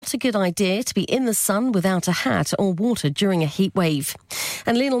not a good idea to be in the sun without a hat or water during a heat wave.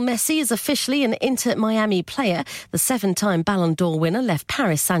 And Lionel Messi is officially an Inter Miami player. The 7-time Ballon d'Or winner left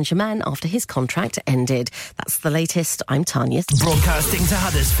Paris Saint-Germain after his contract ended. That's the latest. I'm Tanya. Broadcasting to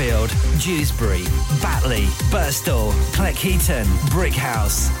Huddersfield, Dewsbury, Batley, Birstall, Cleckheaton,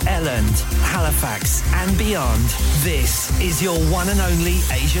 Brickhouse, Elland, Halifax and beyond. This is your one and only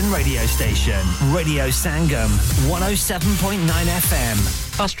Asian radio station. Radio Sangam, 107.9 FM.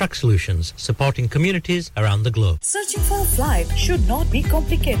 Fast Track Solutions, supporting communities around the globe. Searching for a flight should not be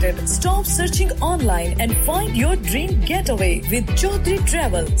complicated. Stop searching online and find your dream getaway with Chaudhry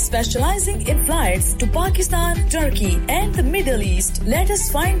Travel, specializing in flights to Pakistan, Turkey and the Middle East. Let us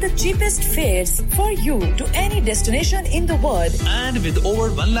find the cheapest fares for you to any destination in the world. And with over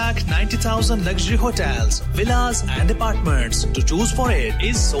 1,90,000 luxury hotels, villas and apartments to choose for, it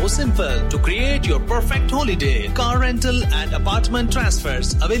is so simple to create your perfect holiday. Car rental and apartment transfers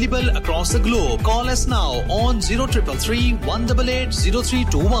available across the globe. Call us now on 0333 188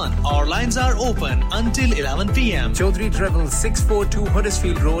 0321. Our lines are open until 11 p.m. Chaudhry Travel, 642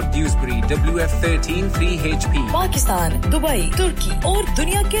 Huddersfield Road, Dewsbury, WF13 3HP. Pakistan, Dubai, तुर्की और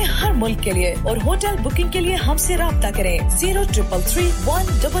दुनिया के हर मुल्क के लिए और hotel booking के लिए हमसे राब्ता करें 0333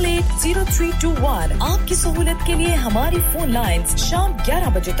 188 0321. आपकी सहूलियत के लिए हमारी फोन लाइंस शाम 11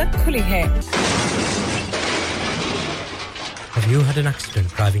 बजे तक खुली हैं. Have you had an accident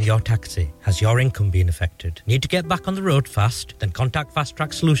driving your taxi? Has your income been affected? Need to get back on the road fast? Then contact Fast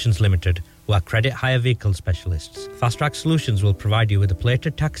Track Solutions Limited, who are credit hire vehicle specialists. Fast Track Solutions will provide you with a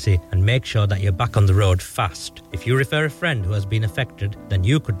plated taxi and make sure that you're back on the road fast. If you refer a friend who has been affected, then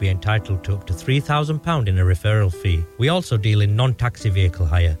you could be entitled to up to £3,000 in a referral fee. We also deal in non-taxi vehicle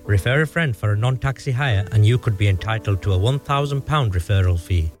hire. Refer a friend for a non-taxi hire and you could be entitled to a £1,000 referral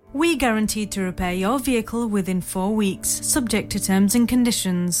fee. We guarantee to repair your vehicle within 4 weeks, subject to terms and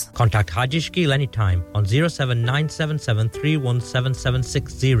conditions. Contact Haji Shakil anytime on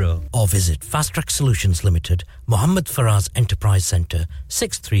 07977317760 or visit Fast Track Solutions Limited, Mohammed Faraz Enterprise Centre,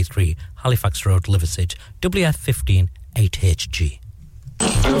 633 Halifax Road, Liversedge, WF15 8HG.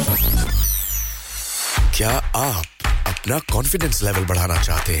 क्या आप अपना confidence level बढ़ाना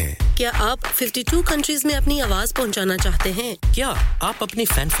चाहते हैं? क्या आप 52 countries में अपनी आवाज पहुंचाना चाहते हैं? क्या आप अपनी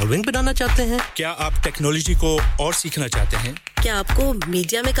फैन फॉलोइंग बढ़ाना चाहते हैं? क्या आप टेक्नोलॉजी को और सीखना चाहते हैं? क्या आपको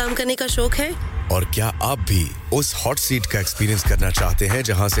मीडिया में काम करने का शौक है? और क्या आप भी उस हॉट सीट का एक्सपीरियंस करना चाहते हैं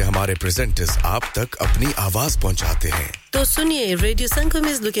जहां से हमारे प्रेजेंटर्स आप तक अपनी आवाज पहुंचाते हैं? तो सुनिए, Radio Sangam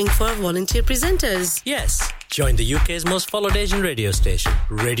is looking for volunteer presenters. Yes, join the UK's most followed Asian radio station,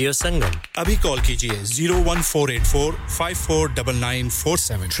 Radio Sangam. Abhi call kijiye 01484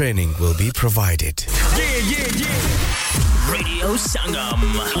 549947. Training will be provided. Yeah. Radio Sangam.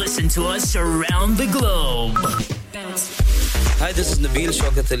 Listen to us around the globe. Hi, this is Nabil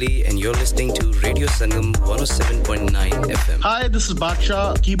Shaukat Ali and you're listening to Radio Sangam 107.9 FM. Hi, this is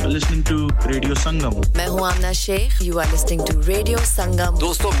Baksha. Keep listening to Radio Sangam. मैं हूँ आमना Sheikh. You are listening to Radio Sangam.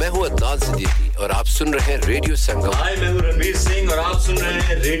 दोस्तों, मैं हूँ अदनान सिद्दीकी और आप सुन रहे हैं Radio Sangam. Hi, मैं हूँ रणवीर सिंह और आप सुन रहे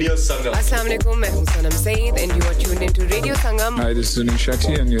हैं Radio Sangam. अस्सलाम वालेकुम, मैं हूँ सनम Saeed and you are tuned into Radio Sangam. Hi, this is H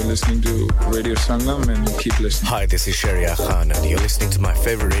Shadye and you're listening to Radio Sangam and keep listening. Hi, this is Sharia Khan and you're listening to my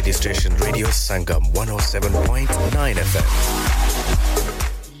favorite radio station, Radio Sangam 107.9 FM.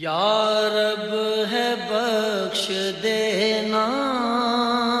 या रब है बख्श देना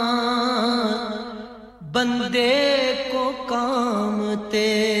बंदे को काम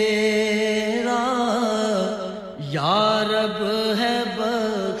तेरा या रब है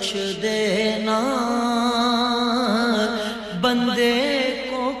बख्श देना बंदे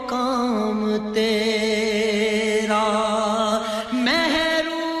को काम तेरा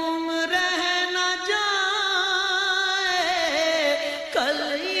महरूम रह न जाए कल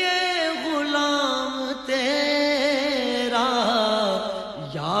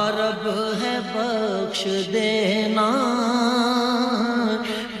बख्श देना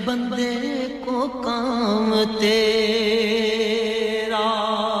बंदे को काम तेरा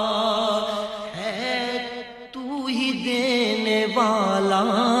है तू ही देने वाला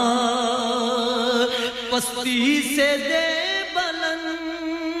पस्ती से दे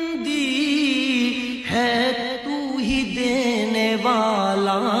बुलंदी है तू ही देने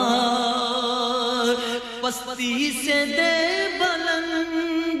वाला पस्ती से दे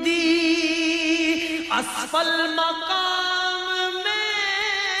असफल मकाम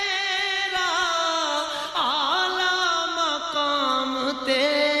मेरा आला मकाम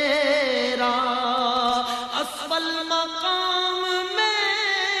तेरा असफल मकाम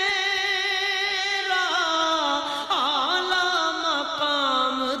मेरा आला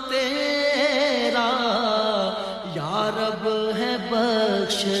मकाम तेरा या रब है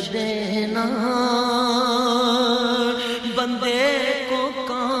बख्श देना बंदे को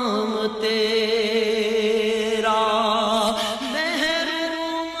काम तेरा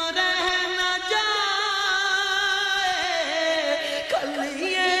महरूम रह न जाए कल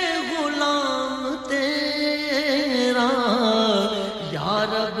ये गुलाम तेरा या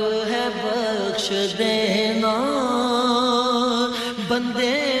रब है बख्श देना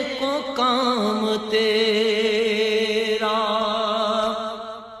बंदे को काम तेरा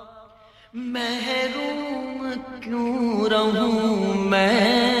महरूम क्यों रहूं मैं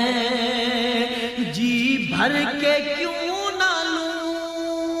जी भर के क्यों ना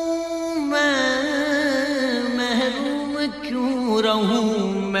लूं मैं महरूम क्यों रहूं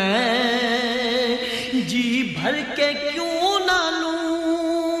मैं जी भर के क्यों ना लूं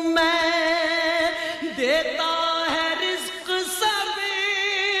मैं देता है रिज़्क़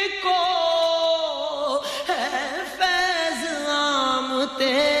सभी को है फैज़ आम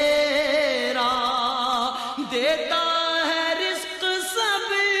तेरा देता है रिज़्क़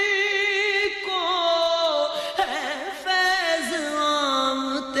सभी को है फैज़ आम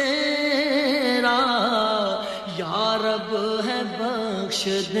तेरा या रब है बख्श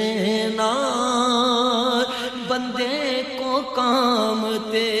देना बंदे को काम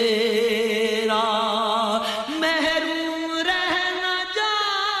तेरा महरूम रह न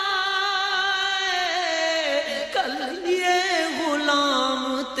जाए कल ये गुलाम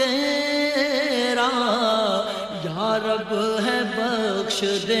तेरा या रब है बख्श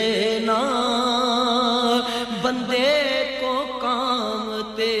देना बंदे को काम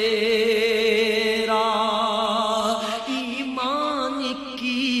तेरा ईमान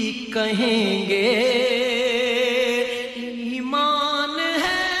की कहेंगे ईमान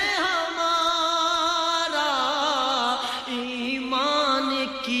है हमारा ईमान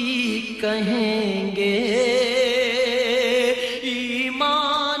की कहेंगे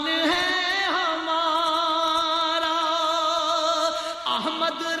ईमान है हमारा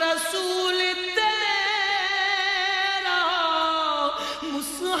अहमद रसूल तेरा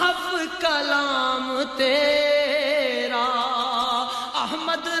मुसहफ कलाम तेरा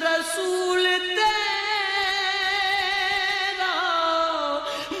अहमद रसूल तेरा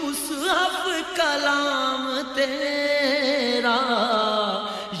मुसहफ कलाम तेरा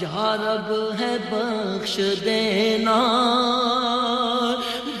या रब है बख्श देना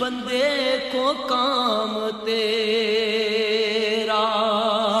बंदे को काम तेरा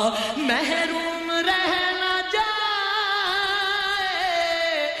महरूम रह न जाए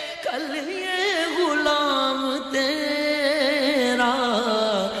कल ये गुलाम तेरा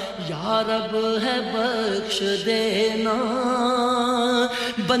या रब है बख्श देना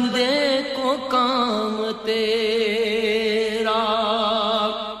बंदे को काम तेरा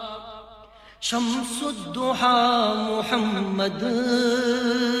शम्सुद्दुहा मुहम्मद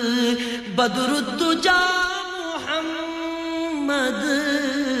बदरुद्दुजा मुहम्मद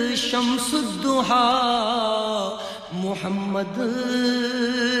शम्सुद्दुहा मुहम्मद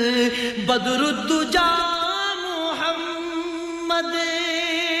बदरुद्दुजा मुहम्मद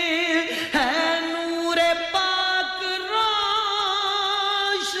है नूरे पाक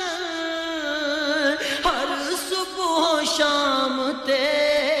रोशन हर सुबह शाम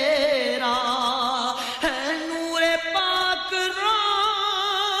तेरा है नूरे पाक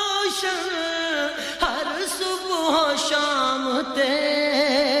रोशन हर सुबह शाम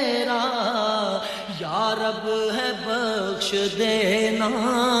तेरा या रब है बख्श देना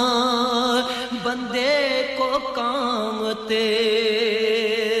बंदे को काम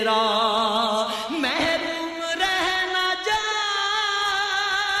तेरा महरूम रह न जाए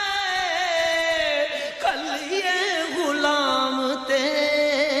कल ये गुलाम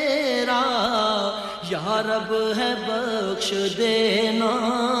तेरा या रब है बख्श देना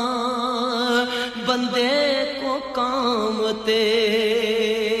बंदे को काम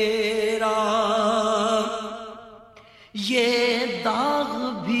तेरा ये दाग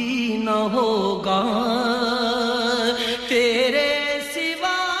भी न होगा तेरे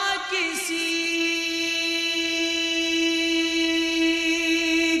सिवा किसी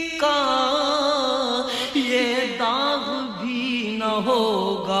का ये दाग भी न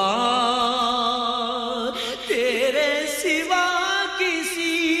होगा तेरे सिवा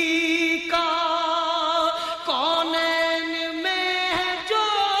किसी का कौनैन में है जो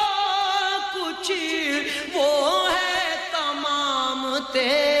कुछ वो है तमाम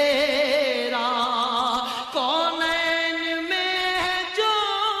तेरा कौनैन में है जो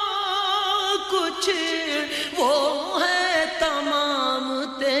कुछ वो है तमाम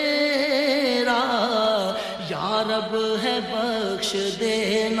तेरा या रब है बख्श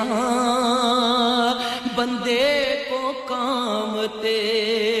देना बंदे को काम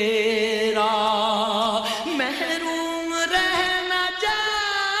तेरा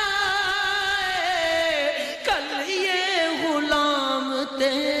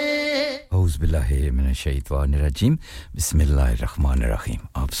बिल्लाहि मिनश शैतानिर रजीम बिस्मिल्लाहिर्रहमानिर्रहीम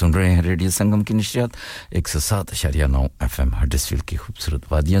आप सुन रहे हैं रेडियो संगम की नशरियात 107.9 एफएम हडर्सफील्ड की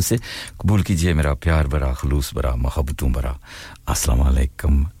खूबसूरत वादियों से कबूल कीजिए मेरा प्यार भरा खुलूस भरा मोहब्बतों भरा अस्सलाम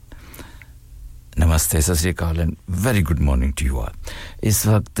वालेकुम नमस्ते सत श्री अकाल and very good morning to you all इस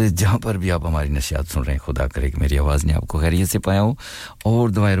वक्त जहां पर भी आप हमारी नशियात सुन रहे हैं खुदा करे कि मेरी आवाज़ ने आपको खैरियत से पाया हो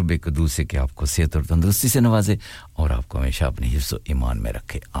और दुआए रब्बे कदूस से कि आपको सेहत और तंदुरुस्ती से नवाजे और आपको हमेशा अपने हिफ्ज़ और ईमान में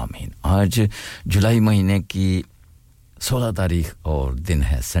रखे आमीन आज जुलाई महीने की 16 तारीख और दिन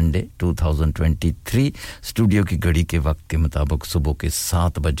है संडे 2023 स्टूडियो की घड़ी के वक्त के मुताबिक सुबह के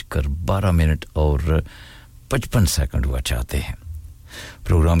 7:12 और 55 सेकंड हुआ चाहते हैं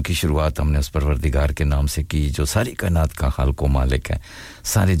प्रोग्राम की शुरुआत हमने उस परवरदिगार के नाम से की जो सारी कायनात का खालिक व मालिक है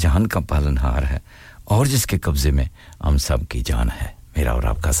सारे जहान का पालनहार है और जिसके कब्जे में हम सब की जान है मेरा और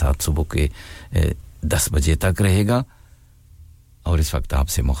आपका साथ सुबह के 10 बजे तक रहेगा और इस वक्त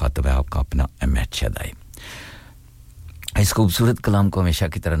आपसे मुखातब है आपका अपना H Shadye इस खूबसूरत कलाम को हमेशा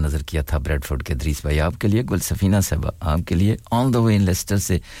की तरह नजर किया था ब्रेडफोर्ड के दरीस भाई आपके लिए गुल सफीना साहब आपके लिए on the way in Leicester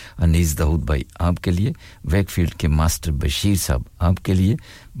से अनीस दाऊद भाई आपके लिए वेकफील्ड के मास्टर बशीर साहब आपके लिए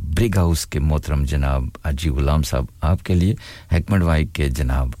ब्रिग हाउस के मोहतरम जनाब आजी गुलाम साहब आपके लिए हिकमत भाई के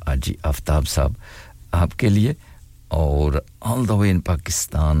जनाब आजी आफ्ताब साहब आपके लिए और all the way in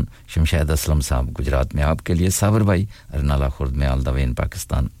Pakistan Shamshad Aslam sahab Gujrat में आपके लिए साबर भाई अरनाला खुर्द में all the way in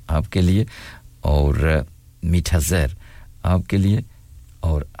Pakistan आपके लिए और मीठा ज़हर आपके लिए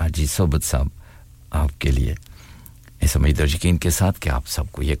और आजी सोबत साहब आपके लिए इस उम्मीद और यकीन के साथ कि आप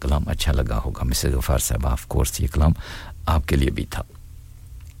सबको ये कलाम अच्छा लगा होगा मिसेस गफार साहब ऑफ कोर्स ये कलाम आपके लिए भी था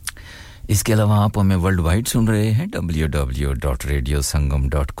इसके अलावा आप हमें वर्ल्ड वाइड सुन रहे हैं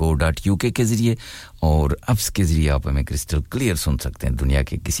www.radiosangam.co.uk के जरिए और एप्स के जरिए आप हमें क्रिस्टल क्लियर सुन सकते हैं दुनिया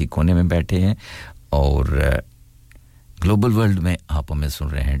के किसी कोने में बैठे हैं और ग्लोबल वर्ल्ड में आप हमें सुन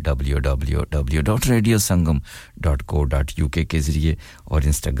रहे हैं www.radiosangam.co.uk के जरिए और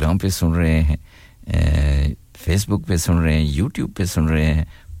इंस्टाग्राम पे सुन रहे हैं फेसबुक पे सुन रहे हैं यूट्यूब पे सुन रहे हैं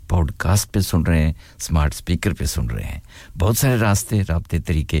पॉडकास्ट पे सुन रहे हैं स्मार्ट स्पीकर पे सुन रहे हैं बहुत सारे रास्ते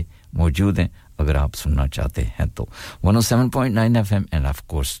तरीके मौजूद हैं अगर आप सुनना चाहते हैं तो 107.9 FM and of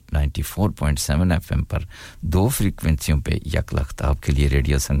course 94.7 FM पर दो फ्रीक्वेंसियों पे यकलख्त आपके लिए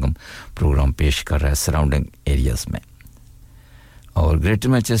रेडियो संगम प्रोग्राम पेश कर रहा है सराउंडिंग एरियाज में और Greater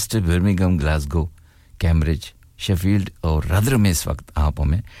Manchester Birmingham Glasgow Cambridge Sheffield और रदर में इस वक्त आप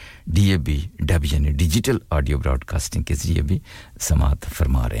हमें DAB यानी डिजिटल ऑडियो ब्रॉडकास्टिंग के जरिए भी समाअत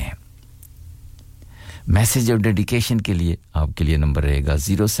फरमा रहे हैं मैसेज और डेडिकेशन के लिए आपके लिए नंबर रहेगा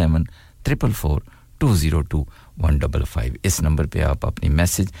 07444202155 इस नंबर पे आप अपनी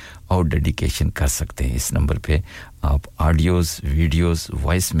मैसेज और डेडिकेशन कर सकते हैं इस नंबर पे आप ऑडियोज वीडियोस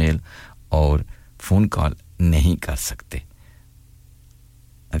वॉइस मेल और फ़ोन कॉल नहीं कर सकते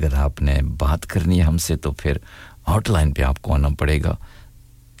अगर आपने बात करनी है हमसे तो फिर हॉटलाइन पे आपको आना पड़ेगा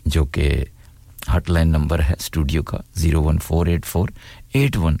जो कि हॉटलाइन नंबर है स्टूडियो का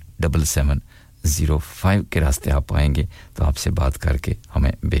 01484817705 के रास्ते आप आएंगे तो आपसे बात करके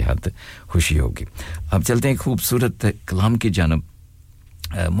हमें बेहद खुशी होगी अब चलते हैं खूबसूरत कलाम की जानिब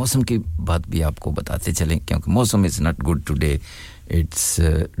मौसम की बात भी आपको बताते चलें क्योंकि मौसम is not good today it's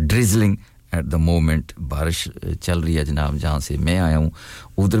drizzling at the moment बारिश चल रही है जनाब जहां से मैं आया हूं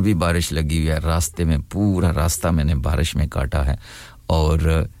उधर भी बारिश लगी हुई है रास्ते में पूरा रास्ता मैंने बारिश में काटा है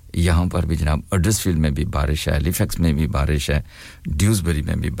और यहां पर भी जनाब हडर्सफील्ड में भी बारिश है लिफेक्स में भी बारिश है ड्यूसबरी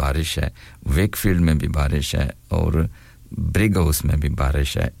में भी बारिश है वेकफील्ड में भी बारिश है और ब्रिग हाउस में भी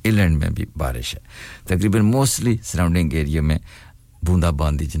बारिश है इलैंड में भी बारिश है तकरीबन मोस्टली सराउंडिंग एरिया में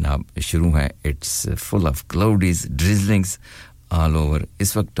बूंदाबांदी जनाब शुरू है it's full of cloudies drizzlings all over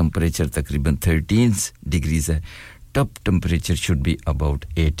इस वक्त टेंपरेचर तकरीबन 13 डिग्रीज है top temperature should be about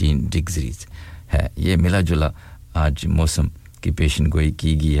 18 degrees है ये मिला जुला आज मौसम की पेशेनगोई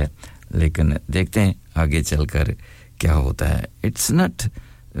की गई है लेकिन देखते हैं आगे चलकर क्या होता है इट्स नॉट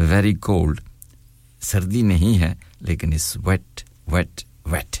वेरी कोल्ड सर्दी नहीं है लेकिन इट्स वेट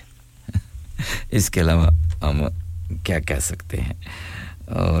इसके अलावा हम क्या कह सकते हैं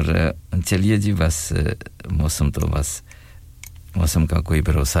और चलिए जी बस मौसम का कोई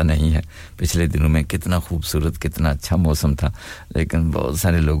भरोसा नहीं है पिछले दिनों में कितना खूबसूरत कितना अच्छा मौसम था लेकिन बहुत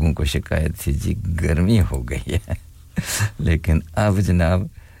सारे लोगों को शिकायत थी जी गर्मी हो गई है लेकिन अब जनाब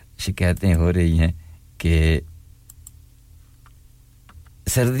शिकायतें हो रही हैं कि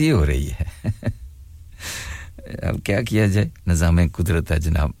सर्दी हो रही है अब क्या किया जाए निज़ाम कुदरत है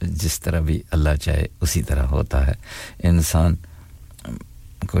जनाब जिस तरह भी अल्लाह चाहे उसी तरह होता है इंसान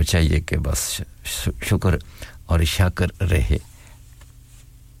को चाहिए कि बस शुक्र और शाकर रहे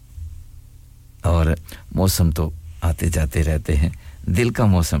और मौसम तो आते जाते रहते हैं दिल का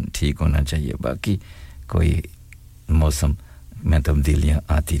मौसम ठीक होना चाहिए बाकी कोई मौसम में तब्दीलियां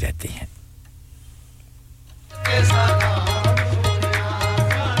आती रहती हैं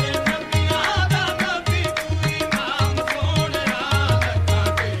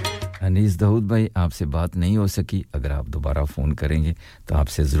अनीस दाऊद भाई आपसे बात नहीं हो सकी अगर आप दोबारा फोन करेंगे तो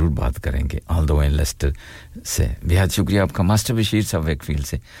आपसे जरूर बात करेंगे ऑल द वे लेस्टर से बेहद शुक्रिया आपका मास्टर बशीर साहब वेकफील्ड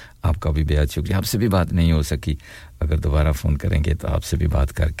से आपका भी बेहद शुक्रिया आपसे भी बात नहीं हो सकी अगर दोबारा फोन करेंगे तो आपसे भी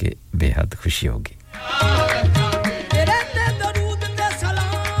बात करके बेहद खुशी होगी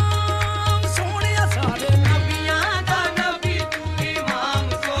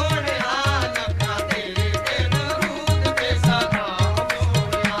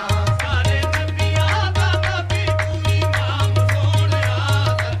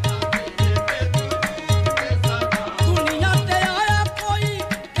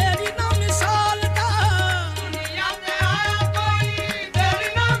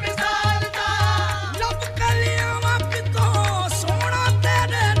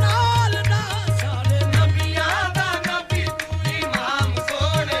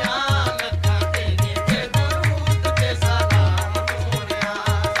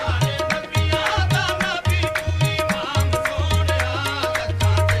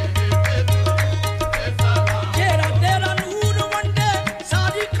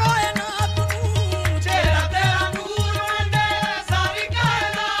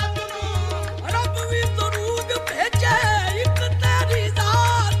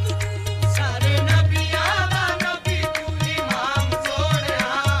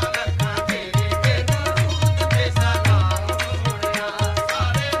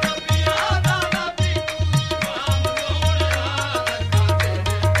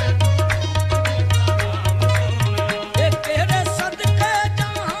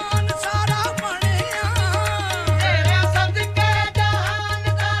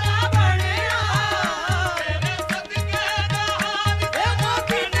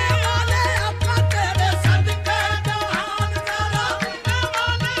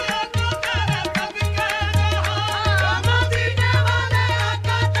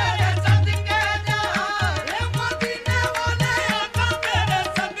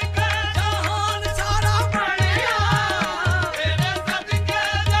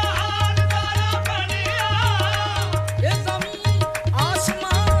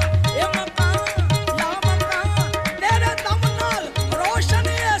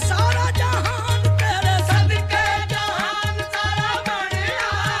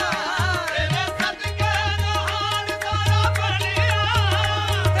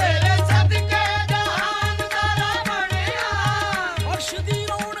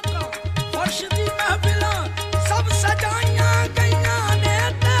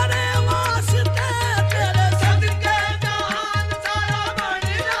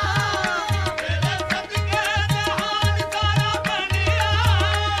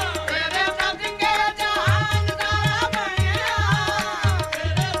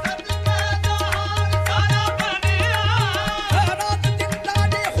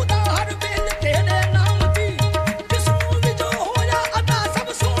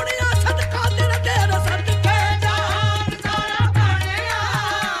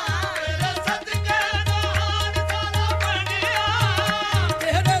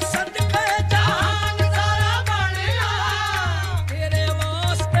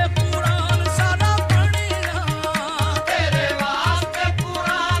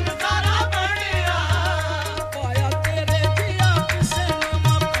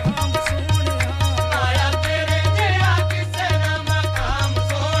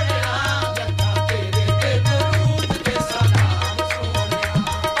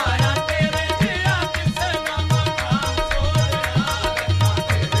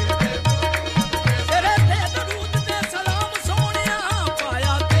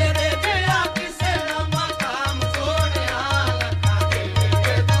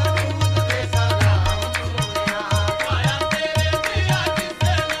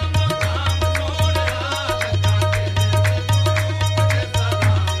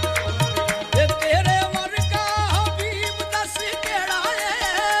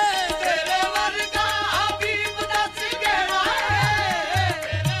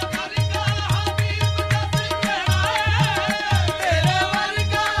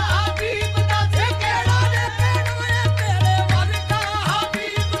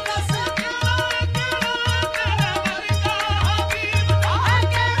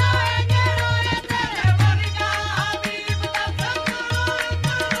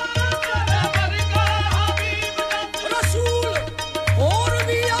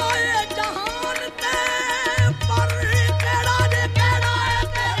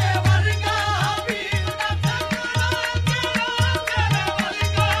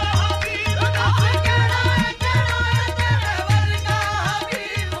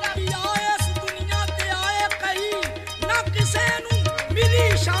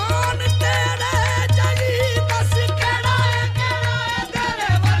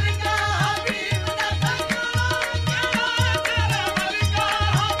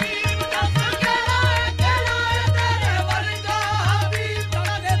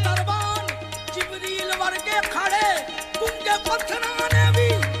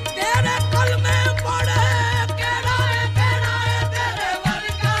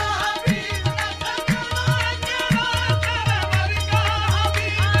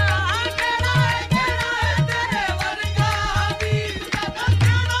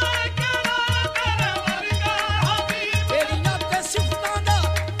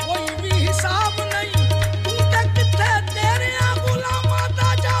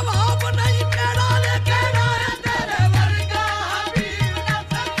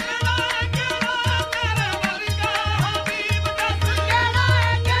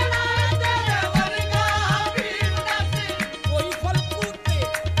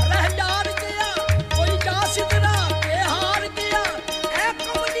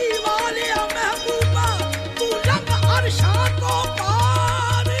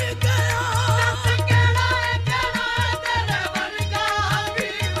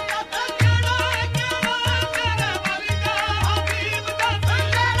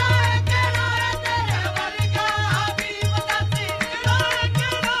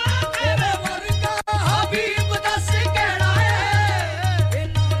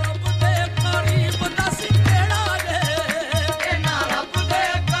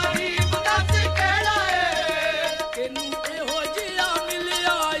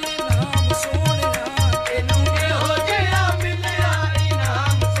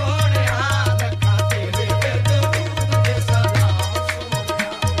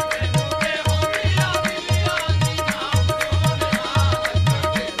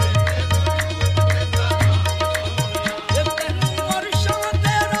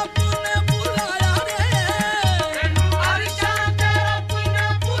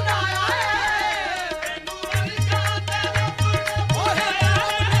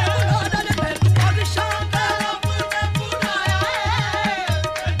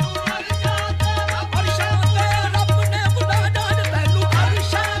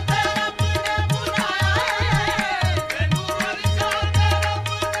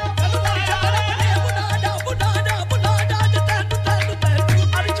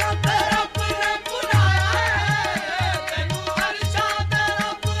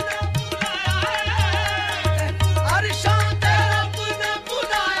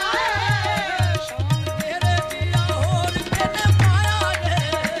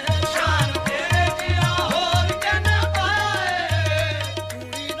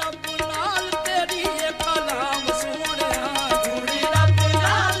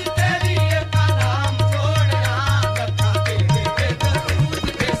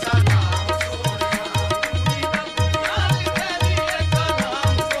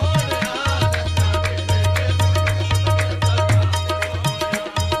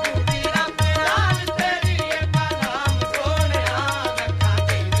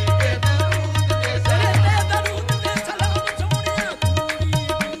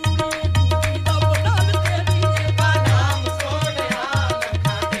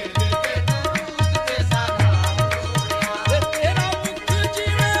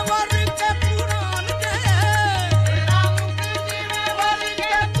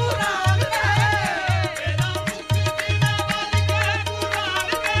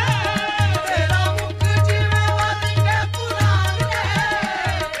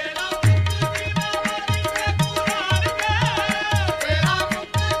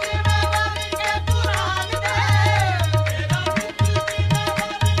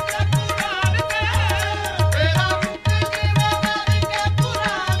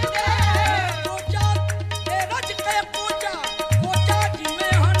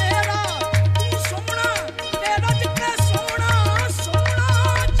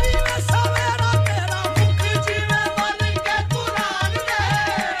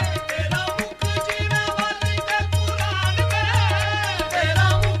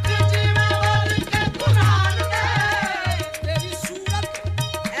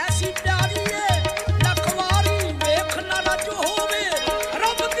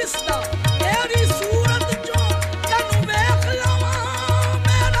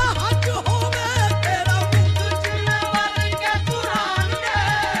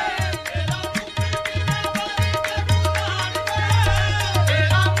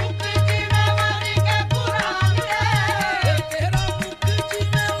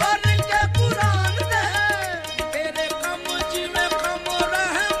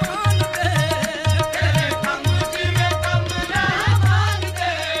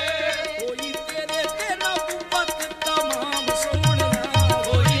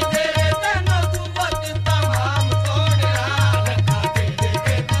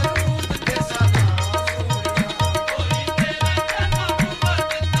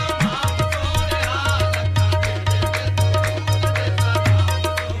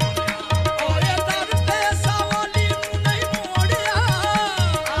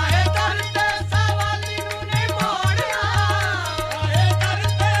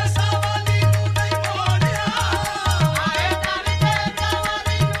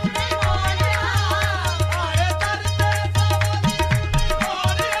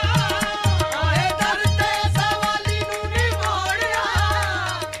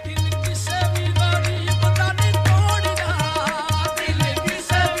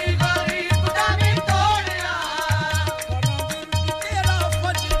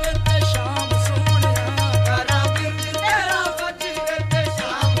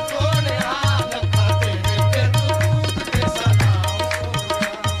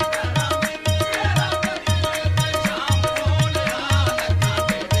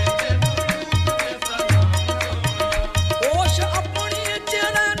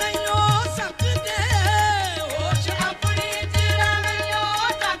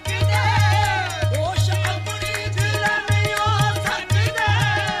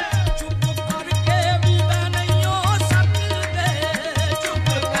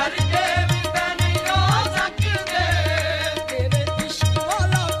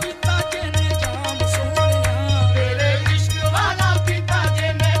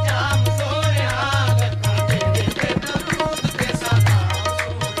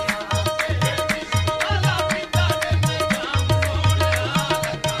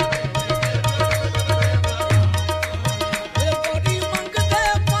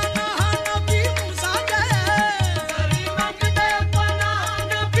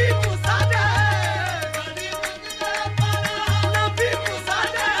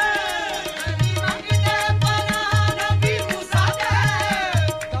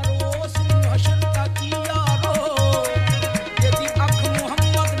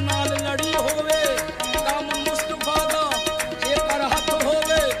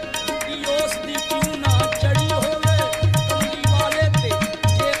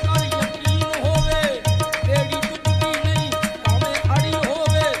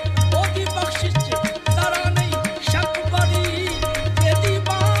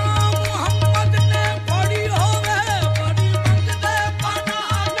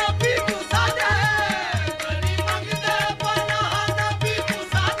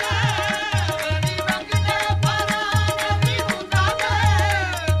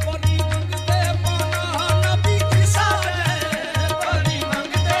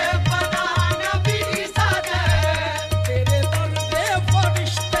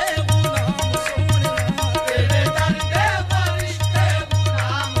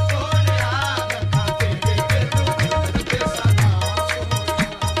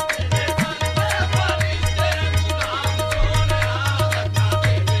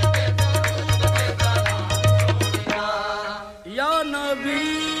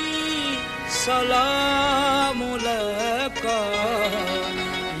सलाम अलैका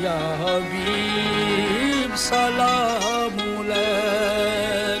या हबीब सलाम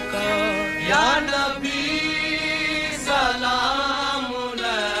अलैका या नबी सलाम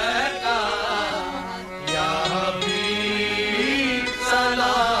अलैका या हबीब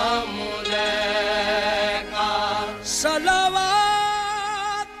सलाम अलैका सलावतुल्लाह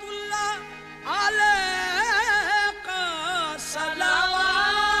अलैका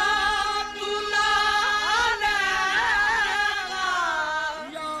सलावतुल्लाह अलैका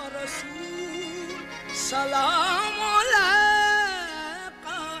या रसूल सलाम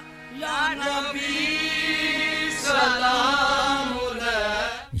अलैका या नबी सलाम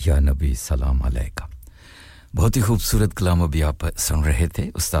अलैका या नबी सलाम अलैका बहुत ही खूबसूरत कलाम अभी आप सुन रहे थे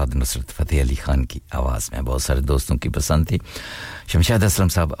उस्ताद नुसरत फतेह अली खान की आवाज़ में बहुत सारे दोस्तों की पसंद थी शमशाद असलम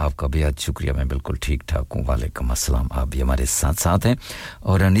साहब आपका बेहद शुक्रिया मैं बिल्कुल ठीक ठाक हूँ वालेकुम अस्सलाम आप भी हमारे साथ हैं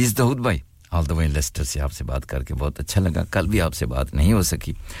और अनीस दाऊद भाई ऑल द वे लेस्टर से आपसे बात करके बहुत अच्छा लगा कल भी आपसे बात नहीं हो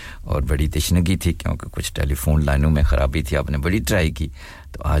सकी और बड़ी तशनगी थी क्योंकि कुछ टेलीफोन लाइनों में ख़राबी थी आपने बड़ी ट्राई की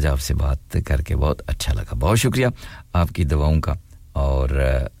तो आज आपसे बात करके बहुत अच्छा लगा बहुत शुक्रिया आपकी दुआओं का और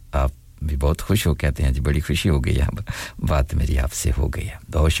आप भी बहुत खुश हो कहते हैं जी बड़ी खुशी हो गई है बात मेरी आपसे हो गई है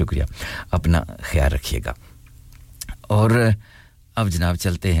बहुत शुक्रिया अपना ख्याल रखिएगा और अब जनाब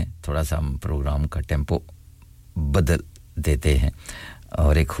चलते हैं थोड़ा सा हम प्रोग्राम का टेम्पो बदल देते हैं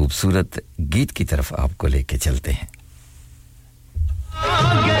और एक खूबसूरत गीत की तरफ आपको लेके चलते हैं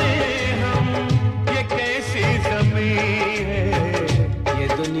ये कैसी ज़मीं है ये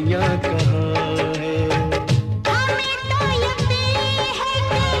दुनिया कहाँ है हमें तो यकीन है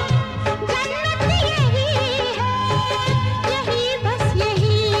कि जन्नत यही है यही बस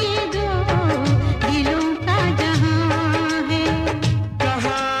यही दो दिलों का जहां है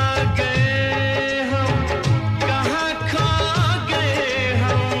कहाँ गए हम कहाँ खो गए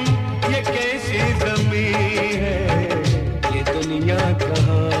हम ये कैसी ज़मीं है ये दुनिया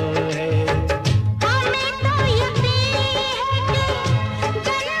कहाँ है हमें तो यकीन है कि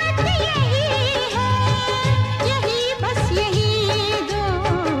जन्नत यही है यही बस यही दो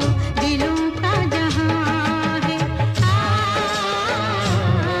दिलों का जहां है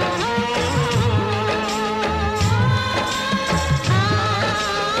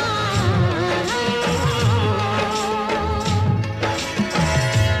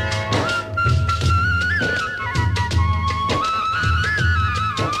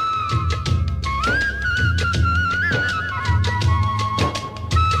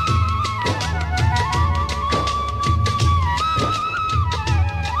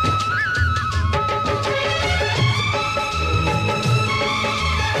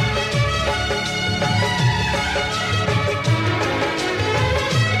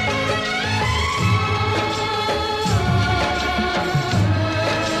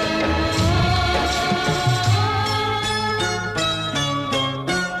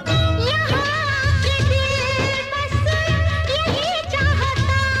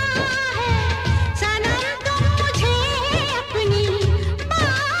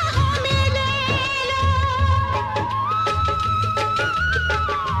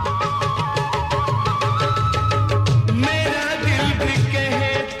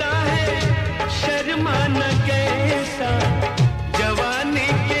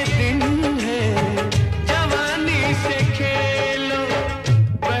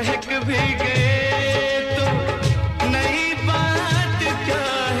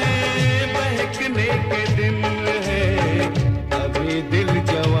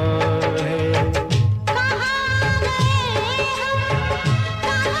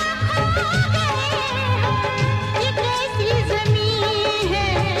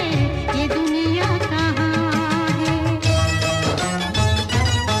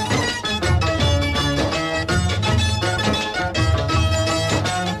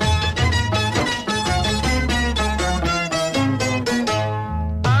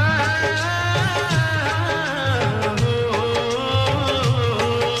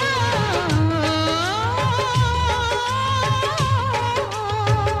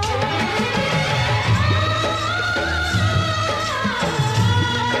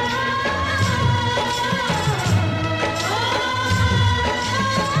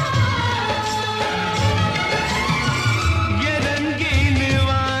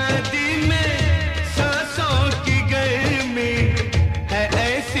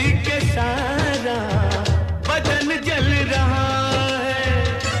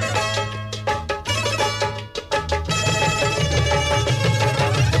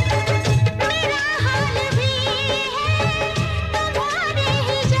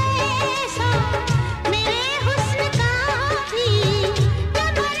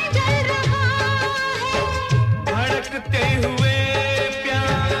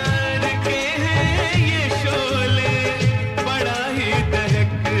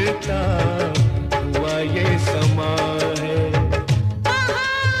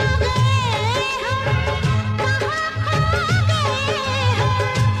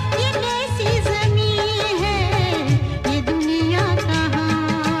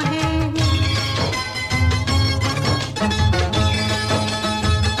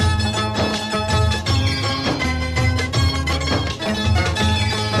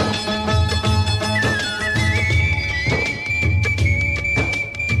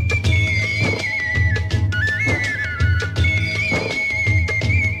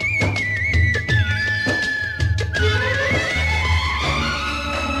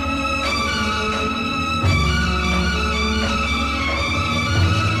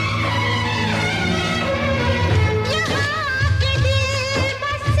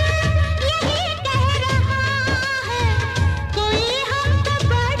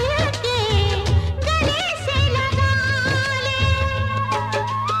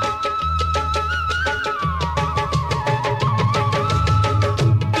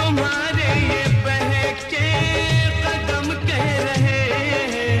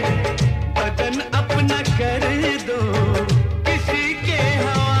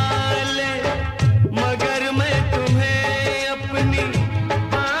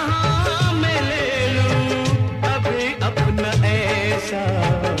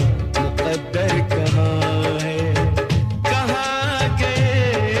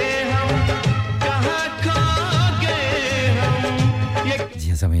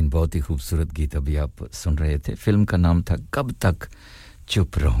बहुत ही खूबसूरत गीत अभी आप सुन रहे थे फिल्म का नाम था कब तक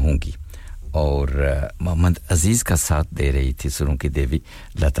चुप रहूंगी और मोहम्मद अजीज का साथ दे रही थी सुरों की देवी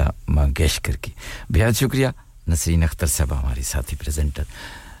लता मंगेशकर की बेहद शुक्रिया नसरीन अख्तर साहब हमारी साथी प्रेजेंटर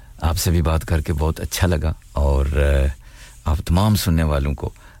आपसे भी बात करके बहुत अच्छा लगा और आप तमाम सुनने वालों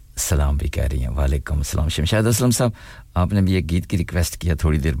को सलाम भी कह रही हैं वालेकुम अस्सलाम शमशाद असलम साहब आपने भी एक गीत की रिक्वेस्ट किया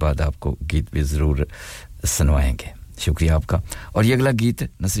थोड़ी देर बाद आपको गीत भी ज़रूर सुनवाएंगे शुक्रिया आपका और ये अगला गीत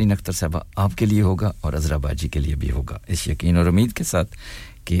नसरीन अख्तर साहब आपके लिए होगा और अज़रा बाजी के लिए भी होगा इस यकीन और उम्मीद के साथ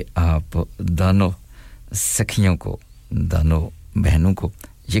कि आप दोनों सखियों को दोनों बहनों को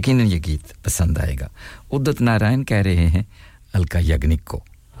यकीनन ये गीत पसंद आएगा उदित नारायण कह रहे हैं अलका याग्निक को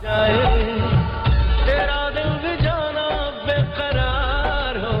तेरा दिल भी जाना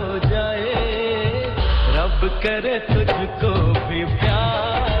बेकरार हो जाए रब करे तुझको भी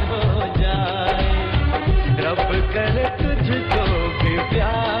प्यार हो जाए रब करे तुझको भी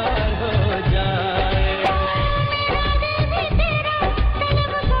प्यार हो जाए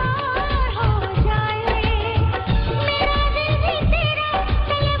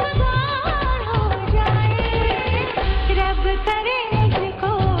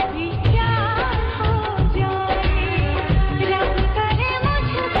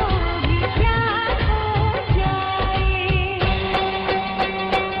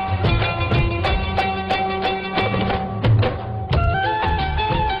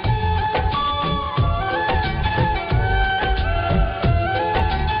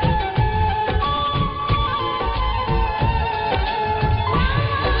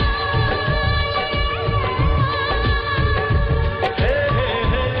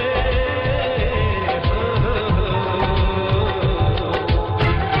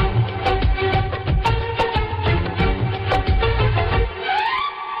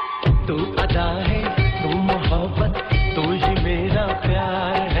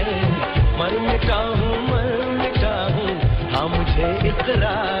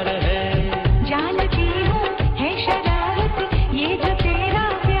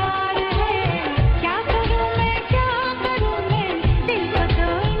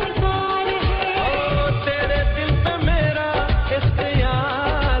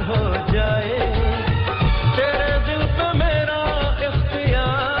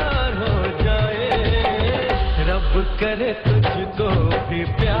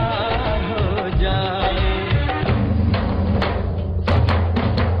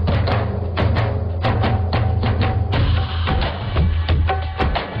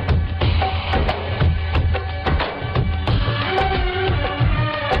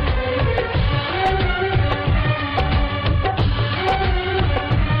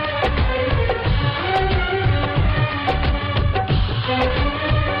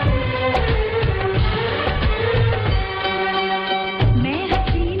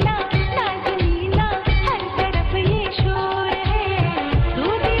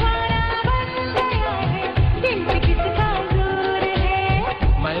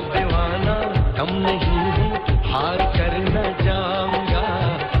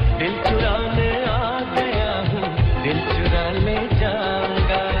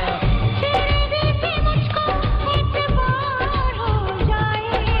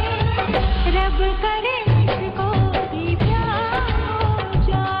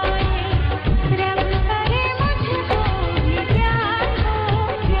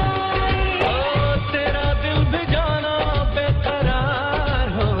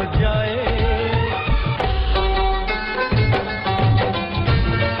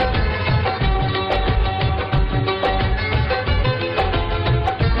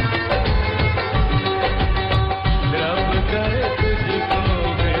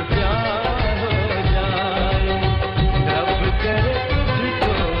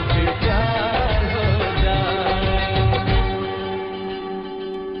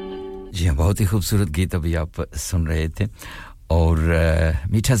बहुत ही खूबसूरत गीत अभी आप सुन रहे थे और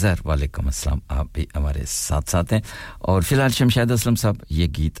मीठा ज़हर वालेकुम अस्सलाम आप भी हमारे साथ हैं और फिलहाल शमशाद असलम साहब ये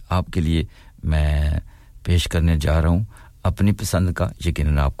गीत आपके लिए मैं पेश करने जा रहा हूं अपनी पसंद का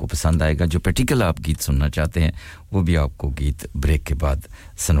यकीनन आपको पसंद आएगा जो पर्टिकुलर आप गीत सुनना चाहते हैं वो भी आपको गीत ब्रेक के बाद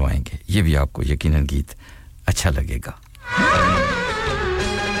सुनवाएंगे ये भी आपको यकीनन गीत अच्छा लगेगा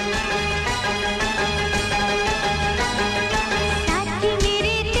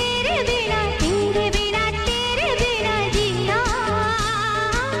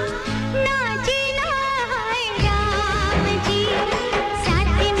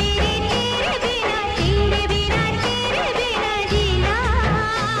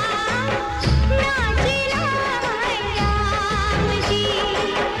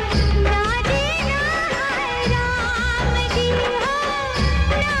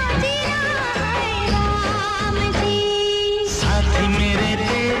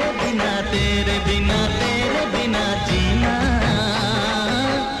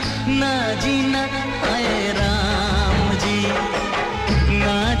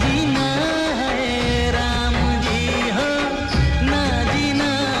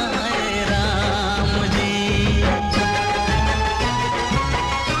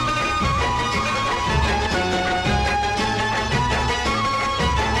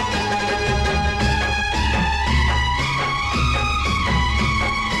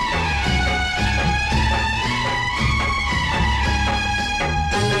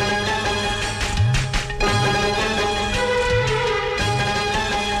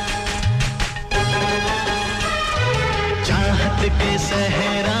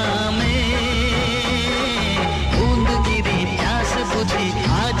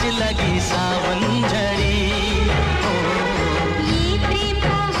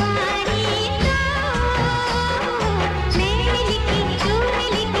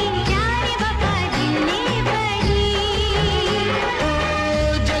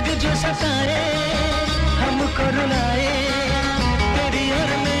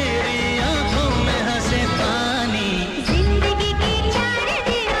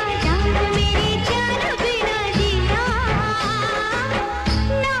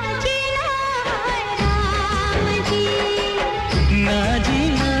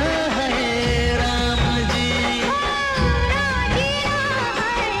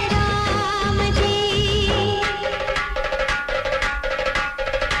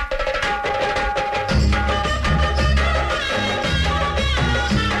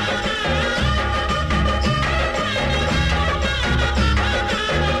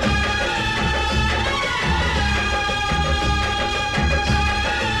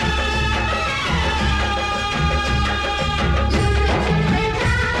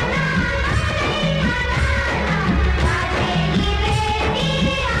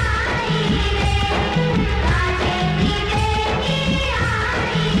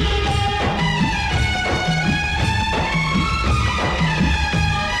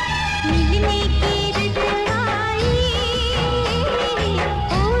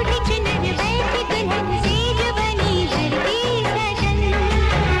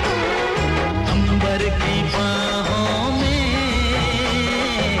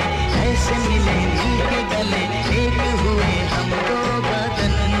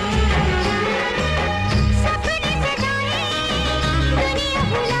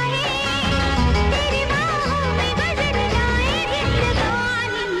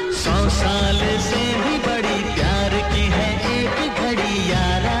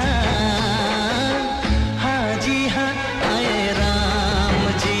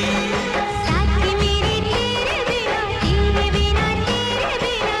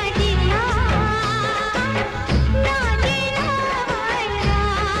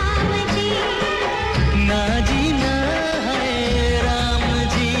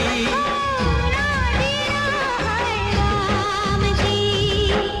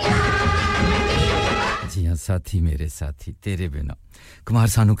साथी मेरे साथी तेरे बिना कुमार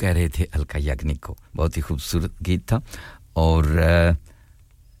सानू कह रहे थे अलका याग्निक को बहुत ही खूबसूरत गीत था और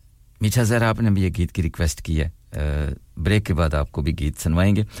मीठा ज़रा आपने भी ये गीत की रिक्वेस्ट की है ब्रेक के बाद आपको भी गीत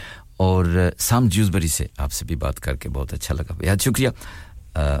सुनवाएंगे और साम ज्यूसबरी से आपसे भी बात करके बहुत अच्छा लगा बेहद शुक्रिया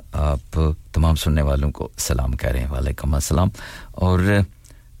आप तमाम सुनने वालों को सलाम कह रहे हैं वालेकुम अस्सलाम और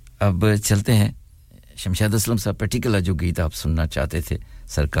अब चलते हैं शमशाद असलम साहब पर्टिकुलर जो गीत आप सुनना चाहते थे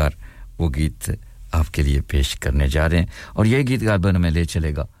सरकार वो गीत आपके लिए पेश करने जा रहे हैं और यही गीत गायबन में ले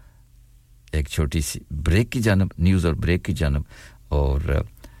चलेगा एक छोटी सी ब्रेक की जानिब न्यूज़ और ब्रेक की जानिब और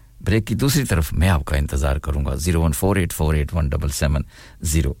ब्रेक की दूसरी तरफ मैं आपका इंतजार करूंगा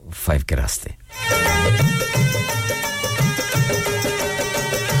 01484817705 के रास्ते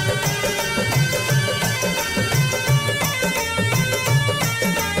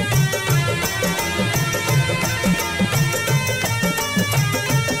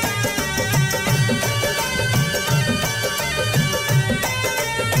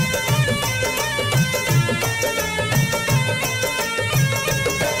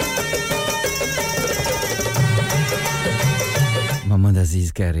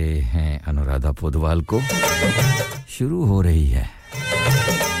अजीज कह रहे हैं अनुराधा पोदवाल को शुरू हो रही है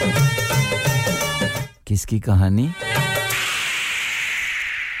किसकी कहानी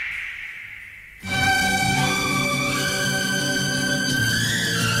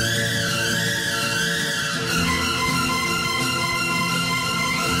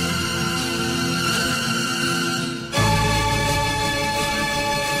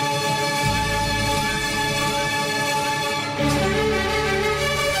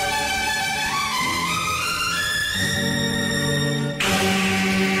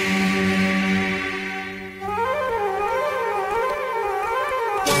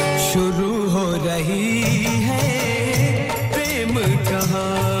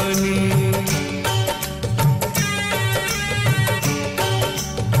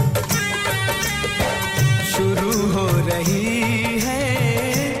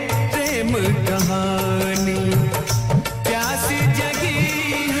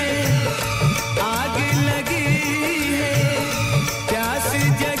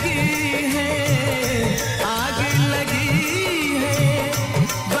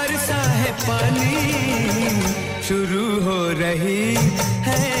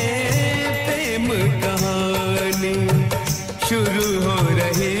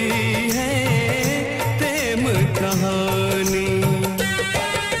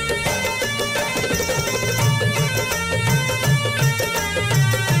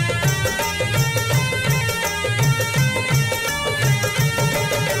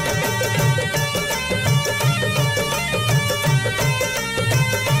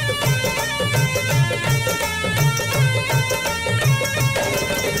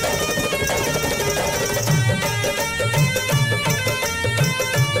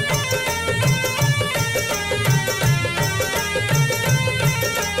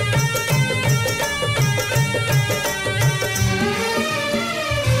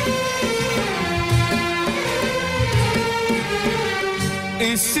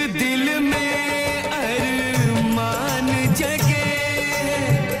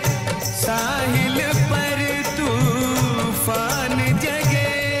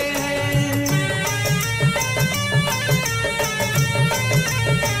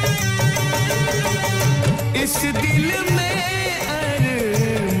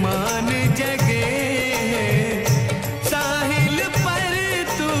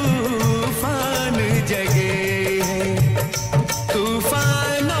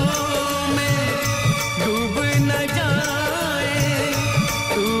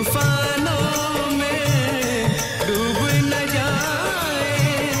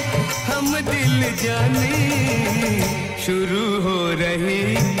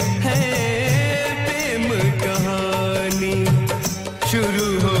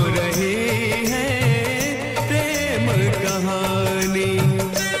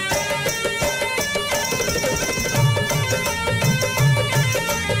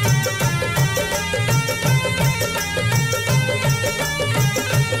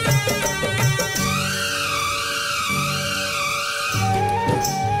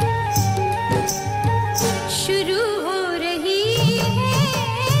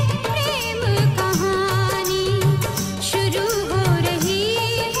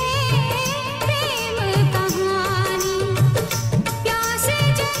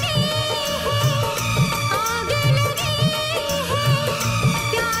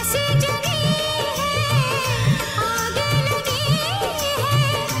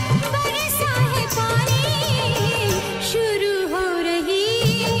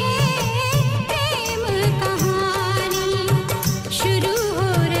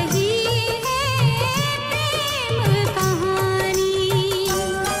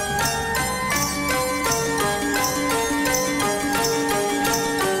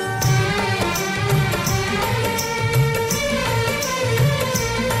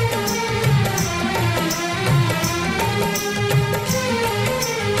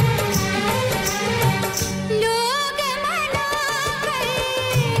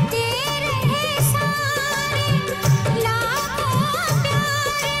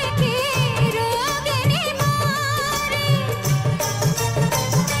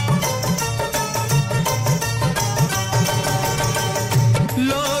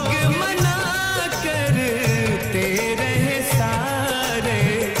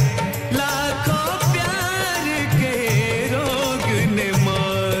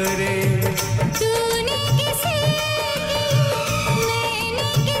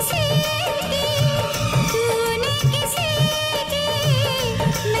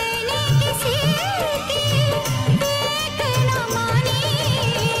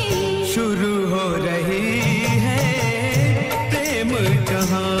शुरू हो रही है प्रेम का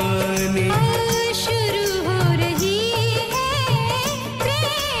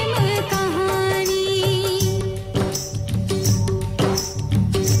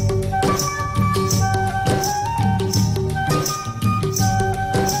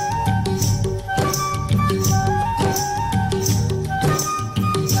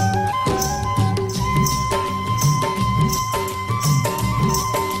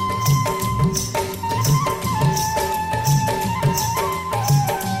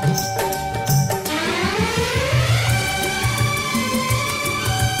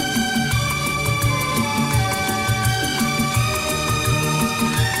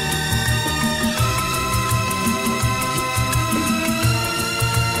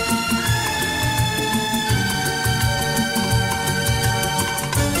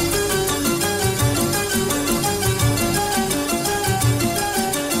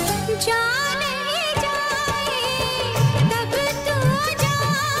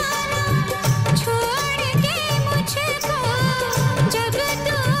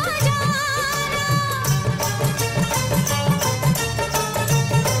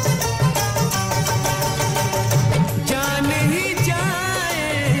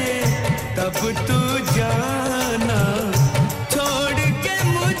जब तू जाना छोड़ के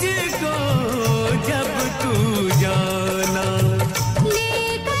मुझको जब तू जाना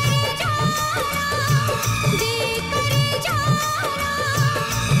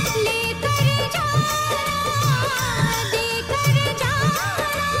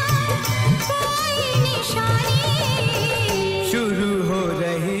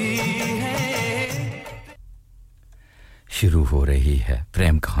शुरू हो रही है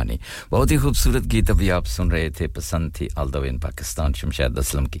प्रेम कहानी बहुत ही खूबसूरत गीत अभी आप सुन रहे थे पसंद थी all the way in Pakistan Shamshad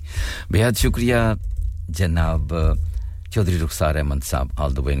Aslam की बेहद शुक्रिया जनाब Chaudhry Rukhsar Ahmed sahab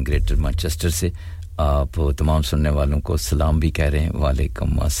all the way in Greater Manchester से आप तमाम सुनने वालों को सलाम भी कह रहे हैं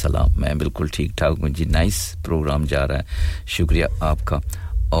वालेकुम अस्सलाम मैं बिल्कुल ठीक ठाक हूं जी नाइस प्रोग्राम जा रहा है शुक्रिया आपका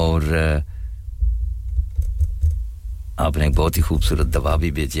और आपने एक बहुत ही खूबसूरत दवा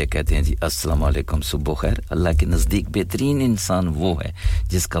भी भेजी है कहते हैं जी अस्सलाम वालेकुम सुबह खैर अल्लाह के नजदीक बेहतरीन इंसान वो है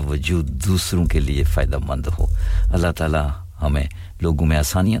जिसका वजूद दूसरों के लिए फायदेमंद हो अल्लाह ताला हमें लोगों में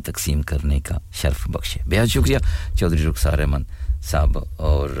आसानियां तकसीम करने का शर्फ बख्शे बेहद शुक्रिया चौधरी रुखसार अहमद साहब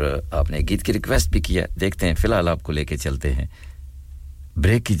और आपने गीत की रिक्वेस्ट भी किया देखते हैं फिलहाल आपको लेके चलते हैं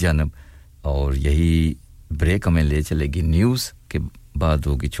ब्रेक की जानिब और यही ब्रेक हमें ले चलेगी न्यूज़ के बाद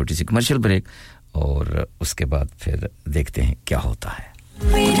होगी छोटी सी कमर्शियल ब्रेक और उसके बाद फिर देखते हैं क्या होता है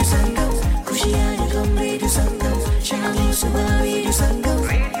रेडियो संगम खुशियां गम रेडियो संगम शाम सुबह रेडियो संगम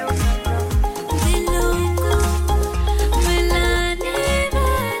दिलों को मिलाने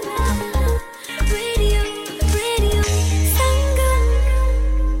वाला रेडियो संगम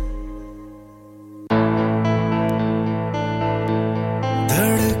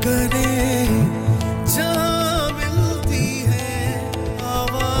धड़कने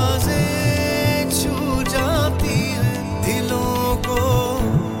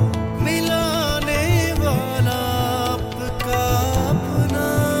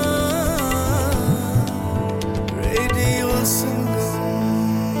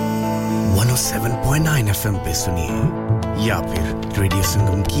FM पे सुनिए या फिर रेडियो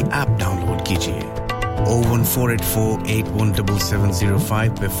संगम की ऐप डाउनलोड कीजिए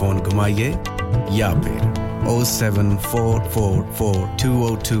 01484817705 पे फोन घुमाइए या फिर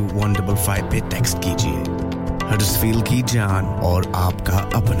 07444202155 पे टेक्स्ट कीजिए हडर्सफील्ड की जान और आपका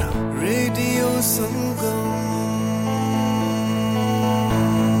अपना रेडियो संगम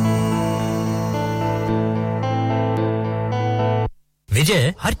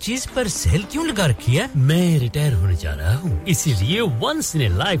विजय हर चीज पर सेल क्यों लगा रखी है मैं रिटायर होने जा रहा हूँ इसीलिए once in a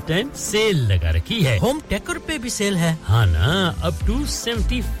lifetime sale लगा रखी है होम डेकोर पे भी सेल है हाँ ना अप टू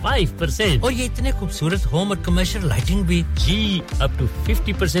 75% और ये इतने खूबसूरत होम और कमर्शियल लाइटिंग भी जी up to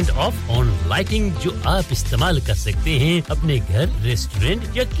 50% off on lighting जो आप इस्तेमाल कर सकते हैं अपने घर रेस्टोरेंट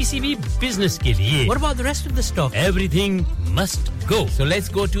या किसी भी बिजनेस के लिए What about the rest of the stock? Everything must go. So let's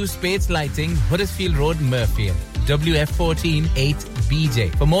go to Spades Lighting, Huddersfield Road, Murfield. WF14 8BJ.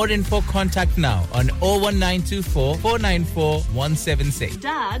 For more info, contact now on 01924 494 176.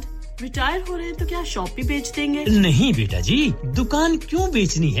 Dad, retire हो रहे हैं तो क्या शॉप भी बेच देंगे नहीं बेटा जी दुकान क्यों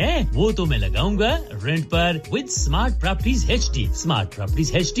बेचनी है वो तो मैं लगाऊंगा रेंट पर with smart properties HD smart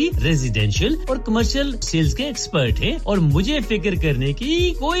properties HD residential और कमर्शियल सेल्स के एक्सपर्ट हैं और मुझे फिक्र करने की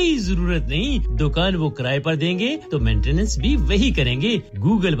कोई जरूरत नहीं दुकान वो किराए पर देंगे तो मेंटेनेंस भी वही करेंगे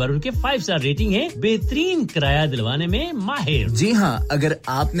गूगल पर उनके 5 स्टार रेटिंग है बेहतरीन किराया दिलवाने में माहिर जी हां अगर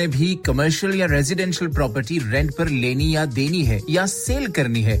आपने भी कमर्शियल या रेजिडेंशियल प्रॉपर्टी रेंट पर लेनी या देनी है या सेल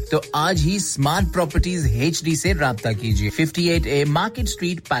करनी है तो आज ही स्मार्ट प्रॉपर्टीज एचडी से राब्ता कीजिए 58A market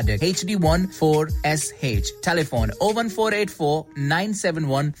street Paddock HD14SH telephone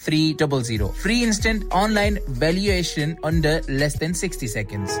 01484971300 free instant online valuation under less than 60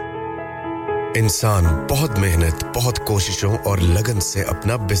 seconds इंसान बहुत मेहनत बहुत कोशिशों और लगन से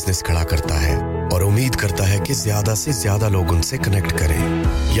अपना बिजनेस खड़ा करता है और उम्मीद करता है कि ज्यादा से ज्यादा लोग उनसे कनेक्ट करें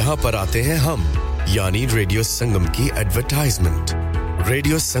यहाँ पर आते हैं हम यानी रेडियो संगम की एडवर्टाइजमेंट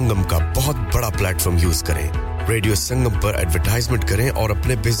रेडियो संगम का बहुत बड़ा प्लेटफॉर्म यूज करें रेडियो संगम पर एडवर्टाइजमेंट करें और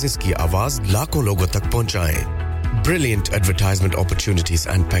अपने बिजनेस की आवाज लाखों लोगों तक पहुंचाएं Brilliant advertisement opportunities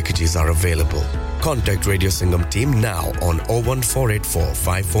and packages are available. Contact Radio Sangam team now on 01484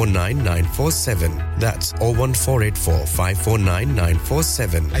 549 947. That's 01484 549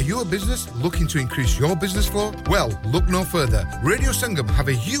 947. Are you a business looking to increase your business flow? Well, look no further. Radio Sangam have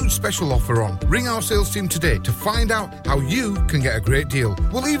a huge special offer on. Ring our sales team today to find out how you can get a great deal.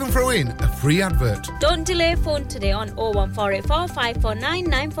 We'll even throw in a free advert. Don't delay, phone today on 01484 549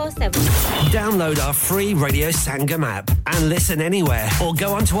 947. Download our free Radio Sangam app and listen anywhere or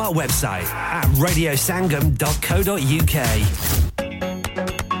go onto our website at radiosangam.co.uk.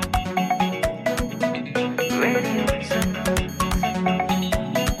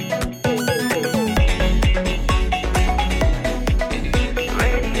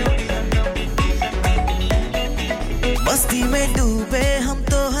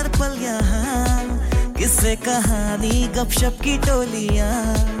 से कहानी गपशप की टोलियां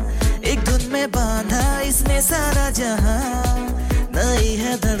एक धुन में बांधा इसने सारा जहां नई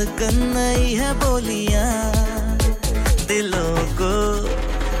है धड़कन नई है बोलियां दिलों को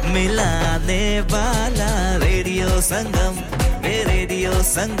मिलाने वाला रेडियो संगम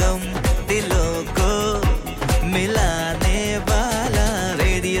दिलों को मिलाने वाला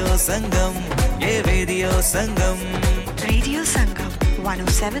रेडियो संगम ये रेडियो संगम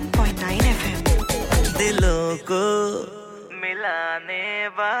 107.9 FM दिलों को मिलाने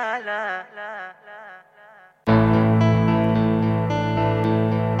वाला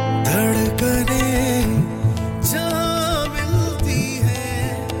धड़कने जहाँ मिलती है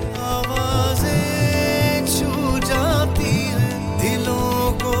आवाजें छू जाती है दिलों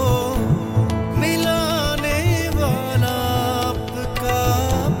को मिलाने वाला आपका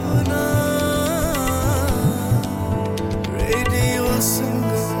अपना radio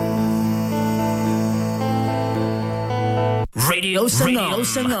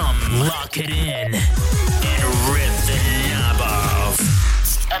Sangam. Lock it in and rip the knob off.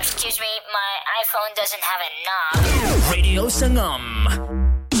 Excuse me, my iPhone doesn't have a knob. Radio Sangam.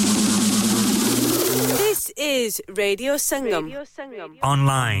 This is Radio Sangam.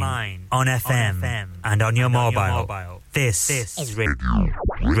 Online, on FM, and on your mobile. This is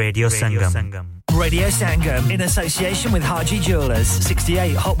Radio Sangam. Radio Sangam in association with Haji Jewellers,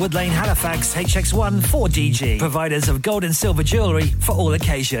 68 Hotwood Lane, Halifax, HX1 4DG. Providers of gold and silver jewellery for all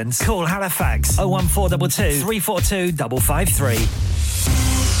occasions. Call Halifax 01422 342 553.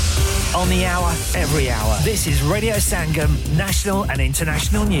 On the hour, every hour. This is Radio Sangam, national and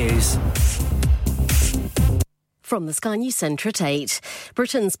international news. From the Sky News Centre at 8.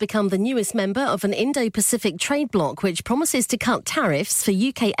 Britain's become the newest member of an Indo-Pacific trade bloc which promises to cut tariffs for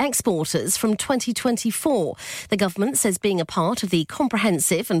UK exporters from 2024. The government says being a part of the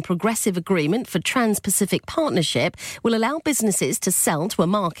Comprehensive and Progressive Agreement for Trans-Pacific Partnership will allow businesses to sell to a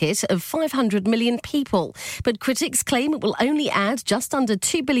market of 500 million people. But critics claim it will only add just under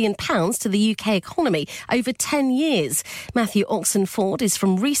 £2 billion to the UK economy over 10 years. Matthew Oxenford is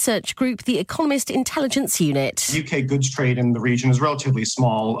from research group The Economist Intelligence Unit. UK goods trade in the region is relatively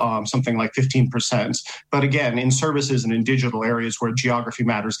small, something like 15%. But again, in services and in digital areas where geography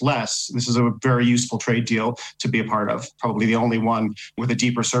matters less, this is a very useful trade deal to be a part of. Probably the only one with a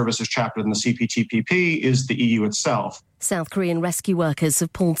deeper services chapter than the CPTPP is the EU itself. South Korean rescue workers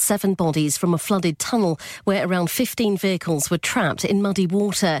have pulled 7 bodies from a flooded tunnel where around 15 vehicles were trapped in muddy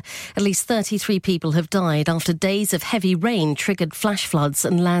water. At least 33 people have died after days of heavy rain triggered flash floods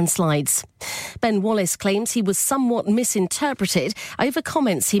and landslides. Ben Wallace claims he was somewhat misinterpreted over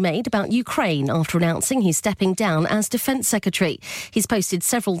comments he made about Ukraine after announcing he's stepping down as Defence Secretary. He's posted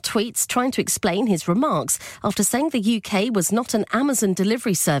several tweets trying to explain his remarks after saying the UK was not an Amazon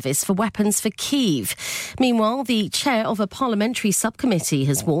delivery service for weapons for Kyiv. Meanwhile, the chair of a parliamentary subcommittee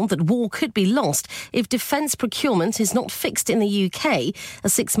has warned that war could be lost if defence procurement is not fixed in the UK. A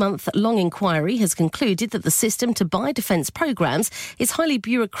 6-month-long inquiry has concluded that the system to buy defence programmes is highly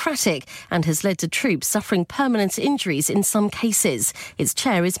bureaucratic and has led to troops suffering permanent injuries in some cases. Its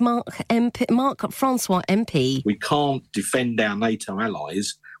chair is Mark Francois MP. We can't defend our NATO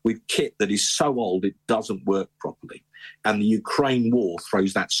allies with kit that is so old it doesn't work properly. And the Ukraine war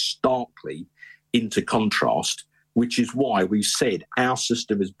throws that starkly into contrast, which is why we've said our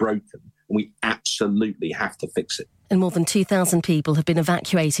system is broken and we absolutely have to fix it. And more than 2,000 people have been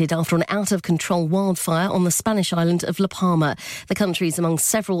evacuated after an out-of-control wildfire on the Spanish island of La Palma. The country is among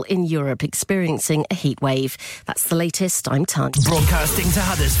several in Europe experiencing a heat wave. That's the latest. I'm Tanya. Broadcasting to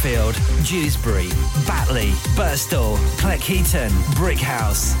Huddersfield, Dewsbury, Batley, Birstall, Cleckheaton,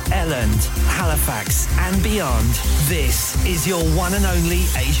 Brickhouse, Elland, Halifax and beyond. This is your one and only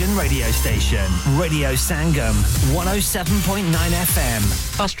Asian radio station. Radio Sangam, 107.9 FM.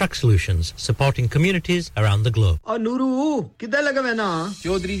 Fast Track Solutions, supporting communities around the globe. नूरू किधर लगा वैना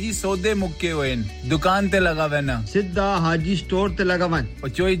चौधरी जी सौदे मुक्के हुए दुकान ते लगा वैना सिद्धा हाजी स्टोर ते लगा वन और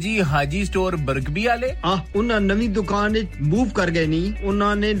चोई जी हाजी स्टोर बरकबी वाले उन्हां नवी दुकान मूव कर गए नी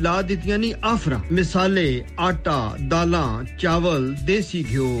उन्हां ने ला दितियां नी ऑफर मिसाले आटा दालां चावल देसी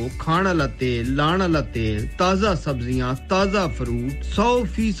घियो खाना लते लाना लते ताजा सब्जियां ताजा फ्रूट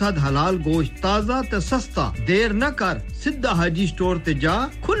 100% हलाल गोश्त ताजा ते सस्ता देर न कर सिद्धा हाजी स्टोर ते जा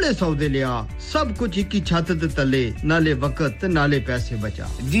खुले सौदे लिया सब कुछ एक ही छत ते तले नाले वक्त नाले पैसे बचा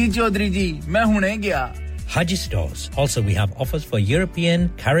जी चौधरी जी मैं हुने गया Haji Stores. Also, we have offers for European,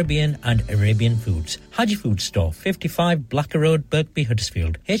 Caribbean and Arabian foods. Haji Food Store, 55 Blacker Road, Birkby,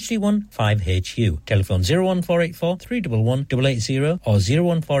 Huddersfield, HD1 5HU. Telephone 01484 311 880 or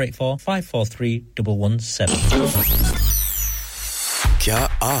 01484 543 117. क्या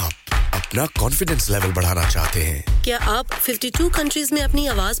आप अपना कॉन्फिडेंस लेवल बढ़ाना चाहते हैं? क्या आप 52 कंट्रीज में अपनी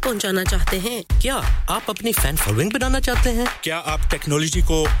आवाज पहुंचाना चाहते हैं? क्या आप अपनी फैन फॉलोइंग बनाना चाहते हैं? क्या आप टेक्नोलॉजी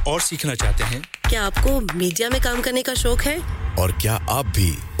को और सीखना चाहते हैं? क्या आपको मीडिया में काम करने का शौक है? और क्या आप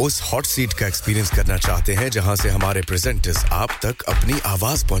भी उस हॉट सीट का एक्सपीरियंस करना चाहते हैं जहां से हमारे प्रेजेंटर्स आप तक अपनी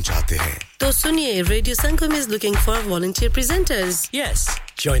आवाज पहुंचाते हैं? तो सुनिए, radio Sangam is looking for volunteer presenters. Yes.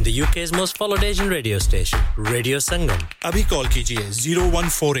 Join the UK's most followed Asian radio station, Radio Sangam. Abhi call kijiye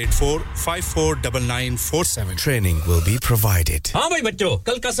 01484 549947. Training will be provided. हाँ भाई बच्चों,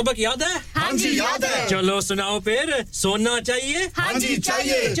 कल का सबक याद है? हाँ जी याद है। चलो सुनाओ फिर। सोना चाहिए? हाँ जी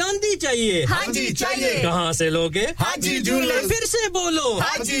चाहिए। चांदी चाहिए? हाँ जी चाहिए। कहाँ से लोगे? हाँ जी जूलर्स। फिर से बोलो।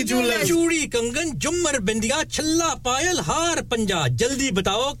 हाँ जी जूलर्स। चूड़ी, कंगन, झुमर, बिंदिया, छल्ला, पायल, हार, पंजा। जल्दी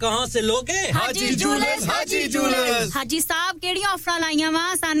बताओ कहाँ से लोगे? हाँ जी जूलर्स। हाँ जी जूलर्स। हाजी साहब केड़ी ऑफर लाईयां वा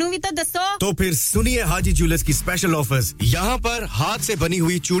सानू भी तो दसो। तो फिर सुनिए हाजी जूलर्स की स्पेशल ऑफर्स। यहाँ पर हाथ से बनी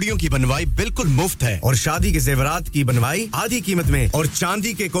हुई चूड़ियों की बनवाई बिल्कुल मुफ्त है और शादी के जेवरात की बनवाई आधी कीमत में और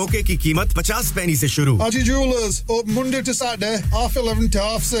चांदी के कोके की कीमत 50 पैसे से शुरू। Haji Jewellers open Monday to Saturday 11:30 to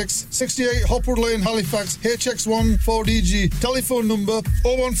 6:30, 68 Hopwood Lane, Halifax, HX1 4DG. Telephone number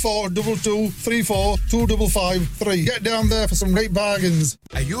 01422342553. Get down there for some great bargains.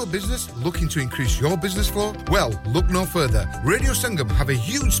 Are you a business looking to increase your business flow? Well, look no further. Radio Sangam have a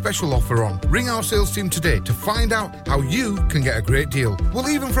huge special offer on. Ring our sales team today to find out how you can get a great deal.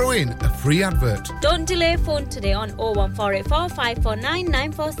 We'll even throw in a free advert. Don't delay, phone today on 01484 549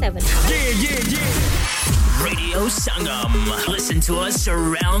 947. Yeah. Radio Sangam. Listen to us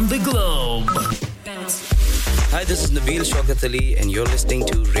around the globe. Hi, this is Nabil Shaukat Ali and you're listening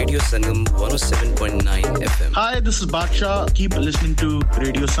to Radio Sangam 107.9 FM. Hi, this is Baksha. Keep listening to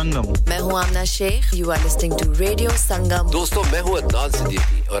Radio Sangam. मैं हूँ आमना Sheikh. You are listening to Radio Sangam. दोस्तों, मैं हूँ अदनान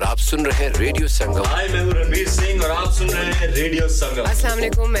सिद्दीकी और आप सुन रहे हैं radio संगम. Hi, मैं हूँ रणवीर सिंह और आप सुन रहे हैं रेडियो संगम. अस्सलाम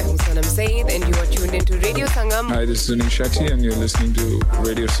वालेकुम, मैं हूँ सनम Saeed and you are tuned into Radio Sangam. Hi, this is H Shadye and you're listening to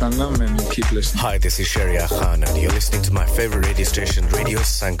Radio Sangam and keep listening. Hi, this is Sharia Khan and you're listening to my favorite radio station, Radio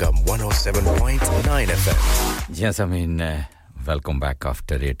Sangam 107.9 FM. Yes, I mean, welcome back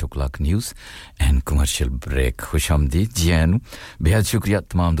after 8 o'clock news and commercial break. खुशामदीद जी आनू. बेहद शुक्रिया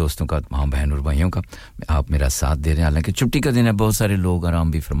तमाम दोस्तों का, तमाम बहन और भाइयों का. आप मेरा साथ दे रहे हैं. हालांकि छुट्टी का दिन है, बहुत सारे लोग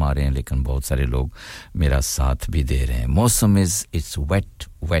आराम भी फरमा रहे हैं, लेकिन बहुत सारे लोग मेरा साथ भी दे रहे हैं. मौसम it's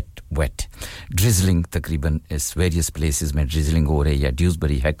wet. Drizzling तकरीबन इस various places में drizzling हो रही है.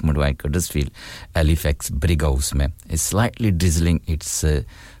 Dewsbury, Heckmondwike, Huddersfield, Halifax, Brighouse में. It's slightly drizzling. It's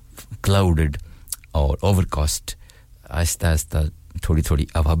clouded और ओवरकास्ट. आहिस्ता-आहिस्ता थोड़ी-थोड़ी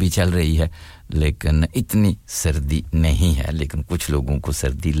हवा भी चल रही है, लेकिन इतनी सर्दी नहीं है. लेकिन कुछ लोगों को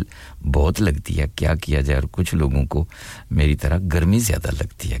सर्दी बहुत लगती है, क्या किया जाए. और कुछ लोगों को मेरी तरह गर्मी ज़्यादा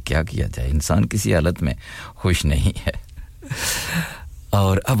लगती है, क्या किया जाए. इंसान किसी हालत में खुश नहीं है.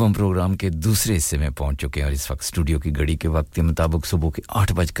 और अब हम प्रोग्राम के दूसरे हिस्से में पहुंच चुके हैं और इस वक्त स्टूडियो की घड़ी के वक्त के मुताबिक सुबह के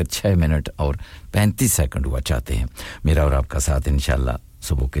 8:06 और 35 सेकंड हुआ चाहते हैं. मेरा और आपका साथ इंशाल्लाह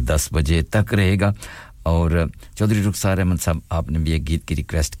सुबह के 10 बजे तक रहेगा. और चौधरी रुखसार अहमद साहब, आपने भी एक गीत की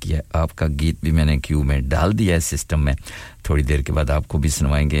रिक्वेस्ट की है. आपका गीत भी मैंने क्यू में डाल दिया है सिस्टम में. थोड़ी देर के बाद आपको भी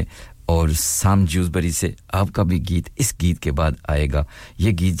सुनवाएंगे. और साम जूसबरी से आपका भी गीत इस गीत के बाद आएगा.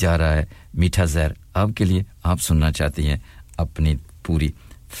 ये गीत जा रहा है मीठा जहर आपके लिए. आप सुनना चाहती हैं अपनी पूरी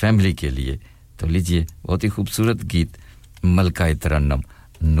फैमिली के लिए. तो लीजिए, बहुत ही खूबसूरत गीत मलका तरन्नम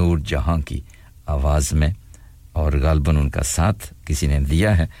नूर जहां की आवाज में. और गालबन उनका साथ किसी ने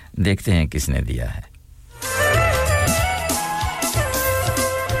दिया है. देखते हैं किसने दिया है.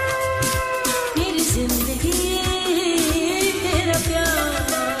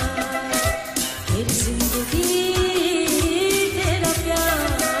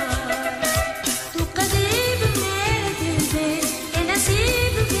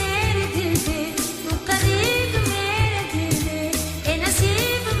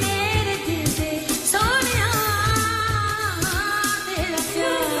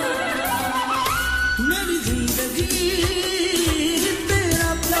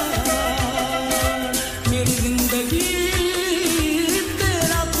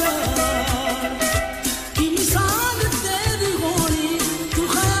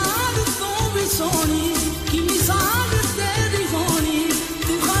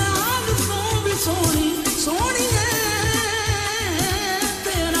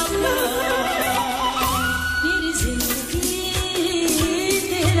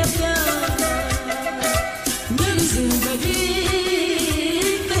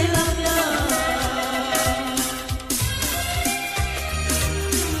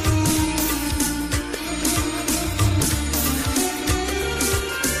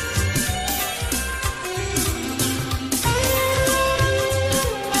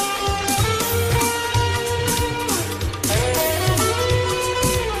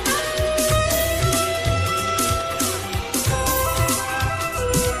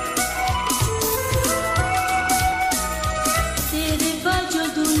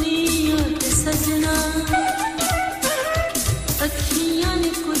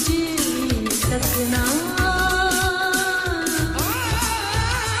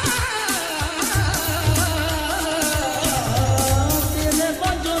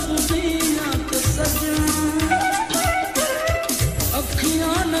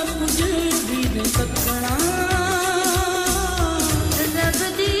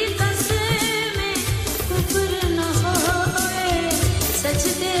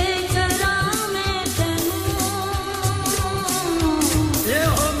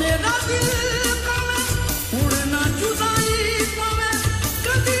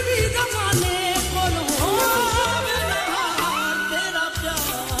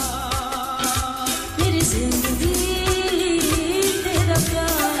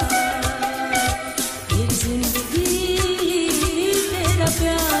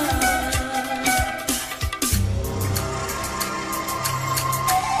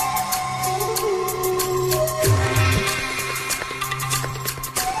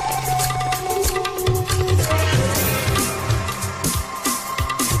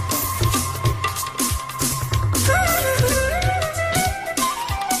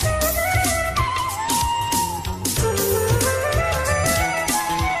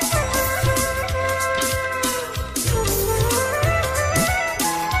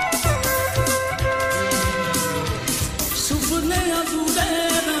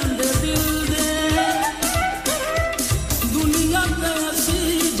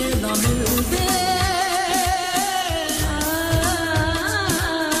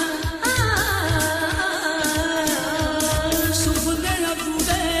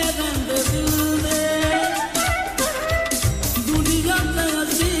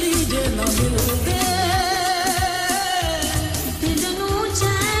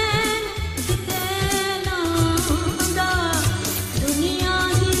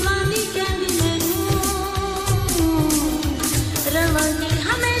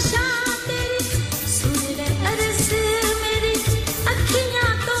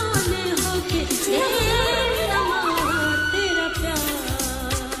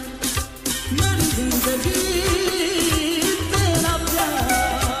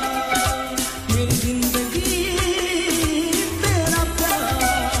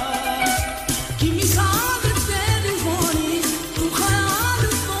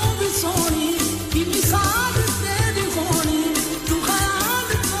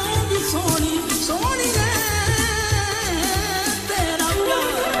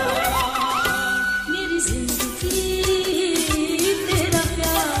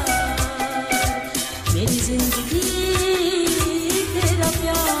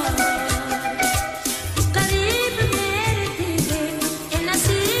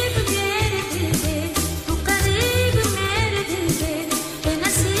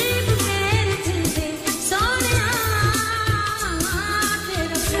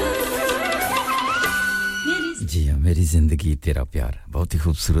 जिंदगी तेरा प्यार बहुत ही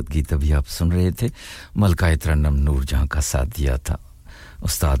खूबसूरत गीत अभी आप सुन रहे थे मलकाए तरन्नुम नूरजहां का साथ दिया था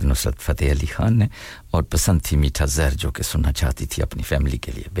उस्ताद नुसरत फतेह अली खान ने और पसंद थी मीठा जहर जो कि सुनना चाहती थी अपनी फैमिली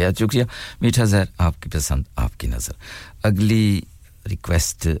के लिए बेहद शुक्रिया मीठा जहर आपकी पसंद आपकी नजर अगली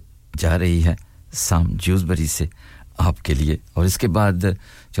रिक्वेस्ट जा रही है साम ज्यूसबरी से आपके लिए और इसके बाद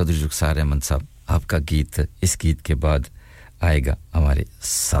चौधरी रुखसार अहमद साहब आपका गीत इस गीत के बाद आएगा हमारे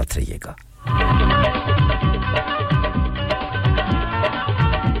साथ रहिएगा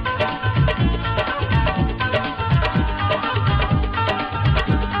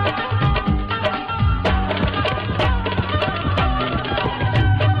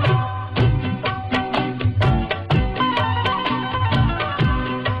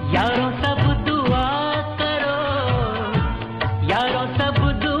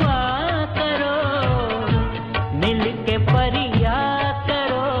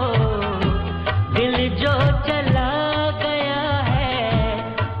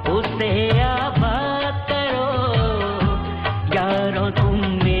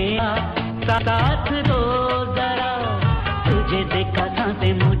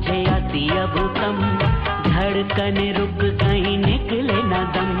कने रुक कहीं निकले ना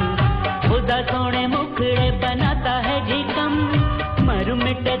दम खुदा सोने मुखड़े बनाता है जी कम मर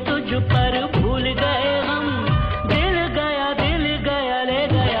मिटे तुझ पर भूल गए हम दिल गया ले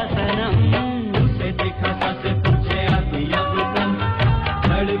गया सनम उसे देखा सांस पूछे आती अब कम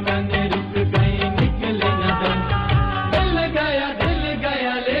धड़कने रुक गई निकले ना दम दिल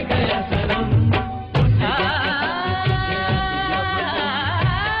गया ले गया सनम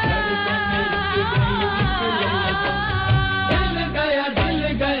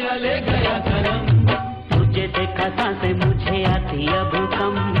सांसें मुझे आती अब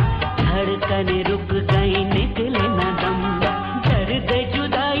कम धड़कन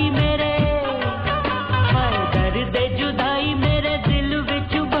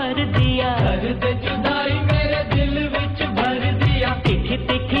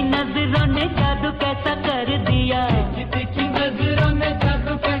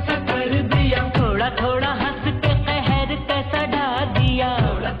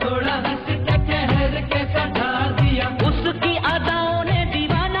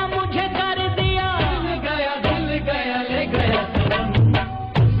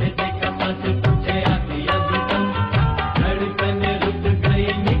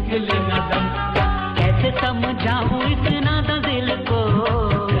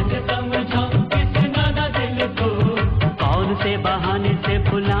से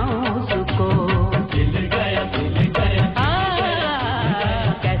बुलाऊं उसको दिल गया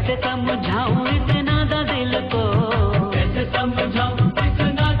कैसे समझाऊं इस नादा दिल को कैसे समझाऊं इस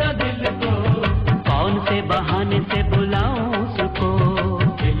नादा दिल को कौन से बहाने से बुलाऊं उसको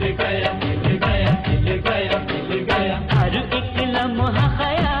दिल गया हर एक लम्हा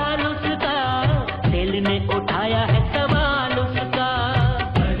ख्याल उसका दिल ने उठाया है सवाल उसका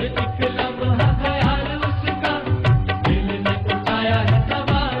हर एक लम्हा ख्याल उसका दिल ने उठाया है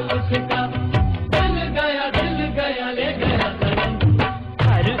सवाल उसका दिल गया ले गया सनम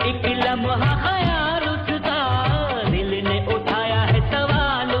हर एक लम्हा ख्याल उसका दिल ने उठाया है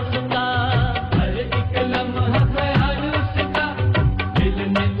सवाल उसका हर एक लम्हा ख्याल उसका दिल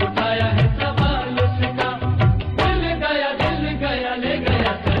ने उठाया है सवाल उसका दिल गया ले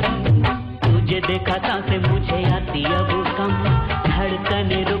गया सनम तुझे देखा था से मुझे आती अब कम धड़कन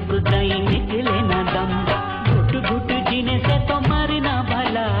रुक गई निकले ना दम घुट घुट जीने से तो मरना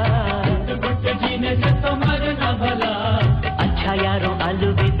भला घुट जीने से तो मरना भला अच्छा यारो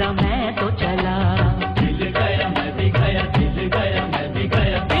अलविदा मैं तो चला दिल गया मैं भी गया दिल गया मैं भी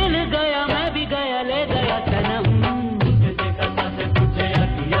गया दिल गया मैं भी गया ले गया सनम तुझे देखा था से मुझे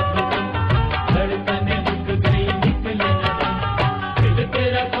आती अब कम धड़कन रुक गई निकले ना दम दिल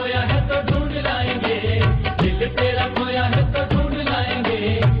तेरा खोया है तो ढूंढ लाएंगे दिल तेरा खोया है तो ढूंढ लाएंगे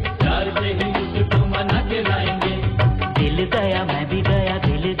प्यार से ही उसको मना के लाएंगे दिल गया मैं भी गया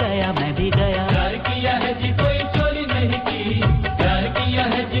दिल गया मैं भी गया प्यार किया है जी कोई चोरी नहीं की प्यार किया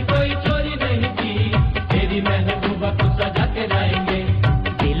है जी कोई चोरी नहीं की तेरी महबूबा को सजा के लाएंगे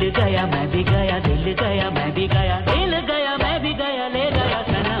दिल गया मैं भी गया दिल गया मैं भी गया दिल गया मैं भी गया ले गया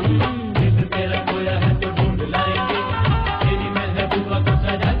सनम दिल तेरा खोया है तो ढूंढ लाएंगे तेरी महबूबा को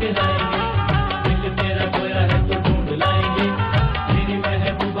सजा के लाएंगे दिल तेरा खोया है तो ढूंढ लाएंगे तेरी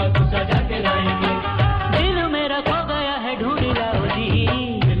महबूबा को सजा के लाएंगे दिल मेरा खो गया है ढूंढ लाओ जी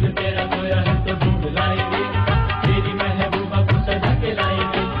दिल तेरा खोया है तो ढूंढ लाएंगे तेरी महबूबा को सजा के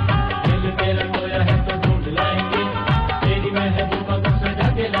लाएंगे दिल तेरा खोया है तो ढूंढ लाएंगे तेरी महबूबा को सजा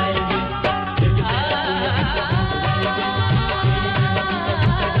के लाएंगे दिल तेरा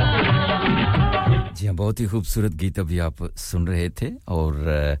जी हाँ बहुत ही खूबसूरत गीत अभी आप सुन रहे थे और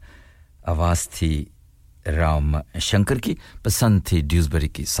आवाज़ थी राम शंकर की पसंद थी ड्यूसबरी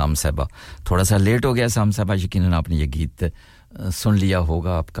की साम साहबा थोड़ा सा लेट हो गया साम साहबा यकीनन आपने ये गीत सुन लिया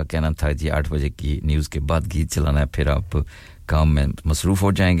होगा आपका कहना था जी 8 बजे की न्यूज़ के बाद गीत चलाना है फिर आप काम में मसरूफ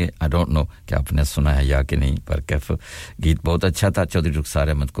हो जाएंगे आई डोंट नो कि आपने सुना है या कि नहीं पर कैफ गीत बहुत अच्छा था चौधरी रुखसार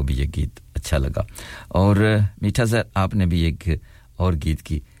अहमद को भी ये गीत अच्छा लगा और मीठा सर आपने भी एक और गीत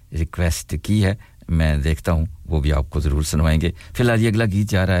की रिक्वेस्ट की है मैं देखता हूं वो भी आपको जरूर सुनवाएंगे फिलहाल ये अगला गीत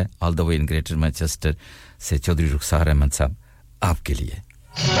जा रहा है all the way in Greater Manchester से चौधरी रुखसार अहमद साहब आपके लिए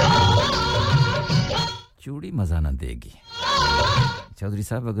चूड़ी मजा ना देगी चौधरी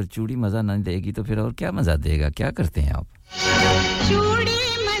साहब अगर चूड़ी मजा ना देगी तो फिर और क्या मजा देगा क्या करते हैं आप चूड़ी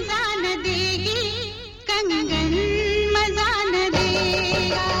मजा न देगी कंगन मजा न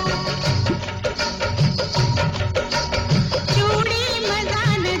देगा चूड़ी मजा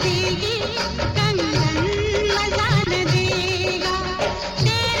न देगी कंगन मजा न देगा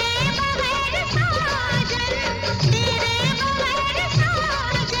तेरे बगैर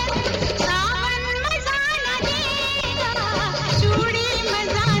साजन सावन मजा न देगा चूड़ी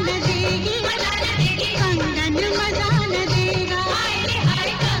मजा न देगी कंगन मजा न देगा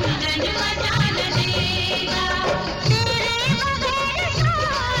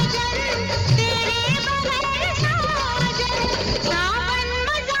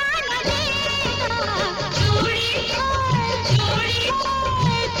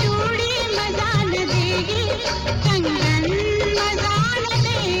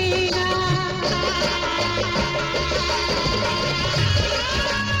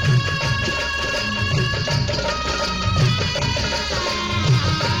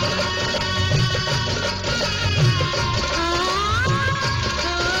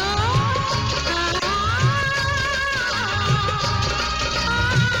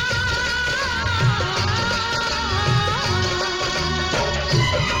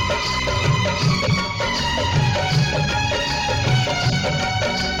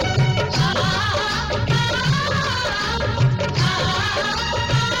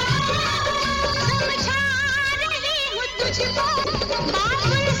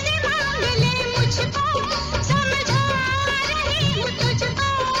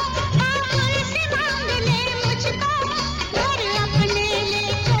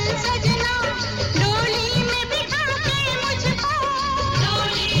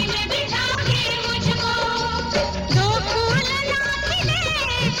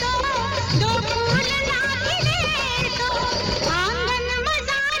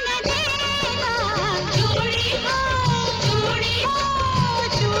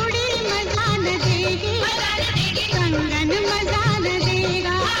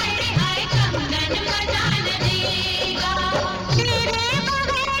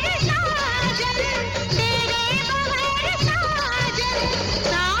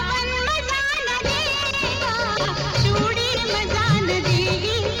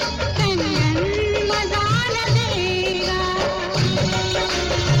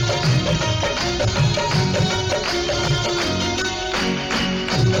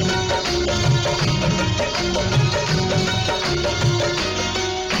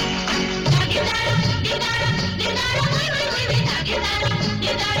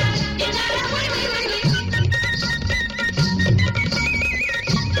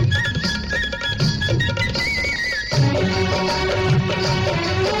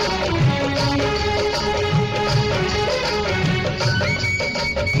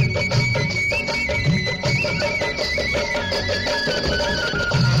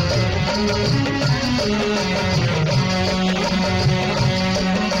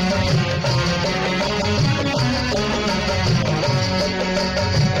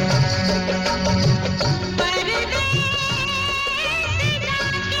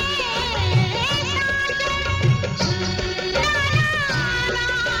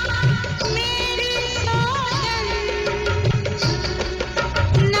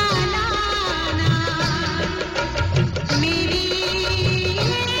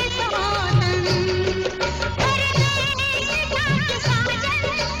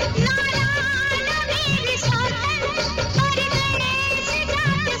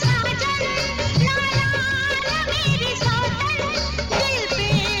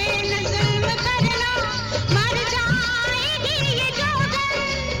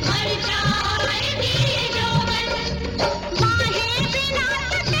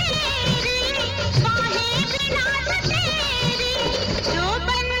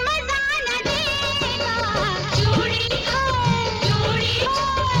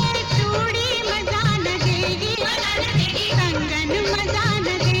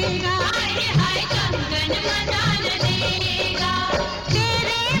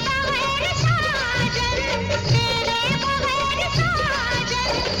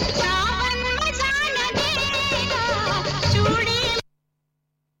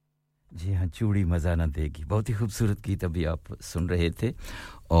जी हां चूड़ी मजा ना देगी बहुत ही खूबसूरत गीत अभी आप सुन रहे थे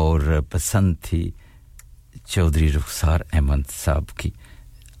और पसंद थी चौधरी रुखसार अहमद साहब की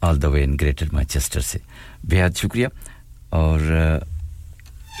all the way in Greater Manchester से बेहद शुक्रिया और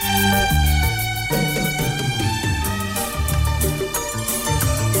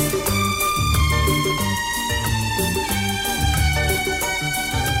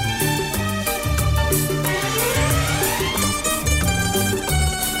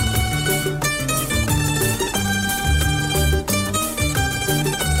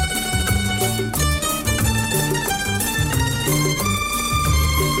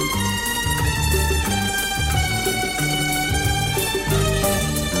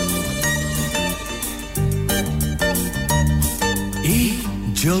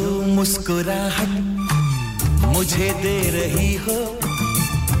जो मुस्कुराहट मुझे दे रही हो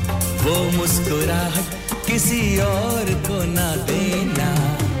वो मुस्कुराहट किसी और को ना देना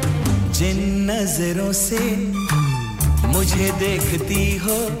जिन नजरों से मुझे देखती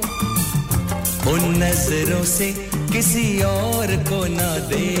हो उन नजरों से किसी और को ना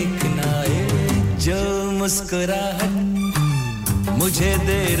देखना जो मुस्कुराहट मुझे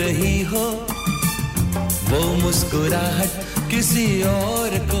दे रही हो वो मुस्कुराहट किसी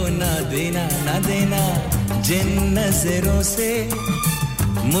और को ना देना जिन नजरों से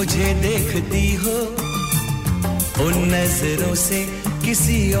मुझे देखती हो उन नजरों से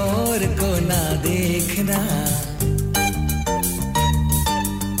किसी और को ना देखना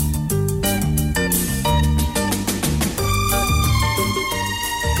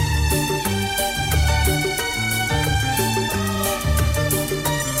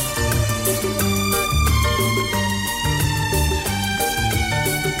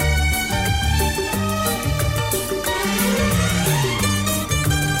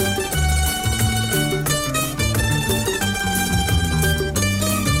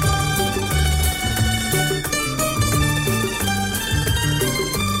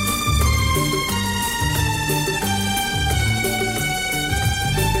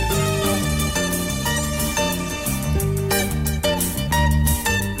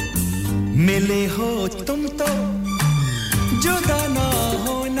मिले हो तुम तो जुदा ना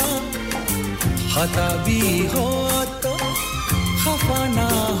होना खता भी हो तो खफा ना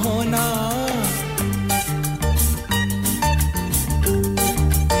होना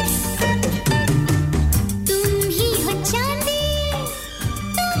तुम ही हो चांदी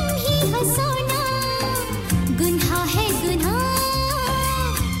तुम ही हो सोना गुनाह है गुनाह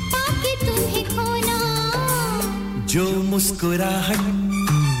पाके तुम्हें खोना जो मुस्कुराहट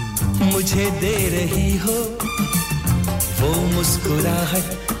मुझे दे रही हो वो मुस्कुराहट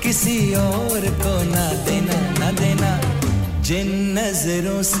किसी और को ना देना जिन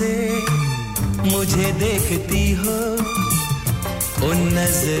नजरों से मुझे देखती हो उन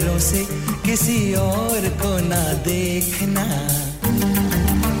नजरों से किसी और को ना देखना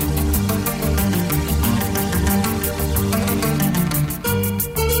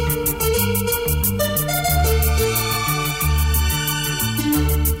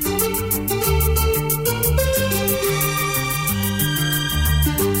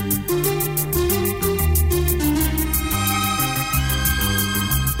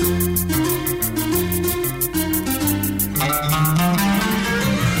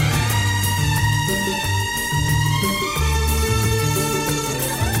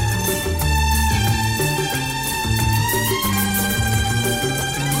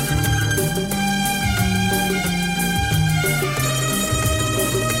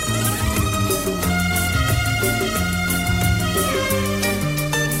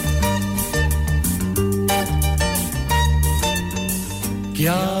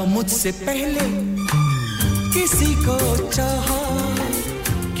क्या मुझसे पहले किसी को चाहा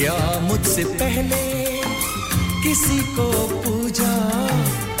क्या मुझसे पहले किसी को पूजा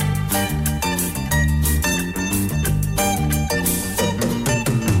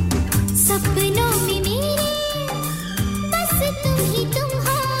सपनों में मेरे बस तुम ही तुम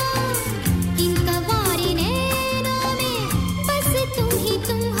हो इन कवारे नैनों में बस तुम ही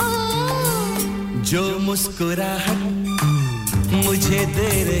तुम हो जो मुस्कुराहट मुझे दे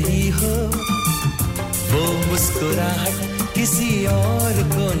रही हो वो मुस्कुराहट किसी और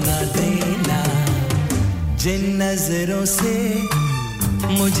को ना देना जिन नजरों से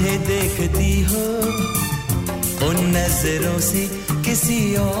मुझे देखती हो उन नजरों से किसी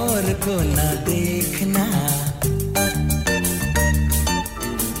और को ना देखना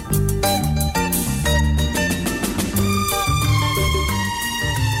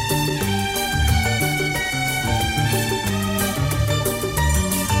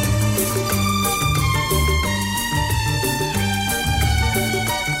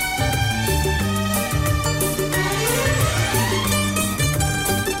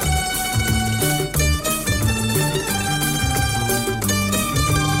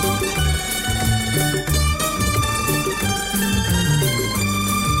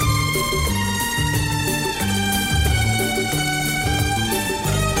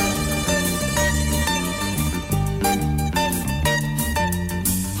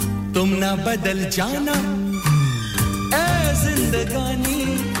ना बदल जाना ऐ जिंदगानी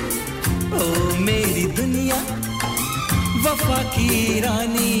ओ मेरी दुनिया वफा की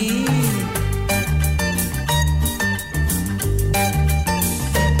रानी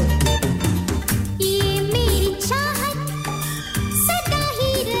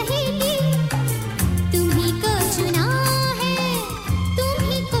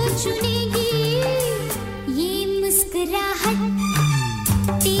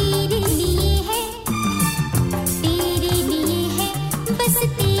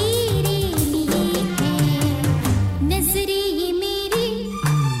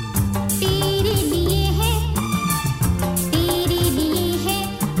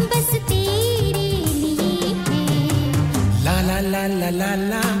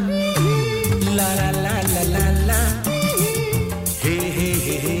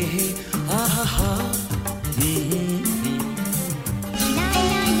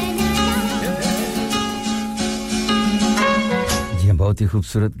बहुत ही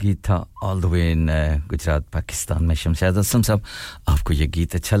खूबसूरत गीत था all the way in Gujrat Pakistan में शमशाद असलम साहब आपको ये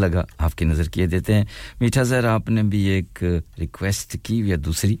गीत अच्छा लगा आपकी नजर किए देते हैं मीठा सर आपने भी एक रिक्वेस्ट की या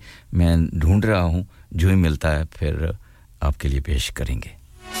दूसरी मैं ढूंढ रहा हूं जो ही मिलता है फिर आपके लिए पेश करेंगे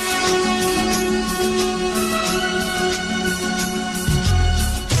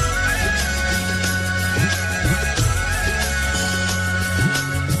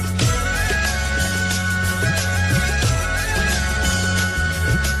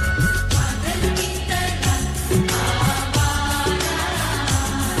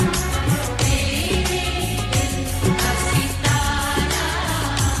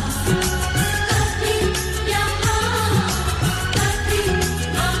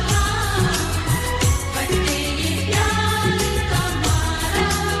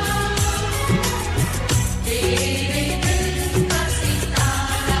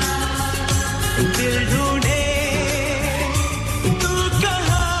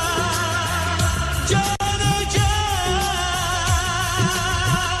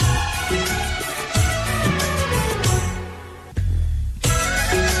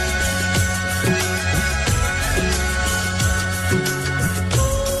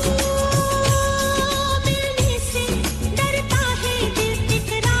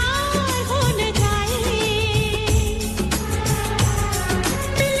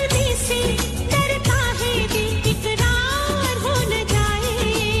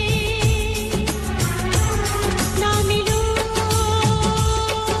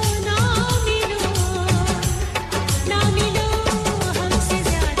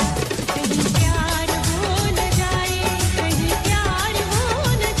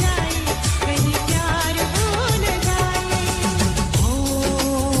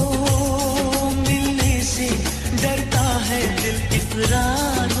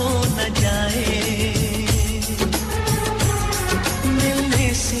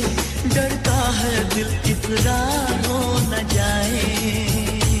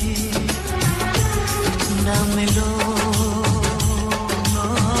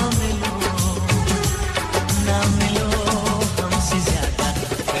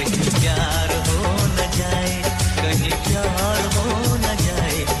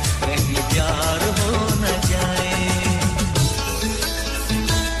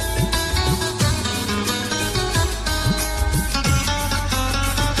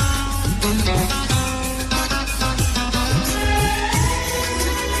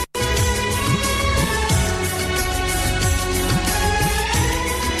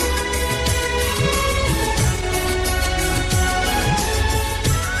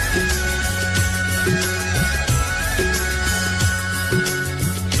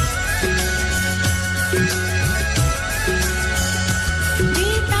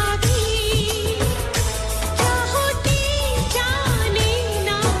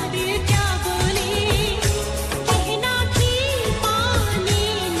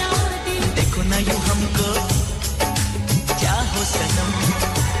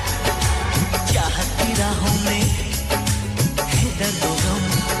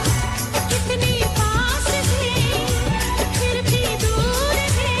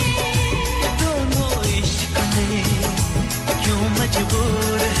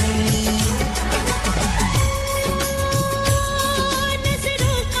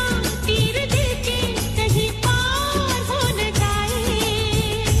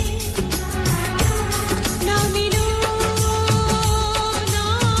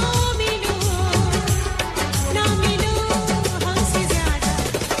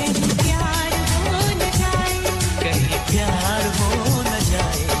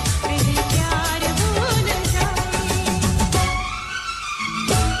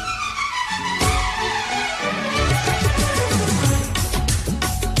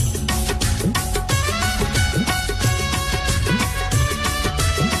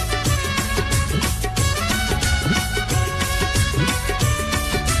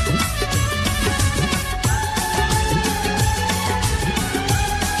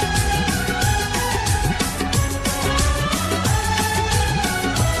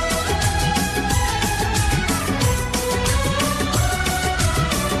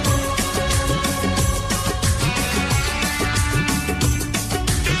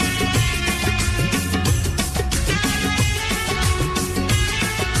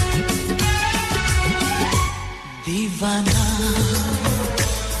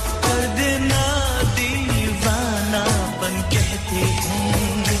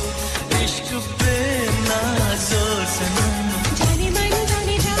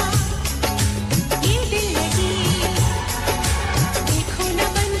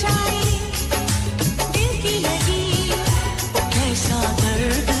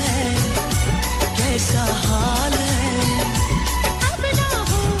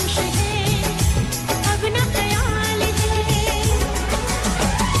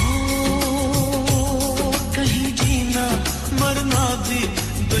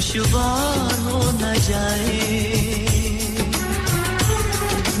दुश्वार हो न जाए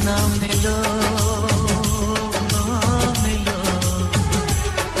ना मिलो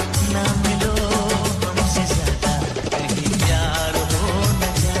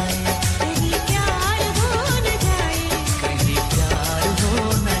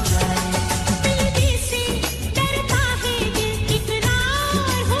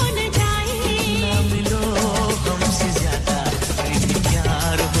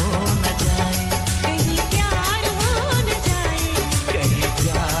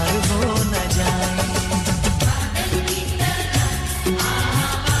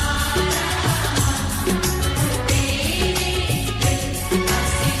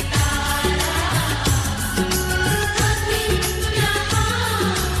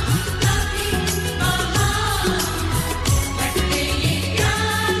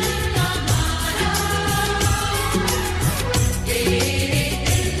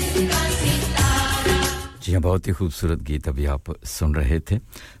बहुत ही खूबसूरत गीत अभी आप सुन रहे थे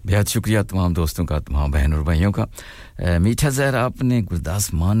बेहद शुक्रिया तमाम दोस्तों का तमाम बहन और भाइयों का मीठा जहर आपने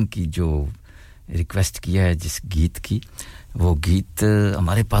गुरदास मान की जो रिक्वेस्ट किया है जिस गीत की वो गीत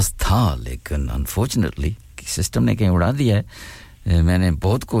हमारे पास था लेकिन अनफॉर्चूनेटली सिस्टम ने कहीं उड़ा दिया है मैंने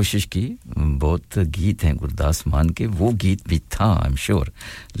बहुत कोशिश की बहुत गीत हैं गुरदास मान के वो गीत भी था आई एम श्योर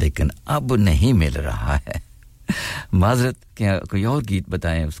लेकिन अब नहीं मिल रहा है माजरत क्या कोई और गीत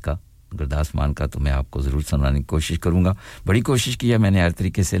बताएं उसका गुरदास मान का तो मैं आपको जरूर सुनाने की कोशिश करूंगा बड़ी कोशिश की है मैंने हर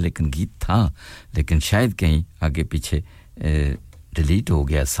तरीके से लेकिन गीत था लेकिन शायद कहीं आगे पीछे डिलीट हो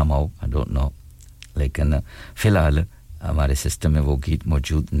गया somehow आई डोंट नो लेकिन फिलहाल हमारे सिस्टम में वो गीत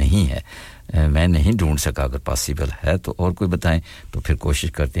मौजूद नहीं है मैं नहीं ढूंढ सका अगर पॉसिबल है तो और कोई बताएं तो फिर कोशिश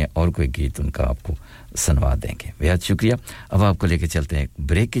करते हैं और कोई गीत उनका आपको सुनवा देंगे बेहद शुक्रिया अब आपको लेके चलते हैं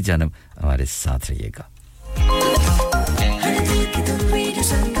ब्रेक की जानब हमारे साथ रहिएगा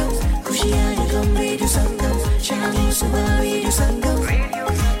Radio Sangam, Channel Suba Radio Sangam.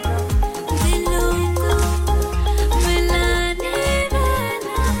 Dilon ko milane wala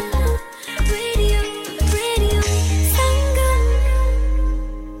Radio Sangam.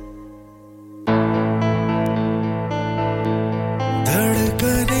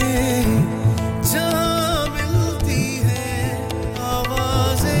 धड़कनें जहाँ मिलती हैं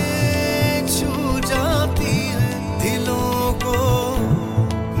आवाज़ें छू जाती हैं दिलों को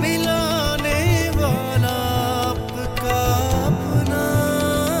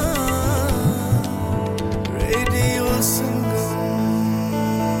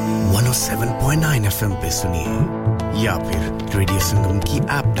FM पे सुनिए या फिर रेडियो संगम की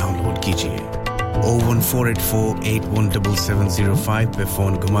ऐप डाउनलोड कीजिए 01484817705 पे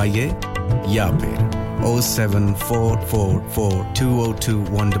फोन घुमाइए या फिर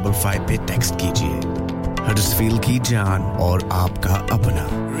 07444202155 पे टेक्स्ट कीजिए हडर्सफील्ड की जान और आपका अपना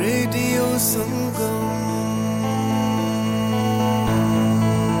रेडियो संगम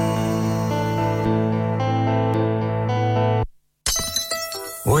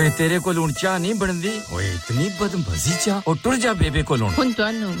ओए तेरे को लूण चा नहीं बनदी ओए इतनी बदमजी चा और टुर जा बेबे को लूण हुन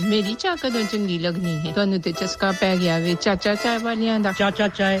तानु मेरी चा कदों चंगी लगनी है तानु ते चस्का पै गया वे चाचा चाय वालियां दा चाचा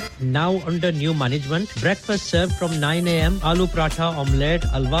चाय now under new management breakfast served from 9 am aloo paratha omelette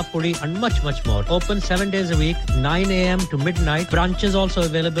alwa puri and much more open 7 days a week 9 am to midnight branches also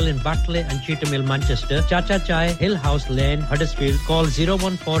available in Batley and Cheetham Hill Manchester Chacha Chai Hill House Lane Huddersfield call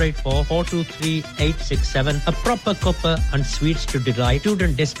 01484 423 867 a proper cuppa and sweets to delight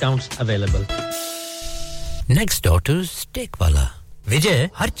student discounts available. Next door to Steak Wala. विजय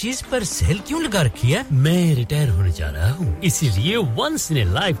हर चीज पर cell क्यों लगा रखी है मैं retire होने जा रहा हूँ इसीलिए once in a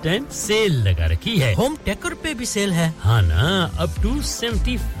lifetime sale लगा रखी है होम टेकर पे भी सेल है हाँ ना अप टू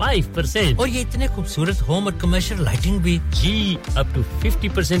 75% और ये इतने खूबसूरत होम और कमर्शियल लाइटिंग भी जी up to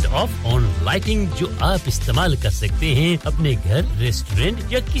 50% off on lighting जो आप इस्तेमाल कर सकते हैं अपने घर रेस्टोरेंट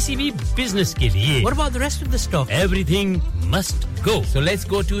या किसी भी बिजनेस के लिए What about the rest of the stock everything must go so let's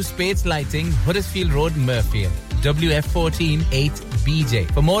go to Spades Lighting Huddersfield Road Murfield WF14 8BJ.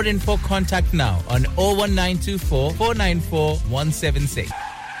 For more info, contact now on 01924 494 176.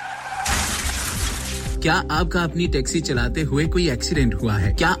 क्या आपका अपनी टैक्सी चलाते हुए कोई एक्सीडेंट हुआ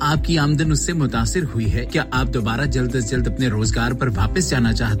है क्या आपकी आमदन उससे मुतासिर हुई है क्या आप दोबारा जल्द से जल्द अपने रोजगार पर वापस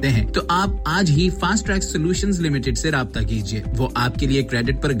जाना चाहते हैं तो आप आज ही फास्ट ट्रैक सॉल्यूशंस लिमिटेड से राब्ता कीजिए वो आपके लिए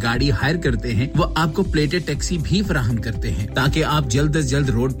क्रेडिट पर गाड़ी हायर करते हैं वो आपको प्लेटेड टैक्सी भी फराहम करते हैं ताकि आप जल्द से जल्द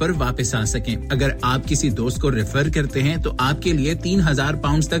रोड पर वापस आ सकें अगर आप किसी दोस्त को रेफर करते हैं तो आपके लिए 3000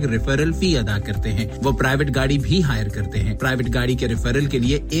 पाउंड तक रेफरल फी अदा करते हैं वो प्राइवेट गाड़ी भी हायर करते हैं प्राइवेट गाड़ी के रेफरल के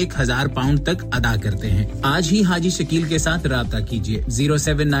लिए 1000 पाउंड तक अदा करते हैं हैं आज ही हाजी शकील के साथ राब्ता कीजिए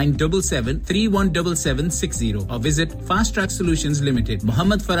 07977317760 और visit fast track solutions limited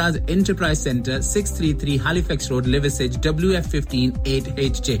Mohammad Faraz enterprise centre 633 Halifax road Liversedge WF15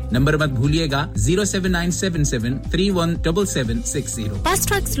 8HJ number मत भूलिएगा 07977317760 Fast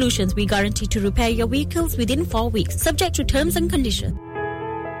Track Solutions, we guarantee to repair your vehicles within 4 weeks, subject to terms and conditions.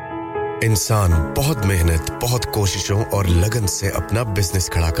 इंसान बहुत मेहनत, बहुत कोशिशों और लगन से अपना बिजनेस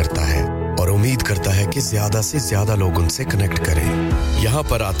खड़ा करता है और उम्मीद करता है कि ज्यादा से ज्यादा लोग उनसे कनेक्ट करें। यहाँ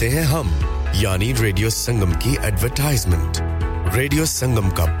पर आते हैं हम, यानी रेडियो संगम की एडवर्टाइजमेंट। रेडियो संगम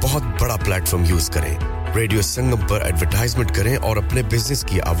का बहुत बड़ा प्लेटफॉर्म यूज करें। रेडियो संगम पर एडवर्टाइजमेंट करें और अपने बिजनेस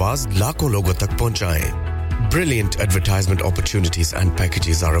की आवाज लाखों लोगों तक पहुंचाएं। Brilliant advertisement opportunities and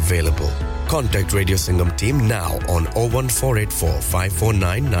packages are available. Contact Radio Sangam team now on 01484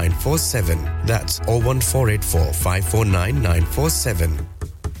 549 947. That's 01484 549 947.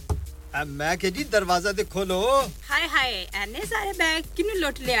 मैं के जी दरवाजा दे खोलो हाय हाय एने सारे बैग किनु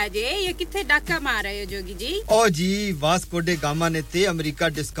लुट ले आजे ये किथे डाका मार रहे हो जोगी जी ओ जी वास्को डे गामा ने ते अमेरिका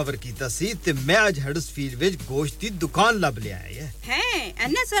डिस्कवर कीता सी ते मैं आज हडर्सफील्ड विच गोश्त दी दुकान लब ले आया है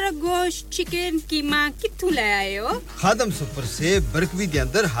एने सारा गोश्त चिकन कीमा किथु ले आए हो खादम सुपर से बरकवी दे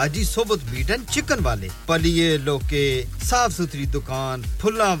अंदर हाजी सोबत मीट एंड चिकन वाले पलिए लोके साफ सुथरी दुकान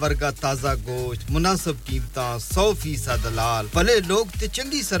फुल्ला वर्गा ताजा गोश्त मुनासिब कीमतां 100% दलाल भले लोग ते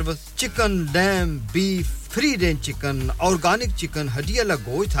चंगी service chicken lamb beef free range chicken organic chicken हड्डियां वाला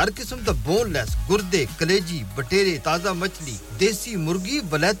गोश्त हर किस्म दा बोनलेस गुर्दे कलेजी बटेरे ताजा मछली देसी मुर्गी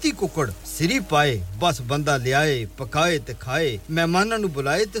बलाती कुकड़ सिरी पाए बस बंदा ले आए पकाए ते खाए मेहमानां नु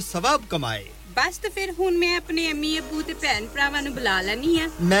बुलाए ते सवाब कमाए बस तो फिर हुन मैं अपने अम्मी अब्बू ते भैन भरावां नु बुला लनी है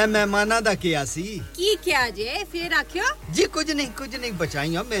मैं मेहमानां दा किया सी की क्या जे फिर आखियो जी कुछ नहीं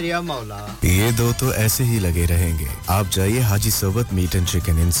बचाइयो मेरे आ मौला ये दो तो ऐसे ही लगे रहेंगे आप जाइए हाजी सोबत meet and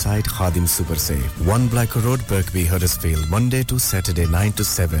chicken inside Khadim super से 1 Black Road Birkby Huddersfield Monday to Saturday 9 to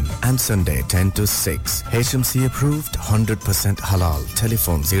 7 and Sunday 10 to 6 HMC approved 100% halal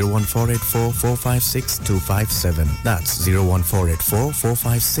telephone 01484 456 257 that's 01484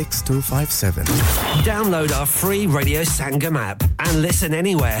 456 257 Download our free Radio Sangam app and listen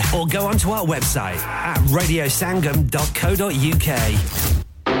anywhere or go onto our website at radiosangam.co.uk.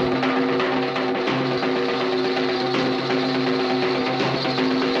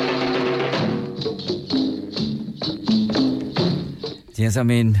 Yes, I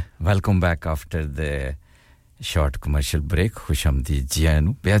mean, welcome back after the short commercial break खुशामदीद जी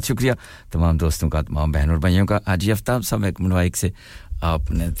आनू बेहद शुक्रिया तमाम दोस्तों का तमाम बहनों और भाइयों का आज ये आफ्ताब साहब एक मनवाइक से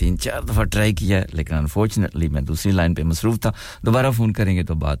आपने 3-4 दफा ट्राई किया लेकिन अनफॉर्चूनेटली मैं दूसरी लाइन पे मसरूफ था दोबारा फोन करेंगे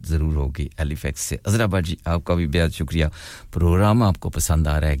तो बात जरूर होगी एलिफैक्स से अजराबाद जी आपका भी बेहद शुक्रिया प्रोग्राम आपको पसंद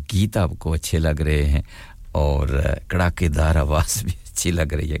आ रहा है गीत आपको अच्छे लग रहे हैं और कड़ाकेदार आवाज भी अच्छी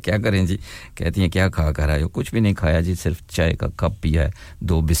लग रही है क्या करें जी कहती हैं क्या खा कर आए हो कुछ भी नहीं खाया जी सिर्फ चाय का कप पिया है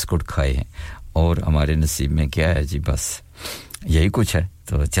 2 बिस्कुट खाए हैं और हमारे नसीब में क्या है जी बस यही कुछ है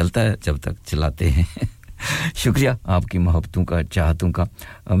तो चलता है जब तक चलाते हैं शुक्रिया आपकी मोहब्बतों का चाहतों का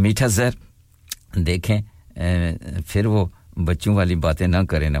मीठा जहर देखें फिर वो बच्चों वाली बातें ना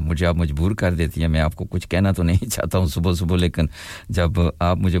करें ना मुझे आप मजबूर कर देती हैं मैं आपको कुछ कहना तो नहीं चाहता हूं सुबह-सुबह लेकिन जब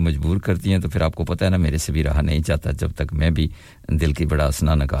आप मुझे मजबूर करती हैं तो फिर आपको पता है ना मेरे से भी रहा नहीं जाता जब तक मैं भी दिल की भड़ास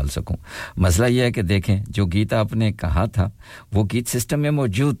ना निकाल सकूं मसला ये है कि देखें जो गीत आपने कहा था वो गीत सिस्टम में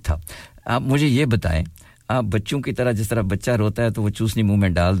मौजूद था आप मुझे ये बताएं आप बच्चों की तरह जिस तरह बच्चा रोता है तो वो चूसनी मुंह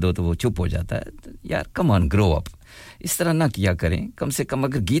में डाल दो तो वो चुप हो जाता है यार कम ऑन ग्रो अप इस तरह ना किया करें कम से कम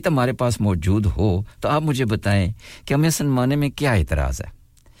अगर गीत हमारे पास मौजूद हो तो आप मुझे बताएं कि हमें सुनवाने में क्या इतराज है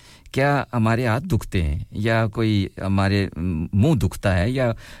क्या हमारे हाथ दुखते हैं या कोई हमारे मुंह दुखता है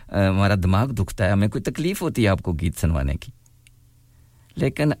या हमारा दिमाग दुखता है हमें कोई तकलीफ होती है आपको गीत सुनवाने की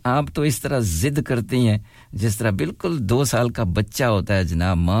लेकिन आप तो इस तरह जिद करती हैं जिस तरह बिल्कुल 2 साल का बच्चा होता है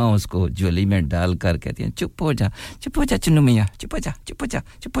जनाब मां उसको झोली में डालकर कहती है चुप हो जा चुन्नू मियां चुप हो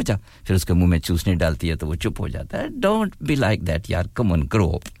जा फिर उसके मुंह में चूसनी डालती है तो वो चुप हो जाता है डोंट बी लाइक दैट यार कम ऑन ग्रो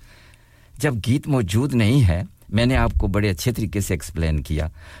अप जब गीत मौजूद नहीं है मैंने आपको बड़े अच्छे तरीके से एक्सप्लेन किया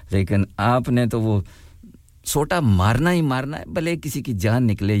लेकिन आपने तो वो सोटा मारना ही मारना है भले किसी की जान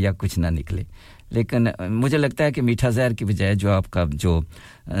निकले या कुछ ना निकले लेकिन मुझे लगता है कि मीठा जहर की बजाय जो आपका जो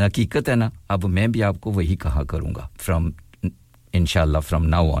हकीकत है ना अब मैं भी आपको वही कहा करूंगा फ्रॉम इंशाल्लाह फ्रॉम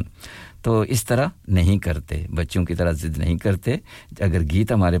नाउ ऑन तो इस तरह नहीं करते बच्चों की तरह जिद नहीं करते अगर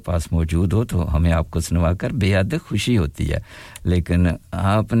गीत हमारे पास मौजूद हो तो हमें आपको सुनवाकर बेहद खुशी होती है लेकिन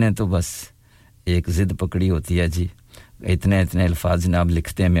आपने तो बस एक जिद पकड़ी होती है जी इतने अल्फाज जनाब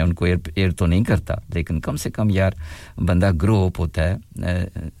लिखते हैं मैं उनको एयर तो नहीं करता लेकिन कम से कम यार बंदा ग्रो अप होता है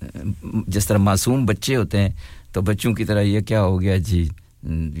जिस तरह मासूम बच्चे होते हैं तो बच्चों की तरह ये क्या हो गया जी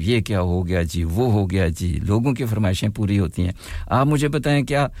ये क्या हो गया जी वो हो गया जी लोगों की फरमाइशें पूरी होती हैं आप मुझे बताएं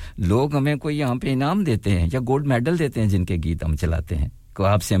क्या लोग हमें कोई यहां पे इनाम देते हैं या गोल्ड मेडल देते हैं जिनके गीत हम चलाते हैं को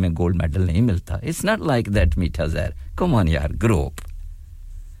आपसे हमें गोल्ड मेडल नहीं मिलता इट्स नॉट लाइक दैट मीठा ज़हर कम ऑन यार ग्रो अप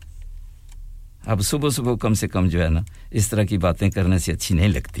अब सुबह-सुबह कम से कम जो है ना इस तरह की बातें करने से अच्छी नहीं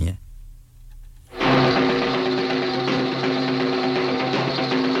लगती हैं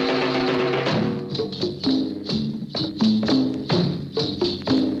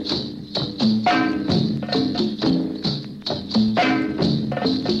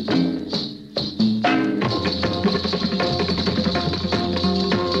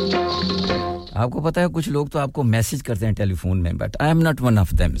आपको पता है कुछ लोग तो आपको मैसेज करते हैं टेलीफोन में but I am not one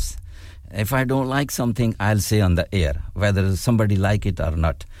of them if I don't like something I'll say on the air whether somebody like it or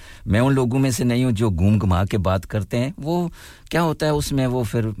not मैं उन लोगों में से नहीं हूं जो घूम घुमा के बात करते हैं वो क्या होता है उसमें वो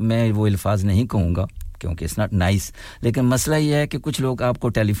फिर मैं वो अल्फाज नहीं कहूंगा क्योंकि इट्स नॉट नाइस लेकिन मसला ये है कि कुछ लोग आपको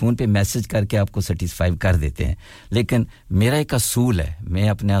टेलीफोन पे मैसेज करके आपको सैटिस्फाई कर देते हैं लेकिन मेरा एक असूल है मैं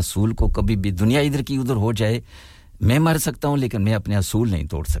अपने असूल को कभी भी दुनिया इधर की उधर हो जाए मैं मर सकता हूं लेकिन मैं अपने असूल नहीं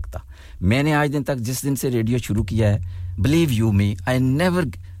तोड़ सकता मैंने आज दिन तक जिस दिन से रेडियो शुरू किया है believe you me I never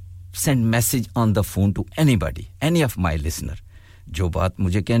send message on the phone to anybody any of my listener जो बात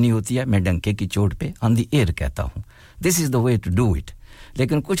मुझे कहनी होती है मैं डंके की चोट पे on the air कहता हूं this is the way to do it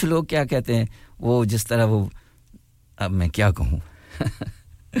लेकिन कुछ लोग क्या कहते हैं वो जिस तरह वो अब मैं क्या कहूं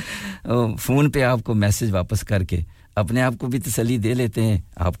फोन पे आपको मैसेज वापस करके अपने आप को भी तसल्ली दे लेते हैं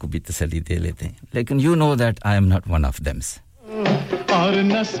आपको भी तसल्ली दे लेते हैं लेकिन you know that I am not one of them और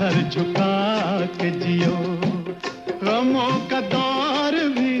न सर झुका के जियो गमों का दौर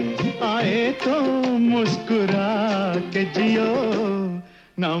भी आए तो मुस्कुरा के जियो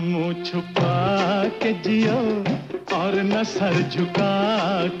न मुंह छुपा के जियो और न सर झुका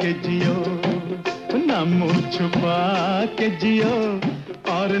के जियो न मुंह छुपा के जियो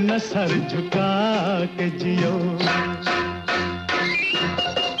और न सर झुका के जियो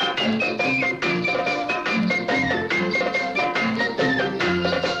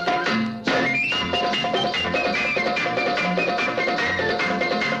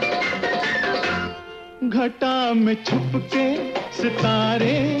घटा में छुप के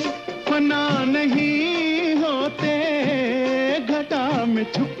सितारे फना नहीं होते घटा में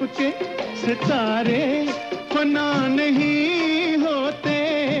छुप के सितारे फना नहीं होते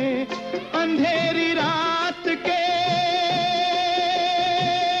अंधेरी रात के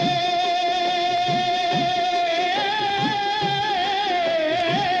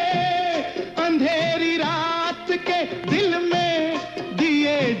अंधेरी रात के दिल में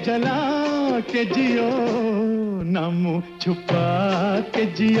दिए जला के जियो न मुंह छुपा के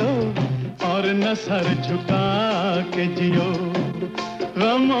जियो और न सर झुका के जियो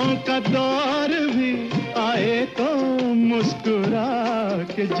गमों का दौर भी आए तो मुस्कुरा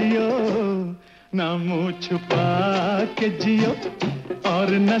के जियो न मुंह छुपा के जियो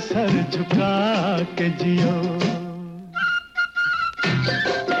और न सर झुका के जियो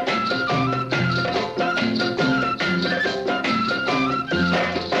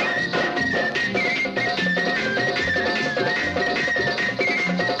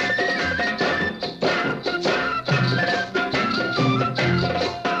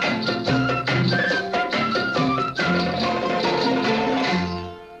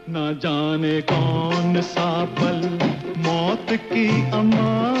जाने कौन सा पल मौत की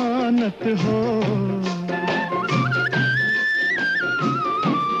अमानत हो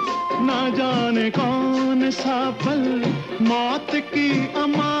ना जाने कौन सा पल मौत की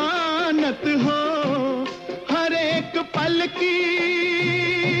अमानत हो हर एक पल की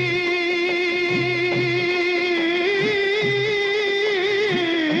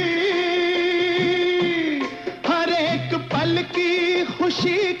हर एक पल की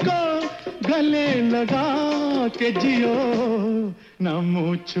खुशी को गले लगा के जियो न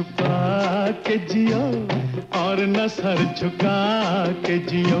मुंह छुपा के जियो और न सर झुका के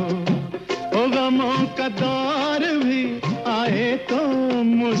जियो ओ गमों का दौर भी आए तो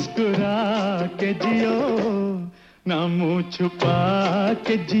मुस्कुरा के जियो न मुंह छुपा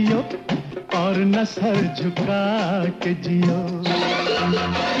के जियो और न सर झुका के जियो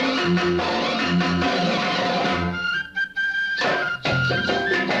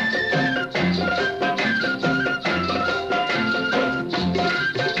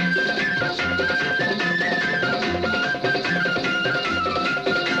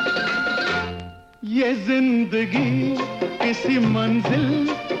ये जिंदगी किसी मंजिल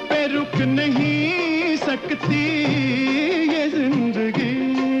पे रुक नहीं सकती ये जिंदगी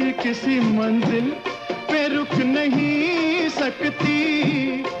किसी मंजिल पे रुक नहीं सकती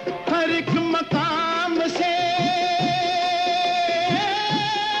हर एक मकाम से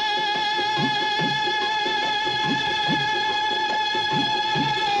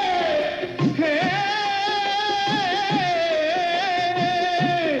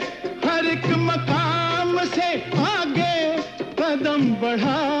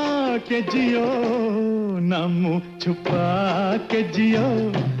बढ़ा के जियो ना मुंह छुपा के जियो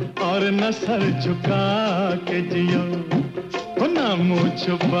और न सर झुका के जियो ना मुंह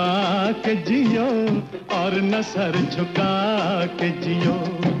छुपा के जियो और न सर झुका के जियो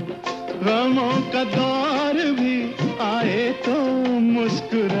गमों का दौर भी आए तो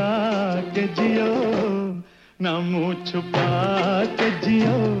मुस्कुरा के जियो ना मुंह छुपा के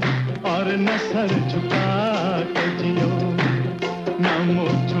जियो और न सर झुका के जियो ना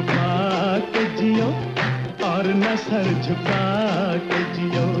मुंह छुपा के जियो और न सर झुका के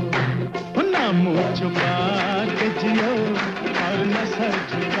जियो ना मुंह छुपा के जियो और न सर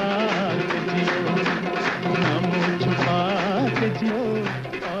झुका के जियो ना मुंह छुपा के जियो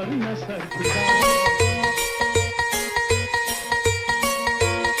और न सर झुका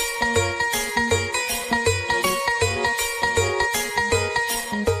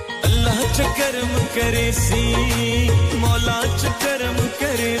करम करे सी मौला च करम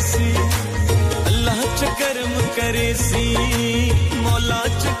करे सी अल्लाह च करम करे सी मौला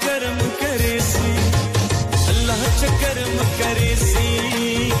च करम करे सी अल्लाह च करम करे सी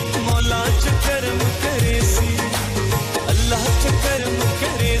मौला च करम करे सी अल्लाह च करम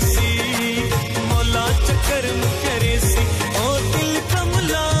करे सी मौला च करम करे सी ओ दिल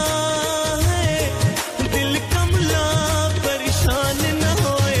कमला है दिल कमला परेशान न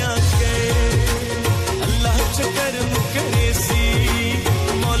होया करम करे सी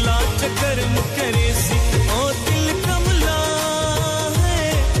मौला च करम करे सी ओ दिल कमला है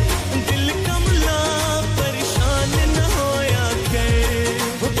दिल कमला परेशान न होया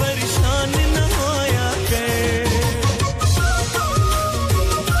कर परेशान न होया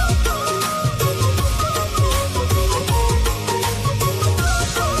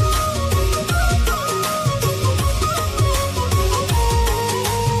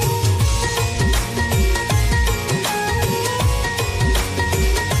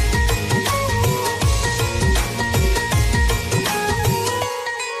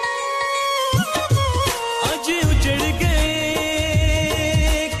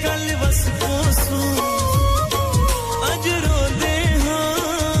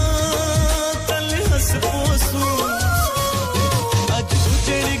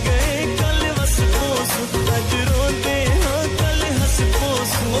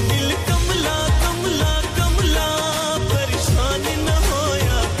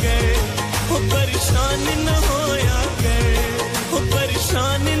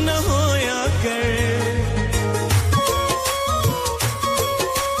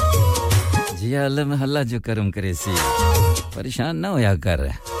अल्लाह अल्लाह जो करम करे सी परेशान ना होया कर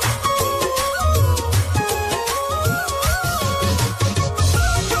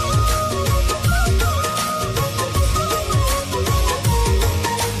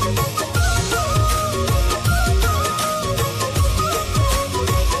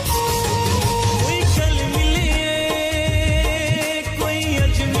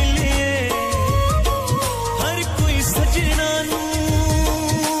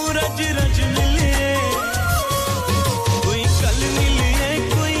कोई कल मिले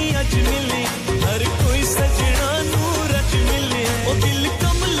कोई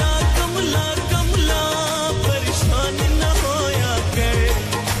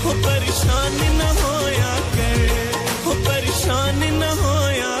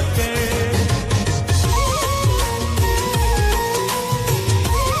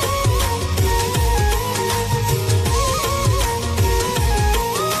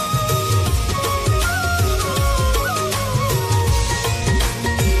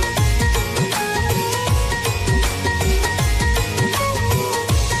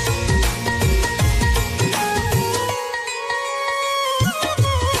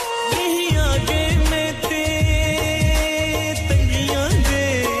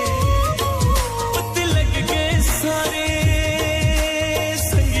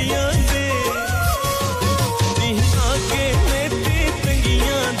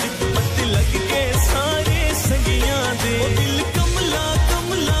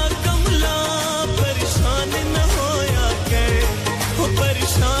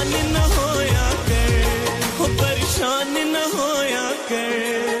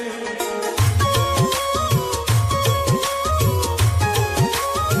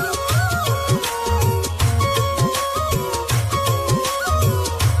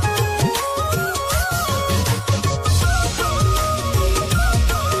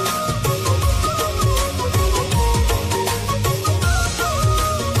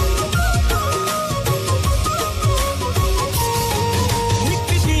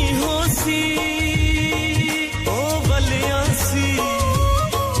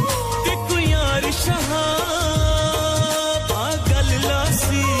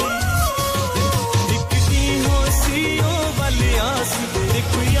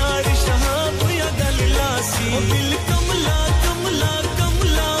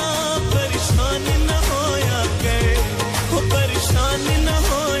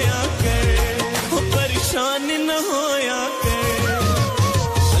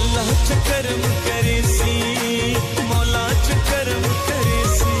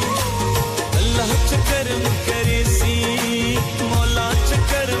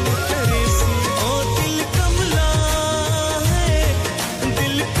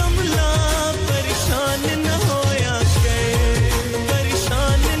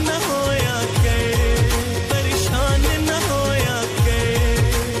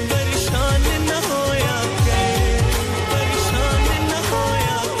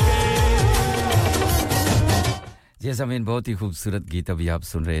जी ज़मीन बहुत ही खूबसूरत गीत अभी आप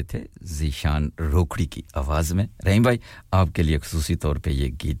सुन रहे थे ज़ीशान रोकड़ी की आवाज़ में रहीम भाई आपके लिए ख़ुसूसी तौर पे ये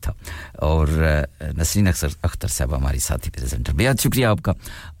गीत था और नसरीन अख्तर साहब हमारी साथी प्रेजेंटर बेहद शुक्रिया आपका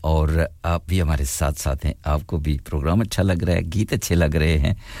और आप भी हमारे साथ हैं आपको भी प्रोग्राम अच्छा लग रहा है गीत अच्छे लग रहे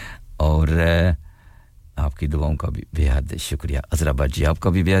हैं और आपकी दुआओं का भी बेहद शुक्रिया अजराबाद जी आपका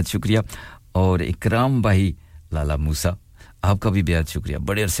भी बेहद शुक्रिया और इकराम भाई लाला मूसा आपका भी बेहद शुक्रिया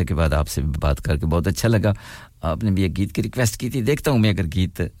बड़े अरसे के बाद आपसे बात करके बहुत अच्छा लगा आपने भी एक गीत की रिक्वेस्ट की थी देखता हूं मैं अगर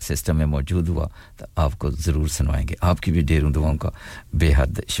गीत सिस्टम में मौजूद हुआ तो आपको जरूर सुनवाएंगे आपकी भी ढेरों दुआओं का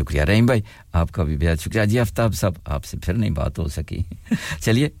बेहद शुक्रिया रहीम भाई आपका भी बेहद शुक्रिया जी आफ्ताब साहब आपसे फिर नहीं बात हो सकी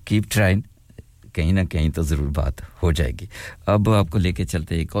चलिए कीप ट्राइंग कहीं ना कहीं तो जरूर बात हो जाएगी अब आपको लेके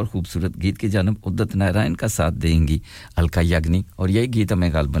चलते एक और खूबसूरत गीत की जानब उद्दत नारायण का साथ देंगी अलका याग्निक और यही गीत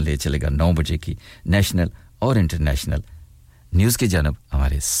हमें गालबन ले चलेगा 9 बजे की नेशनल और इंटरनेशनल न्यूज़ की जानब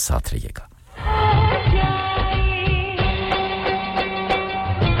हमारे साथ रहिएगा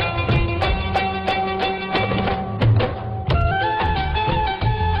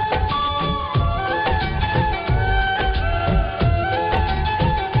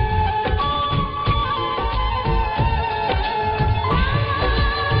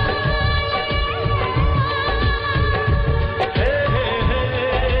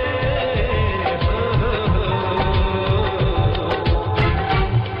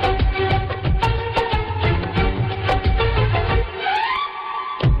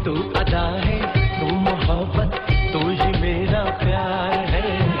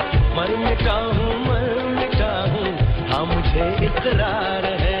इकरार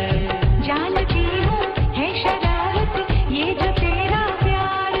है जानती हूँ है शरारत ये जो तेरा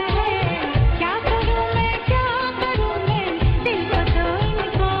प्यार है क्या करूँ मैं दिल का तो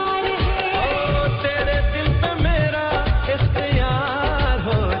इनकार है ओ तेरे दिल पे मेरा इख्तियार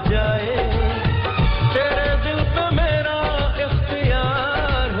हो जाए तेरे दिल पे मेरा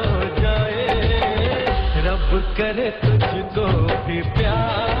इख्तियार हो जाए रब करे तुझको भी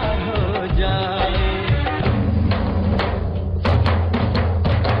प्यार हो जाए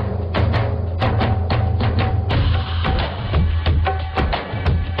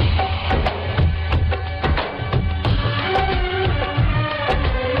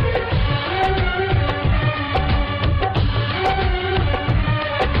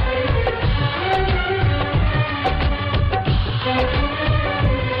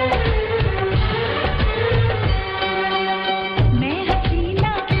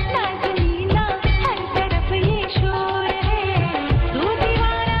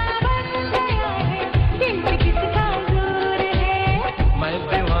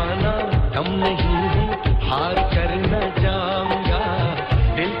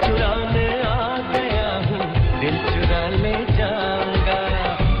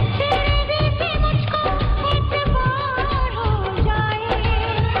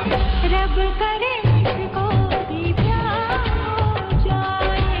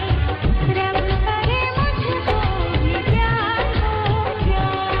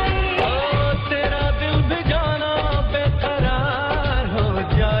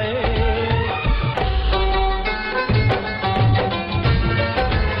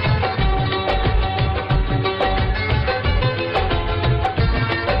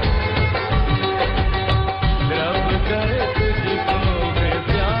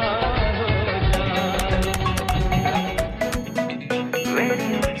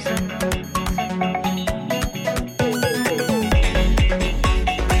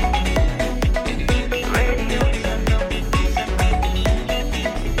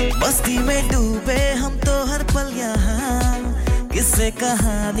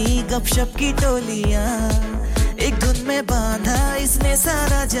गपशप की टोलियां एक धुन में बांधा इसने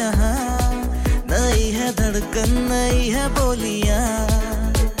सारा जहां नई है धड़कन नई है बोलियां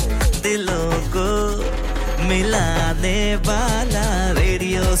दिलों को मिलाने वाला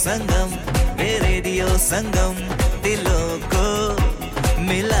रेडियो संगम दिलों को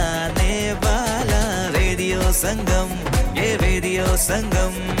मिलाने वाला रेडियो संगम ये रेडियो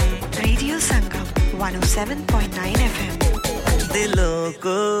संगम 107.9 FM दिलों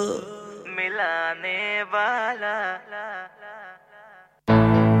को मिलाने वाला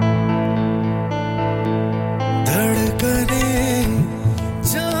धड़कनें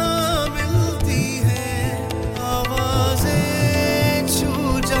जहाँ मिलती हैं आवाज़ें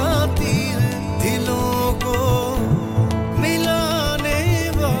छू जाती हैं दिलों को मिलाने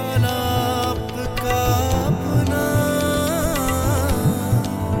वाला आपका अपना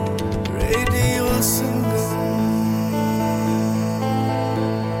radio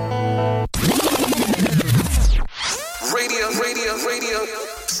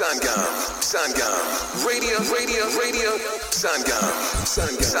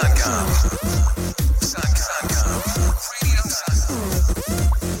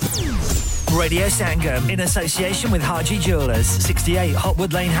Radio Sangam in association with Haji Jewellers, 68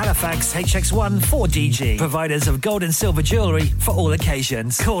 Hotwood Lane, Halifax, HX1 4DG. Providers of gold and silver jewellery for all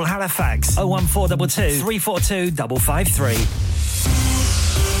occasions. Call Halifax 01422 342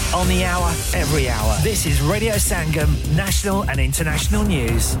 553. On the hour, every hour. This is Radio Sangam, national and international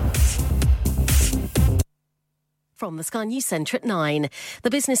news. From the Sky News Centre at 9. The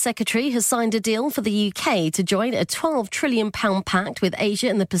Business Secretary has signed a deal for the UK to join a £12 trillion pact with Asia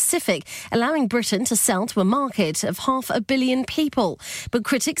and the Pacific, allowing Britain to sell to a market of 500 million people. But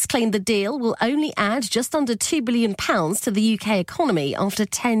critics claim the deal will only add just under £2 billion to the UK economy after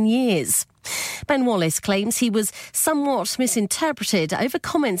 10 years. Ben Wallace claims he was somewhat misinterpreted over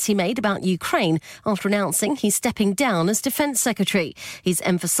comments he made about Ukraine after announcing he's stepping down as Defence Secretary. He's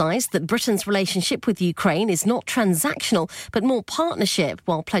emphasised that Britain's relationship with Ukraine is not transactional but more partnership,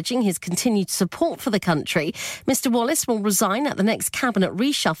 while pledging his continued support for the country. Mr Wallace will resign at the next cabinet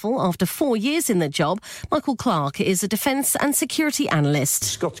reshuffle after 4 years in the job. Michael Clark is a defence and security analyst.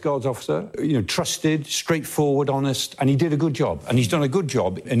 Scottish Guards officer, trusted, straightforward, honest, and he did a good job. And he's done a good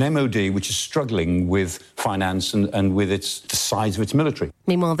job in MOD, which is struggling with finance and with the size of its military.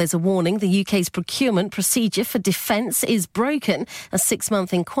 Meanwhile, there's a warning the UK's procurement procedure for defence is broken. A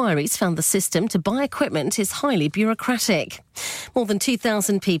 6-month inquiry's found the system to buy equipment is highly bureaucratic. More than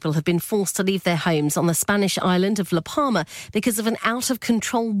 2,000 people have been forced to leave their homes on the Spanish island of La Palma because of an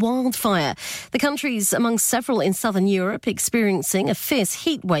out-of-control wildfire. The country's among several in southern Europe experiencing a fierce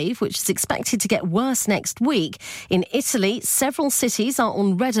heat wave, which is expected to get worse next week. In Italy, several cities are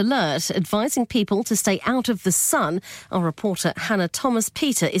on red alert, advising people to stay out of the sun. Our reporter Hannah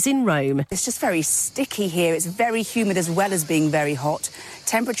Thomas-Peter is in Rome. It's just very sticky here. It's very humid as well as being very hot.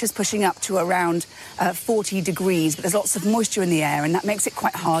 Temperatures pushing up to around 40 degrees, but there's lots of moisture in the air, and that makes it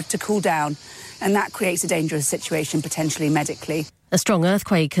quite hard to cool down, and that creates a dangerous situation potentially medically. A strong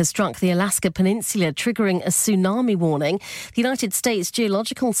earthquake has struck the Alaska Peninsula, triggering a tsunami warning. The United States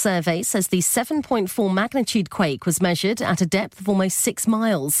Geological Survey says the 7.4 magnitude quake was measured at a depth of almost 6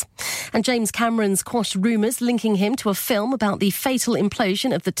 miles. And James Cameron's quashed rumours linking him to a film about the fatal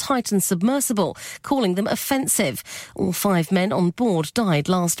implosion of the Titan submersible, calling them offensive. All 5 men on board died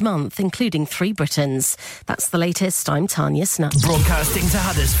last month, including 3 Britons. That's the latest. I'm Tanya Snutt. Broadcasting to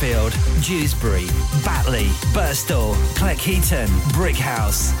Huddersfield, Dewsbury, Batley, Birstall, Cleckheaton,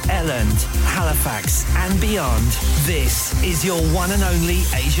 Brickhouse, Elland, Halifax and beyond. This is your one and only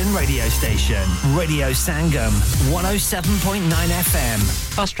Asian radio station. Radio Sangam, 107.9 FM.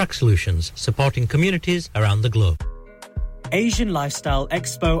 Fast Track Solutions, supporting communities around the globe. Asian Lifestyle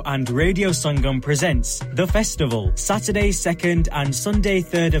Expo and Radio Sangam presents The Festival, Saturday 2nd and Sunday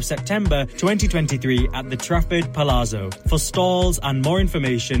 3rd of September 2023 at the Trafford Palazzo. For stalls and more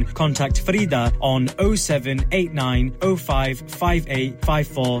information, contact Frida on 0789 05 58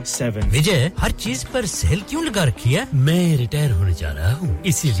 547. विजय हर चीज पर cell क्यों लगा रखी है? मैं retire होने जा रहा हूँ,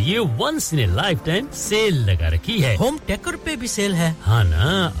 इसीलिए once in a lifetime cell लगा रखी है. होम डेकोर पे भी सेल है, हाँ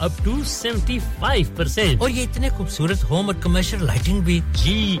ना, up to 75%. और ये इतने खूबसूरत होम और कमर्शियल लाइटिंग भी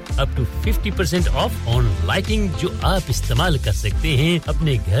जी, up to 50% off on lighting जो आप इस्तेमाल कर सकते हैं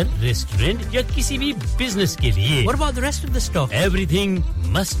अपने घर, रेस्टोरेंट या किसी भी बिजनेस के लिए. What about the rest of the stock? Everything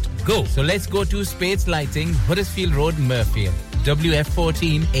must go. So let's go to Spades Lighting, Huddersfield Road, Murfield.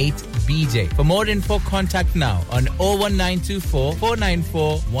 WF14 8BJ. For more info, contact now on 01924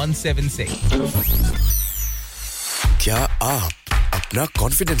 494 176. क्या आप अपना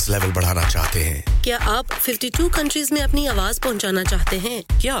कॉन्फिडेंस लेवल बढ़ाना चाहते हैं? क्या आप 52 कंट्रीज में अपनी आवाज पहुंचाना चाहते हैं?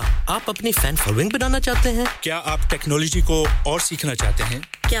 क्या आप अपनी फैन फॉलोइंग बनाना चाहते हैं? क्या आप टेक्नोलॉजी को और सीखना चाहते हैं?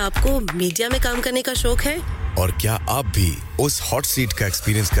 क्या आपको मीडिया में काम करने का शौक है? और क्या आप भी उस हॉट सीट का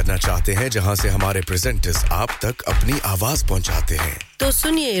एक्सपीरियंस करना चाहते हैं जहां से हमारे प्रेजेंटर्स आप तक अपनी आवाज पहुंचाते हैं? तो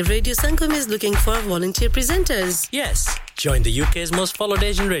सुनिए, Radio Sangam is looking for volunteer presenters. Yes, join the UK's most followed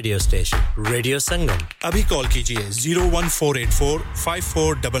Asian radio station, Radio Sangam. अभी कॉल कीजिए 01484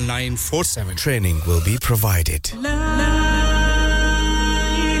 549947. Training will be provided.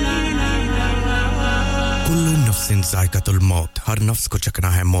 Kullu नफ्सिन जायकातुल मौत, हर नफ्स को चखना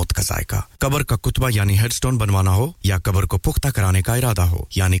है मौत का जायका. कब्र का कुतबा यानी हेडस्टोन बनवाना हो या कब्र को पुख्ता कराने का इरादा हो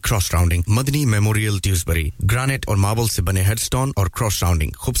यानी cross rounding, Madani memorial ट्यूसबरी granite और मार्बल से बने हेडस्टोन और क्रॉस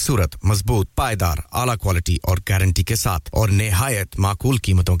राउंडिंग खूबसूरत, मजबूत, पायदार, आला क्वालिटी और गारंटी के साथ और निहायत माकूल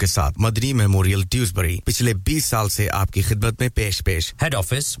कीमतों के साथ. मदनी मेमोरियल ट्यूसबरी पिछले 20 साल से आपकी खिदमत में पेश. Head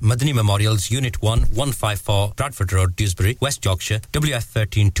office Madani Memorials Unit 1 154 Bradford Road Dewsbury West Yorkshire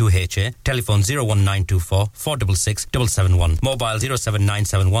WF13 2HA telephone 01924 466 771. Mobile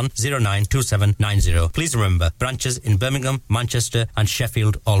 07971 092790. Please remember, branches in Birmingham, Manchester and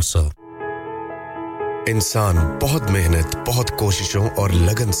Sheffield also. इंसान बहुत मेहनत, बहुत कोशिशों और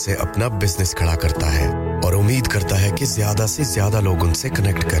लगन से अपना बिजनेस खड़ा करता है और उम्मीद करता है कि ज्यादा से ज्यादा लोग उनसे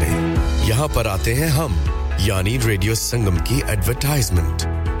कनेक्ट करें। यहाँ पर आते हैं हम, यानी रेडियो संगम की एडवर्टाइजमेंट।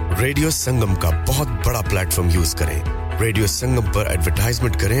 रेडियो संगम का बहुत बड़ा प्लेटफॉर्म यूज करें। रेडियो संगम पर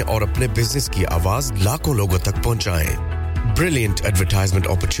एडवर्टाइजमेंट करें और अपने बिजनेस की आवाज लाखों लोगों तक पहुंचाएं। Brilliant advertisement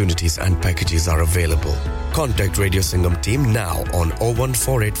opportunities and packages are available. Contact Radio Sangam team now on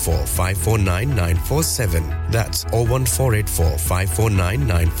 01484 549 947. That's 01484 549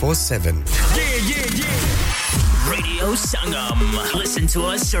 947. Yeah. Radio Sangam. Listen to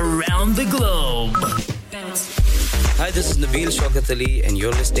us around the globe. Hi, this is Nabil Shaukat Ali and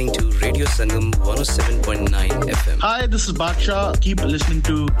you're listening to Radio Sangam 107.9 FM. Hi, this is Baksha. Keep listening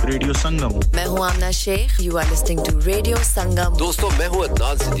to Radio Sangam. मैं हूँ आमना Sheikh. You are listening to Radio Sangam. दोस्तों, मैं हूँ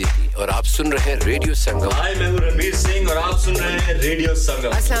अदनान सिद्दीकी और आप सुन रहे हैं Radio Sangam. Hi, मैं हूँ रणवीर सिंह और आप सुन रहे हैं Radio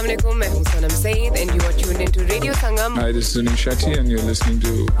Sangam. अस्सलाम वालेकुम, मैं हूँ सनम Saeed and you are tuned into Radio Sangam. Hi, this is H Shadye and you're listening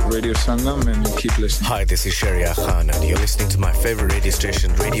to Radio Sangam and keep listening. Hi, this is Sharia Khan and you're listening to my favorite radio station,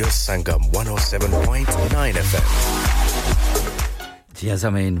 Radio Sangam 107.9 FM. Yes, I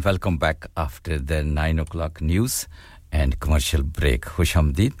mean, welcome back after the 9 o'clock news and commercial break.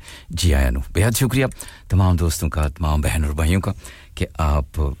 खुशामदीद जी आया नु बेहद शुक्रिया तमाम दोस्तों का, तमाम बहन और भाइयों का कि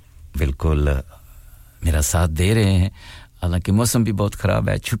आप बिल्कुल मेरा साथ दे रहे हैं। हालांकि मौसम भी बहुत ख़राब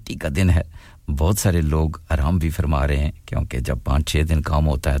है, छुट्टी का दिन है, बहुत सारे लोग आराम भी फरमा रहे हैं क्योंकि जब 5-6 दिन काम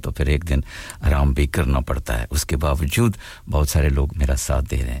होता है तो फिर एक दिन आराम भी करना पड़ता है। उसके बावजूद बहुत सारे लोग मेरा साथ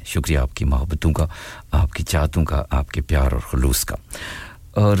दे रहे हैं। शुक्रिया आपकी मोहब्बतों का, आपकी चाहतों का, आपके प्यार और खुलूस का।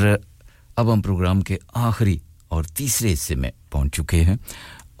 और अब हम प्रोग्राम के आखिरी और तीसरे हिस्से में पहुंच चुके हैं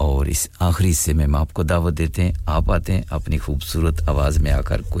और इस आखिरी हिस्से में हम आपको दावत देते हैं, आप आते हैं अपनी खूबसूरत आवाज़ में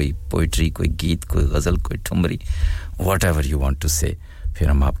आकर, कोई पोइट्री, कोई गीत, कोई गज़ल, कोई thumri, whatever you want to say. फिर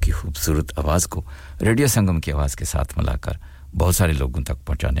हम आपकी खूबसूरत आवाज़ को रेडियो संगम की आवाज़ के साथ मिलाकर बहुत सारे लोगों तक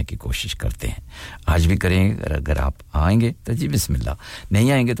पहुंचाने की कोशिश करते हैं। आज भी करेंगे। अगर आप आएंगे तो जी बिस्मिल्लाह,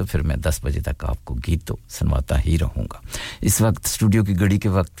 नहीं आएंगे तो फिर मैं 10 बजे तक आपको गीत तो सुनवाता ही रहूँगा। इस वक्त स्टूडियो की घड़ी के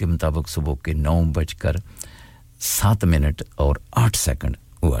वक्त के मुताबिक सुबह के 9:07 और 8 सेकंड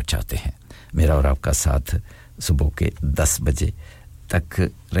हुआ चाहते हैं। मेरा और आपका साथ सुबह के 10 बजे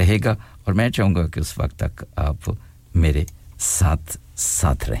तक रहेगा और मैं चाहूँगा कि उस वक्त तक आप मेरे साथ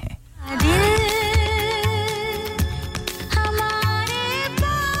साथ रहें।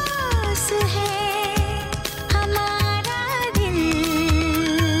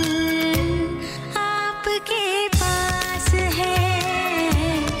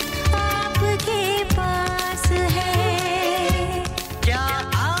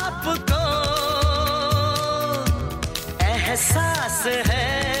 एहसास है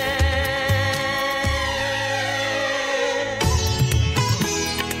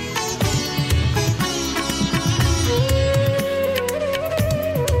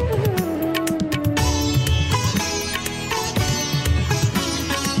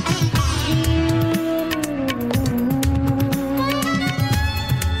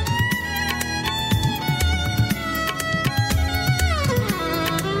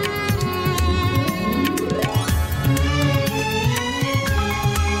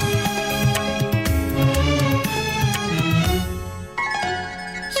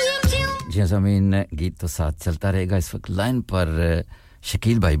ज़मीन गीत तो साथ चलता रहेगा। इस वक्त लाइन पर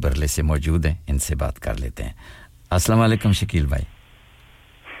शकील भाई बरले से मौजूद हैं, इनसे बात कर लेते हैं। अस्सलाम वालेकुम शकील भाई।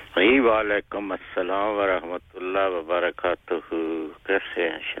 वालेकुम अस्सलाम व रहमतुल्लाह व बरकातहू। कैसे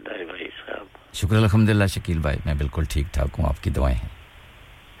हैं शदाई भाई साहब? शुक्र अल्हम्दुलिल्लाह शकील भाई, मैं बिल्कुल ठीक ठाक हूँ, आपकी दुआएं हैं।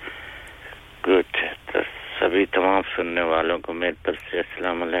 गुड। तो सभी तमाम सुनने वालों को मेरी तरफ से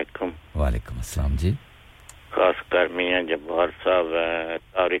अस्सलाम वालेकुम। वालेकुम अस्सलाम जी। खासकर मियां जब्बार साहब हैं,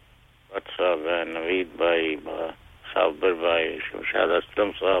 तारिक साहब हैं, नवीद भाई, साबर भाई, शमशाद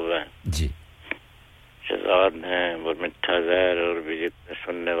असलम साहब हैं जी, शहजाद हैं, वो मिठा जहर और भी जितने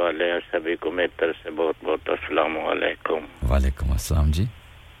सुनने वाले हैं सभी को मेरी तरफ से बहुत बहुत अस्सलाम वालेकुम। वालेकुम अस्सलाम जी।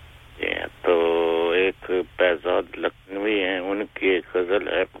 तो एक पैजाद लखनवी हैं, उनकी एक गजल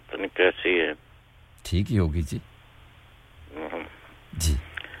है, पता नहीं कैसी है, ठीक ही होगी जी। जी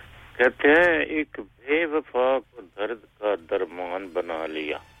कहते हैं एक बेवफा को दर्द का दरमान बना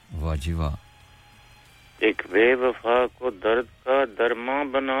लिया। वाह जी वाह। एक बेवफा को दर्द का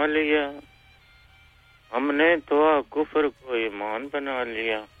दरमान बना लिया, हमने तो कुफ्र को ईमान बना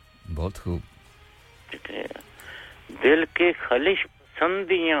लिया। बहुत खूब। दिल की खलिश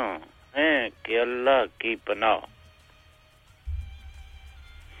पसंदियां हैं कि अल्लाह की पनाह,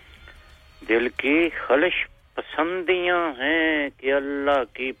 दिल की खलिश पसंदियां हैं कि अल्लाह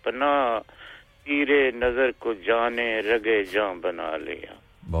की पनाह तीरे नजर को जाने रगे जान बना लिया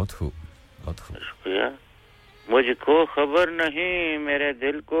बहुत खूब शुक्रिया मुझको खबर नहीं मेरे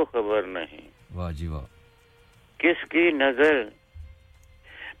दिल को खबर नहीं वाह जी वाह किसकी नजर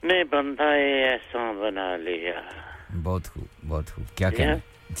ने बंदाए ऐसा बना लिया बहुत खूब क्या कहना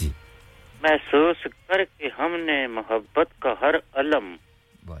जी महसूस करके हमने मोहब्बत का हर अलम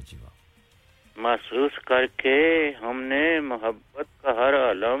वाह जी वाह महसूस करके हमने मोहब्बत का हर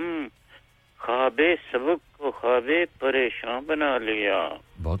अलम ख्वाबे सबक को ख्वाबे परेशान बना लिया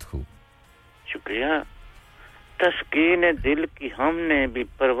बहुत खूब शुक्रिया तस्कीन दिल की हमने भी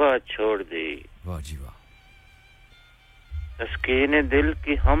परवाह छोड़ दी वाह जी वाह तस्कीन दिल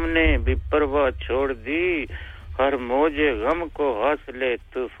की हमने भी परवाह छोड़ दी हर मौजे गम को हौसले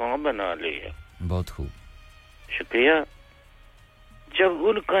तूफान बना लिया बहुत खूब शुक्रिया जब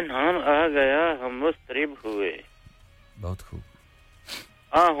उनका नाम आ गया हम मुस्तरिब हुए बहुत खूब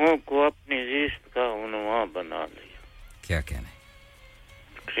आहों को अपनी इज्जत का उन्वान बना लिया क्या कहने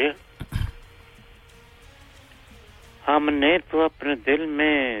शुक्रिया हमने तो अपने दिल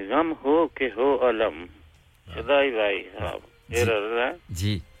में गम हो के हो अलम शदाई भाई साहब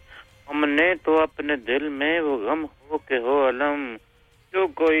जी हमने तो अपने दिल में वो गम हो के हो अलम जो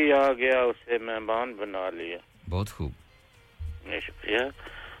कोई आ गया उसे मेहमान बना लिया बहुत खूब शुक्रिया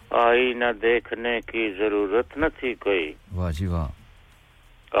आईना देखने की जरूरत न थी कोई वाह जी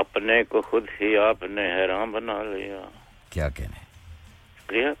वाह अपने को खुद ही आपने हैरान बना लिया क्या कहने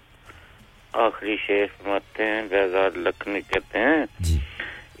शुक्रिया आखिरी शेर फरमाते हैं बेजार लखनी कहते हैं जी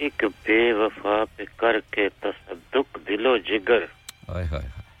एक बेवफा पे करके तसद्दुक दिलो जिगर हाय हाय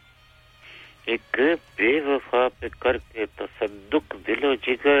एक बेवफा पे करके तसद्दुक दिलो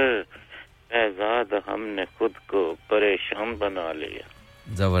जिगर बेजाद हमने खुद को परेशान बना लिया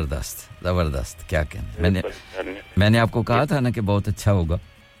जबरदस्त क्या कहने मैंने आपको कहा था ना कि बहुत अच्छा होगा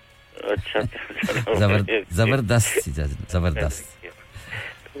अच्छा जबरदस्त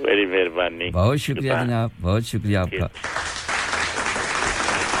मेरी मेहरबानी बहुत शुक्रिया जनाब बहुत शुक्रिया आपका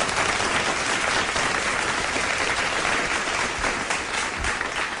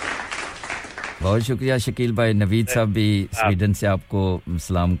बहुत शुक्रिया शकील भाई नवीद साहब भी स्वीडन से आपको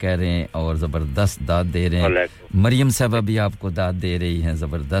सलाम कह रहे हैं और जबरदस्त दाद दे रहे हैं मरियम साहब भी आपको दाद दे रही हैं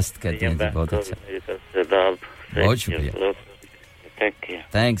जबरदस्त कहते हैं जी बहुत अच्छा बहुत शुक्रिया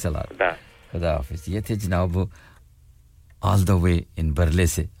थैंक्स अ लॉट खुदा हाफिज ये थे जनाब ऑल द वे इन बरले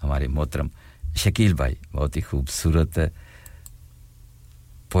से हमारे मोहतरम शकील भाई बहुत ही खूबसूरत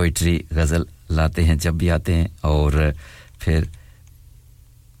पोएट्री गजल लाते हैं जब भी आते हैं और फिर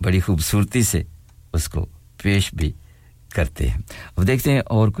बड़ी खूबसूरती से उसको पेश भी करते हैं अब देखते हैं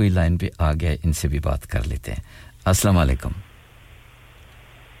और कोई लाइन पे आ गया इनसे भी बात कर लेते हैं अस्सलाम वालेकुम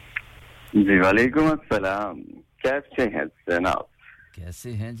जी वालेकुम अस्सलाम कैसे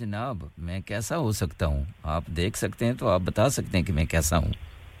हैं जनाब मैं कैसा हो सकता हूं आप देख सकते हैं तो आप बता सकते हैं कि मैं कैसा हूं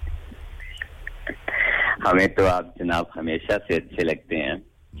हमें तो आप जनाब हमेशा से अच्छे लगते हैं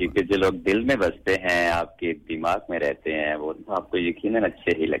क्योंकि जो लोग दिल में बसते हैं आपके दिमाग में रहते हैं वो तो आपको यकीनन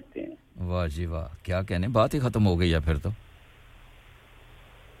अच्छे ही लगते हैं वाह जी वाह क्या कहने बात ही खत्म हो गई है फिर तो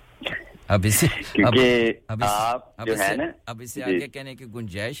अब इसे क्योंकि आप जो है ना अब इसे आगे कहने की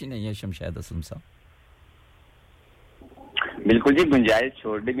गुंजाइश ही नहीं है शमशाद असलम साहब बिल्कुल जी गुंजाइश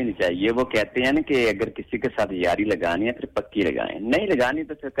छोड़नी भी नहीं चाहिए वो कहते हैं ना कि अगर किसी के साथ यारी लगानी है फिर पक्की लगाएं नहीं लगानी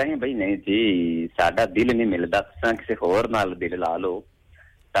तो फिर कहें भाई नहीं जी साडा दिल नहीं मिलदा तुसां किसी होर नाल दिल ला लो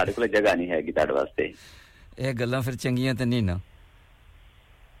साडे कोल जगह नहीं हैगी ताडे वास्ते ਇਹ ਗੱਲਾਂ ਫਿਰ ਚੰਗੀਆਂ ਤੇ ਨਹੀਂ ਨਾ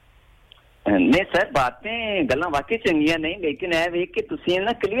नहीं सर बातें गल्लां वाकई चंगियां नहीं लेकिन ऐ वे कि तुसी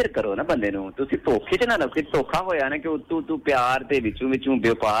ना क्लियर करो ना बंदे नु तुसी धोखे च ना लो कि धोखा होया ना कि तू प्यार दे विचों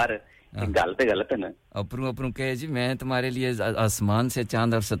व्यापार गल ते गलत है ना अपरू कहे जी मैं तुम्हारे लिए आसमान से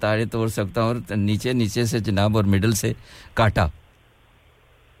चांद और सितारे तोड़ सकता हूं और नीचे से जनाब और मिडिल से काटा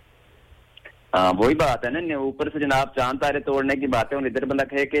हाँ वही बात है ना ऊपर से जनाब चांद तारे तोड़ने की बात है और इधर बंदा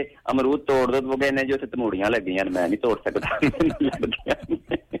कहे कि अमरूद तोड़ दो वो कहने जो तमूड़ियां लगी हैं मैं नहीं तोड़ सकता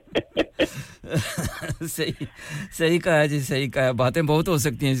सही कहा जी सही कहा बातें बहुत हो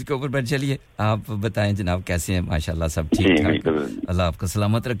सकती हैं इसके ऊपर पर चलिए आप बताएं जनाब कैसे हैं माशाल्लाह सब ठीक ठाक अल्लाह आपको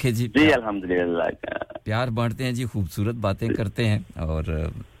सलामत रखे जी अल्हम्दुलिल्लाह प्यार बांटते हैं जी खूबसूरत बातें करते हैं और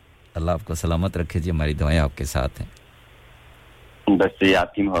अल्लाह आपको सलामत रखे जी हमारी दुआएं आपके साथ हैं बस ये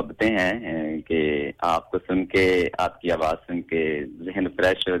आपकी मोहब्बतें हैं कि आपको सुन के आपकी आवाज सुन के ज़हन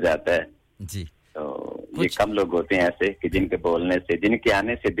फ्रेश हो जाता है जी तो ये कम लोग होते हैं ऐसे कि जिनके बोलने से जिनके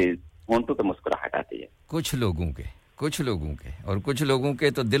आने से होंठों पे मुस्कुराहट आती है कुछ लोगों के और कुछ लोगों के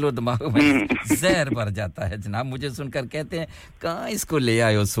तो दिल और दिमाग में जहर भर जाता है जनाब मुझे सुनकर कहते हैं कहां इसको ले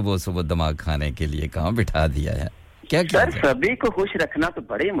आए हो सुबह-सुबह दिमाग खाने के लिए कहां बिठा दिया है क्या सर सभी को खुश रखना तो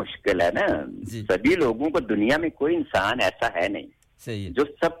बड़ी मुश्किल है ना सभी लोगों को दुनिया में कोई इंसान ऐसा है नहीं सही है जो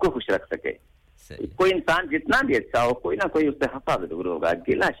सबको खुश रख सके कोई इंसान जितना भी अच्छा हो कोई ना कोई उससे हंसा जरूर होगा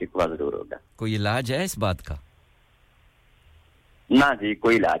गिला शिकवा जरूर होगा कोई इलाज है इस बात का ना जी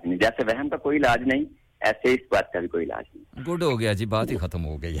कोई इलाज नहीं जैसे वहम का कोई इलाज नहीं ऐसे इस बात का भी कोई इलाज नहीं गुड हो गया जी बात ही खत्म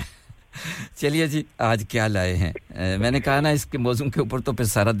हो गई है चलिए जी आज क्या लाए हैं मैंने कहा ना इसके मौजूद के ऊपर तो फिर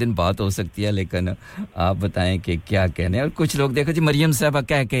सारा दिन बात हो सकती है लेकिन आप बताएं कि क्या कहने और कुछ लोग देखो जी मरियम साहबा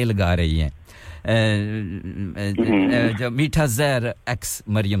कह लगा रही हैं जो मीठा जहर एक्स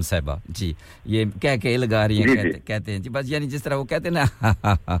मरियम साहबा जी ये कह लगा रही हैं कहते हैं जी बस यानी जिस तरह वो कहते हैं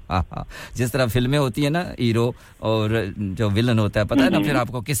ना जिस तरह फिल्में होती है ना हीरो और जो विलन होता है पता है ना फिर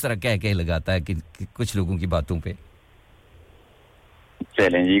आपको किस तरह कह लगाता है कि कुछ लोगों की बातों पे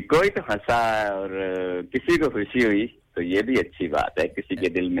चलें जी कोई तो हंसा और किसी को खुशी हुई तो ये भी अच्छी बात है किसी के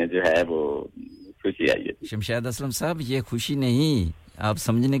दिल में जो है वो खुशी आई है शमशाद असलम साहब ये खुशी नहीं आप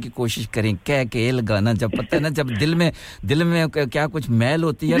समझने की कोशिश करें कह लगाना जब पता है ना जब दिल में क्या कुछ मैल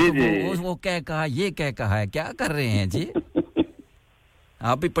होती है तो वो कहा है क्या कर रहे हैं जी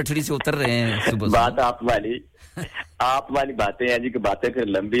आप भी पटड़ी से उतर रहे हैं सुबह बात आप वाली बातें हैं जी कि बातें फिर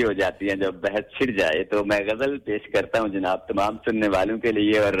लंबी हो जाती हैं जब बहस छिड़ जाए तो मैं गजल पेश करता हूं जनाब तमाम सुनने वालों के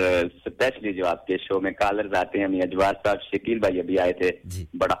लिए और स्पेशली जो आपके शो में कॉलर्स आते हैं मियां जवाद साहब शकील भाई अभी आए थे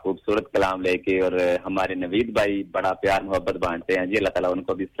बड़ा खूबसूरत कलाम लेके और हमारे नवीद भाई बड़ा प्यार मोहब्बत बांटते हैं जी अल्लाह ताला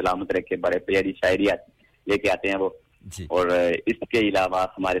उनको भी सलामत रखे बड़े प्यारी शायरी लेके आते हैं वो और इसके अलावा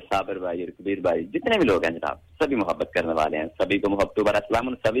हमारे साबर भाई और कबीर भाई जितने भी लोग हैं जनाब सभी मोहब्बत करने वाले हैं सभी को मोहब्बत भरा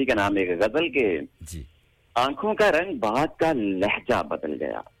सलाम सभी का नाम एक गजल के आंखों का रंग बात का लहजा बदल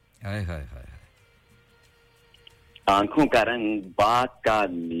गया हाय हाय हाय आंखों का रंग बात का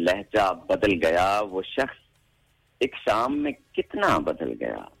लहजा बदल गया वो शख्स एक शाम में कितना बदल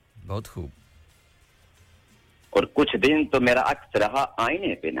गया बहुत खूब और कुछ दिन तो मेरा अक्स रहा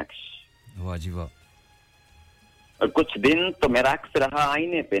आईने पे नक्श वाह जी वाह और कुछ दिन तो मेरा अक्स रहा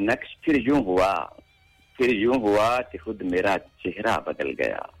आईने पे नक्श फिर यूं हुआ कि खुद मेरा चेहरा बदल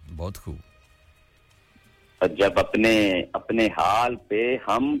गया बहुत खूब और जब अपने हाल पे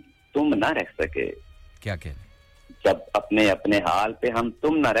हम तुम ना रह सके क्या कह रहे जब अपने हाल पे हम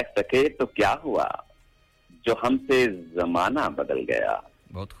तुम ना रह सके तो क्या हुआ जो हमसे जमाना बदल गया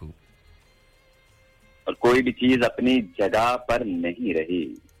बहुत खूब और कोई भी चीज अपनी जगह पर नहीं रही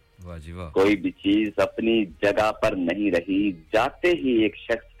वाह जी वाह कोई भी चीज अपनी जगह पर नहीं रही जाते ही एक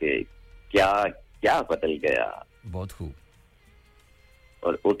शख्स के क्या बदल गया बहुत खूब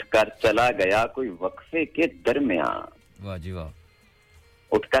और उठकर चला गया कोई वक्फे के दरमियान वाह जी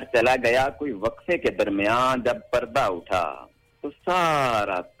वाह उठकर चला गया कोई वक्फे के दरमियान जब पर्दा उठा तो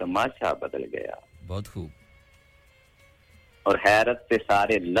सारा तमाशा बदल गया बहुत खूब और हैरत से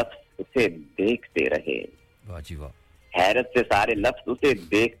सारे लफ्ज उसे देखते रहे वाह जी वाह हैरत से सारे लफ्ज उसे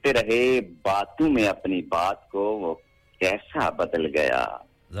देखते रहे बातों में अपनी बात को वो कैसा बदल गया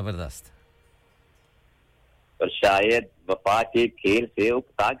जबरदस्त और शायद वफा के खेल से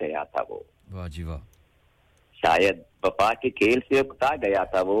उकता गया था वो वाह जी वाह शायद वफा के खेल से उकता गया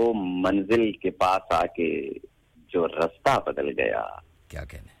था वो मंजिल के पास आके जो रास्ता बदल गया क्या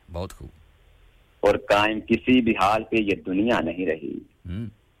कहने बहुत खूब और कायम किसी भी हाल पे ये दुनिया नहीं रही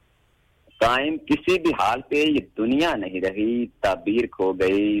कायम किसी भी हाल पे ये दुनिया नहीं रही ताबीर खो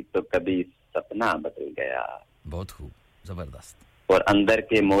गई तो कभी सपना बदल गया बहुत खूब जबरदस्त और अंदर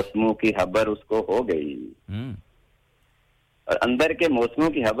के मौसमों की खबर उसको हो गई और अंदर के मौसमों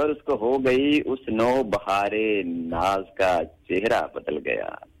की खबर उसको हो गई उस नो बहारे नाज का चेहरा बदल गया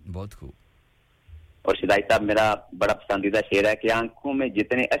बहुत खूब और शिदाई साहब मेरा बड़ा पसंदीदा शेर है कि आंखों में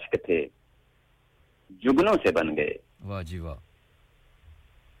जितने अश्क थे जुगनों से बन गए वाह जी वाह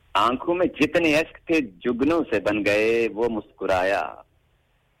आंखों में जितने अश्क थे जुगनों से बन गए वो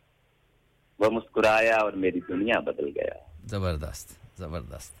मुस्कुराया और मेरी दुनिया बदल गया जबरदस्त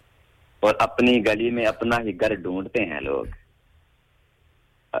जबरदस्त और अपनी गली में अपना ही घर ढूंढते हैं लोग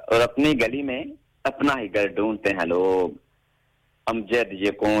और अपनी गली में अपना ही घर ढूंढते हैं लोग अमजद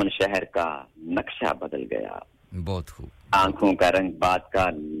ये कौन शहर का नक्शा बदल गया बहुत खूब आंखों का रंग बात का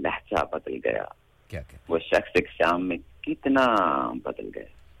लहजा बदल गया क्या वो शख्स एक शाम में कितना बदल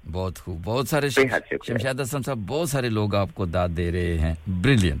गया बहुत खूब बहुत सारे शमशाद हसन साहब बहुत सारे लोग आपको दाद दे रहे हैं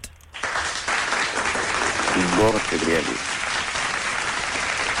ब्रिलियंट बहुत शुक्रिया जी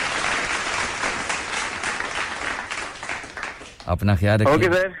अपना ख्याल रखिए ओके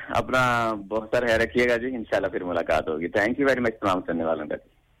सर अपना बहुत सारा ख्याल रखिएगा जी इंशाल्लाह फिर मुलाकात होगी थैंक यू वेरी मच तमाम सुनने वालों का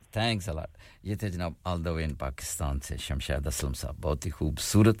थैंक्स अ लॉट ये थे जनाब all the way in Pakistan से शमशाद असलम साहब बहुत ही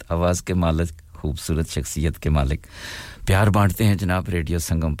खूबसूरत आवाज़ के मालिक खूबसूरत शख्सियत के मालिक प्यार बांटते हैं जनाब रेडियो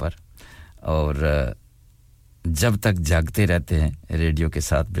संगम पर और जब तक जागते रहते हैं रेडियो के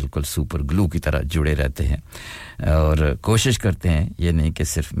साथ बिल्कुल सुपर ग्लू की तरह जुड़े रहते हैं और कोशिश करते हैं ये नहीं कि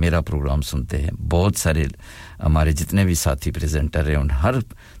सिर्फ मेरा प्रोग्राम सुनते हैं बहुत सारे हमारे जितने भी साथी प्रेजेंटर हैं उन हर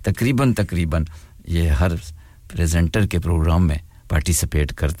तकरीबन ये हर प्रेजेंटर के प्रोग्राम में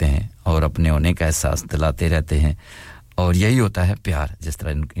पार्टिसिपेट करते हैं और अपने होने का एहसास दिलाते रहते हैं और यही होता है प्यार जिस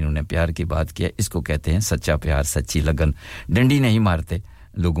तरह इन्होंने प्यार की बात की है इसको कहते हैं सच्चा प्यार सच्ची लगन डंडी नहीं मारते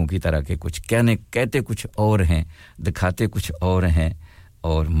लोगों की तरह के कुछ कहते कुछ और हैं दिखाते कुछ और हैं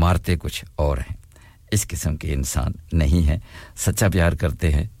और मारते कुछ और हैं इस किस्म के इंसान नहीं हैं सच्चा प्यार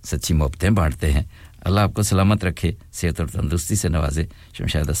करते हैं सच्ची मोहब्बतें बांटते हैं अल्लाह आपको सलामत रखे सेहत और तंदुरुस्ती से नवाजे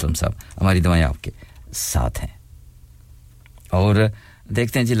शमशाद असलम साहब हमारी दुआएं आपके साथ हैं और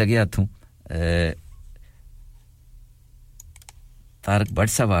देखते हैं जी लगे हाथों तारक भट्ट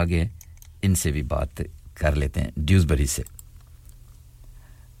साहब आ गए इनसे भी बात कर लेते हैं ड्यूसबरी से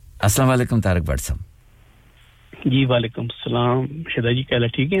अस्सलाम वालेकुम तारक भट्ट साहब जी वालेकुम सलाम शदा जी क्या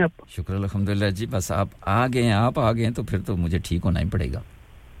ठीक हैं आप शुक्र अल्हम्दुलिल्लाह जी बस आप आ गए तो फिर तो मुझे ठीक होना ही पड़ेगा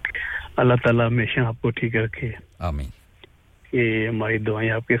अल्लाह ताला हमेशा आपको ठीक रखे आमीन ये हमारी दुआएं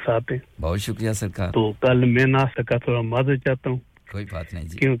आपके साथ हैं बहुत शुक्रिया सरकार तो कल मैं ना सका थोड़ा माजूर चाहता हूं कोई बात नहीं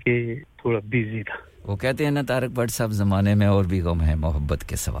जी क्योंकि थोड़ा बिजी था वो कहते हैं ना तारक भट्ट साहब ज़माने में और भी गम है मोहब्बत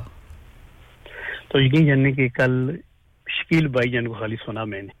के सिवा तो यकीन जाने कि कल शकील भाईजान को खाली सुना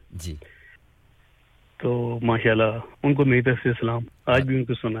मैंने जी तो माशाल्लाह उनको मेरी तरफ से सलाम आज भी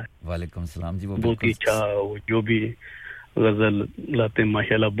उनको सुना है वालेकुम सलाम जी वो बहुत ही अच्छा जो भी गजल लाते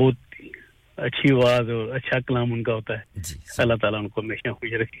माशाल्लाह बहुत अच्छी आवाज और अच्छा कलाम उनका होता है जी अल्लाह ताला उनको हमेशा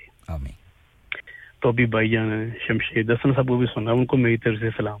खुश रखे आमीन तो अभी भाईजान शमशेद हसन साहब को भी सुना उनको मेरी तरफ से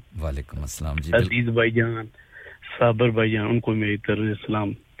सलाम वालेकुम अस्सलाम जी अजीज भाईजान साबर भाईजान उनको मेरी तरफ से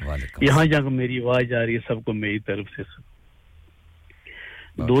सलाम वालेकुम यहाँ जहाँ मेरी आवाज आ रही है सबको मेरी तरफ से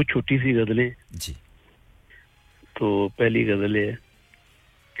दो छोटी सी गजलें जी तो पहली गजल है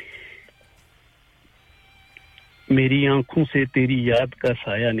मेरी आंखों से तेरी याद का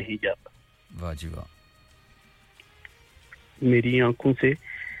साया नहीं जाता वाह जी वाह मेरी आंखों से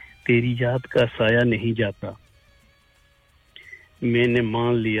तेरी याद का साया नहीं जाता मैंने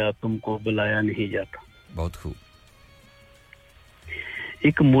मान लिया तुमको बुलाया नहीं जाता बहुत खूब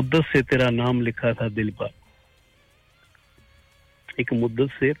एक मुद्दत से तेरा नाम लिखा था दिल पर एक मुद्दत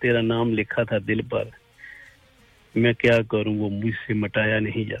से तेरा नाम लिखा था दिल पर मैं क्या करूं वो मुझसे मिटाया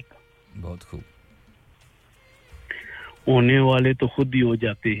नहीं जाता बहुत खूब होने वाले तो खुद ही हो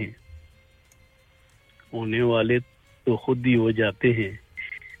जाते हैं होने वाले तो खुद ही हो जाते हैं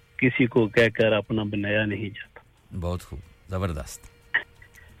किसी को कहकर अपना बनाया नहीं जाता बहुत खूब जबरदस्त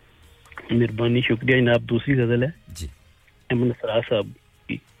मेहरबानी शुक्रिया जनाब दूसरी गजल है जी अमन सराज साहब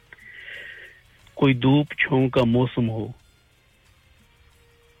की कोई धूप छांव का मौसम हो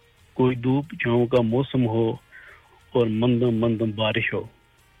कोई धूप छांव का मौसम हो और मंदम मंदम बारिश हो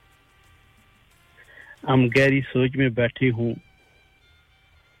हम गहरी सोच में बैठे हूँ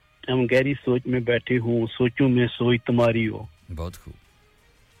हम गहरी सोच में बैठे हूँ सोचूं मैं सोच तुम्हारी हो बहुत खूब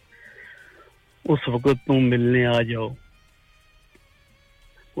उस वक्त तुम मिलने आ जाओ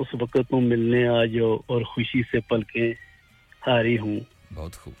उस वक्त तुम मिलने आ जाओ और खुशी से पलकें हारी हूँ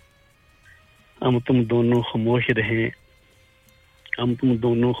बहुत खूब हम तुम दोनों खामोश रहें हम तुम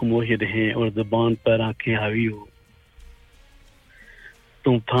दोनों खामोश रहें और ज़बान पर आंखें हावी हो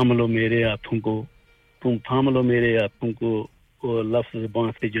तुम थाम लो मेरे हाथों को तुम थाम लो मेरे हाथों को और लफ्ज़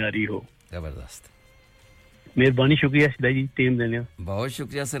ज़बान से जारी हो जबरदस्त मेहरबानी शुक्रिया शदा जी टाइम देने बहुत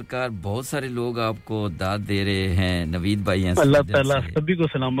शुक्रिया सरकार बहुत सारे लोग आपको दाद दे रहे हैं नवीद भाई हैं अल्लाह ताला सभी को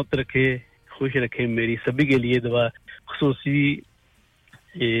सलामत रखे खुश रखे मेरी सभी के लिए दुआ खुसूसी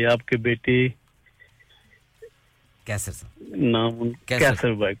ये आपके बेटे कैसर साहब नाम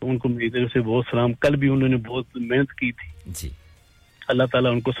कैसर भाई को उनको मेरी तरफ से बहुत सलाम कल भी उन्होंने बहुत मेहनत की थी जी अल्लाह ताला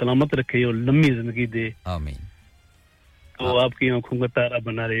उनको सलामत रखे और लंबी जिंदगी दे आमीन तो आपकी आंखों का तारा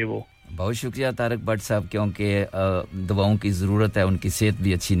बना रहे वो बहुत शुक्रिया तारक भट्ट साहब क्योंकि दवाओं की ज़रूरत है उनकी सेहत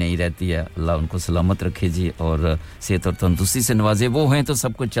भी अच्छी नहीं रहती है अल्लाह उनको सलामत रखे जी और सेहत और तंदुरुस्ती से नवाजे वो हैं तो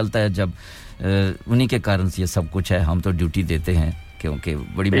सब कुछ चलता है जब उन्हीं के कारण से ये सब कुछ है हम तो ड्यूटी देते हैं क्योंकि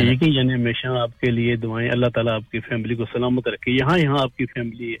बड़ी यकीन जाने हमेशा आपके लिए दुआएं अल्लाह ताला आपकी फैमिली को सलामत रखे यहाँ आपकी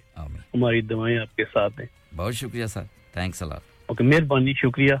फैमिली है हमारी दुआएं आपके साथ हैं बहुत शुक्रिया sir thanks a lot okay मेहरबानी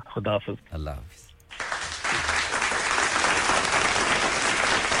शुक्रिया खुदा हाफिज़ अल्लाह हाफिज़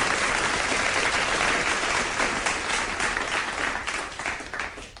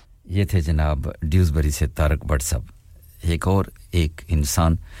ये थे जनाब ड्यूसबरी से तारक भट्ट साहब एक और एक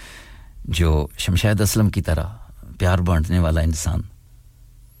इंसान जो शमशाद असलम की तरह प्यार बांटने वाला इंसान,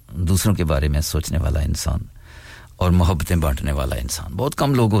 दूसरों के बारे में सोचने वाला इंसान और मोहब्बतें बांटने वाला इंसान। बहुत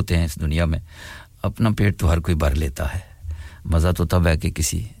कम लोग होते हैं इस दुनिया में। अपना पेट तो हर कोई भर लेता है, मज़ा तो तब है कि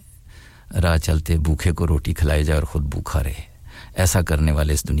किसी राह चलते भूखे को रोटी खिलाई जाए और खुद भूखा रहे। ऐसा करने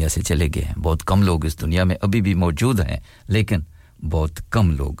वाले इस दुनिया से चले गए हैं। बहुत कम लोग इस दुनिया में अभी भी मौजूद हैं, लेकिन बहुत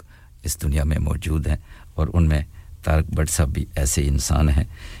कम लोग इस दुनिया में मौजूद हैं और उनमें तारक भट्ट साहब भी ऐसे इंसान हैं,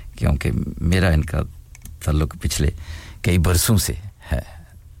 क्योंकि मेरा इनका ताल्लुक पिछले कई बरसों से है,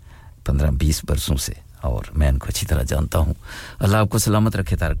 15-20 बरसों से, और मैं इनको अच्छी तरह जानता हूं। अल्लाह आपको सलामत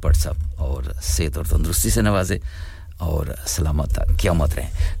रखे तारक भट्ट साहब, और सेहत और तंदुरुस्ती से नवाजे और सलामत क़यामत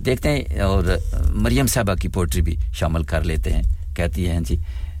रहें। देखते हैं, और मरियम साहबा की पोएट्री भी शामिल कर लेते हैं। कहती हैं जी,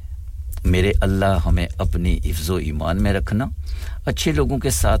 मेरे अल्लाह हमें अपनी हिफ्ज़ो ईमान में रखना, अच्छे लोगों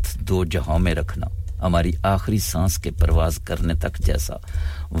के साथ दो जहां में रखना, हमारी आखिरी सांस के परवाज़ करने तक जैसा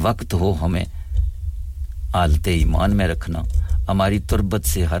वक्त हो हमें आलते ईमान में रखना, हमारी तुरबत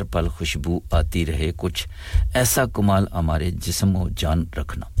से हर पल खुशबू आती रहे, कुछ ऐसा कमाल हमारे जिस्म और जान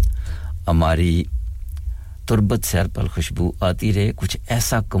रखना, हमारी तुरबत से हर पल खुशबू आती रहे, कुछ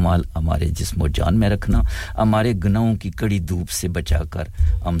ऐसा कमाल हमारे जिस्म और जान में रखना, हमारे गुनाहों की कड़ी धूप से बचाकर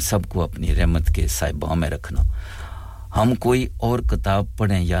हम सबको अपनी रहमत के साहिबान में रखना, हम कोई और किताब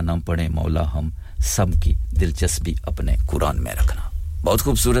पढ़ें या ना पढ़ें मौला, हम सब की दिलचस्पी अपने कुरान में रखना। बहुत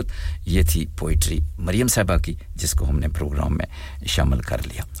खूबसूरत ये थी पोएट्री मरियम साहबा की, जिसको हमने प्रोग्राम में शामिल कर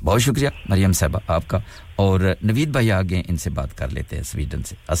लिया। बहुत शुक्रिया मरियम साहबा आपका। और नवीद भाई आ गए, इनसे बात कर लेते हैं स्वीडन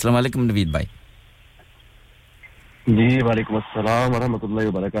से। अस्सलाम वालेकुम नवीद भाई। जी वालेकुम अस्सलाम व रहमतुल्लाहि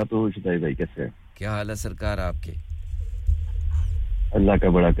व बरकातहू। शदाई भाई कैसे हैं? क्या हाल है सरकार आपके? अल्लाह का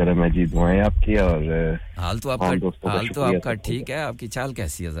बड़ा करम है जी, दुआएं आपकी। और हाल तो आपका ठीक है, आपकी चाल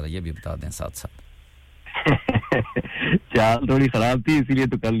कैसी है जरा ये भी बता दें साथ साथ। चाल थोड़ी खराब थी इसीलिए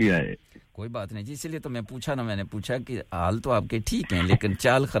तो कर लिया है। कोई बात नहीं जी, इसीलिए तो मैंने पूछा कि हाल तो आपके ठीक हैं लेकिन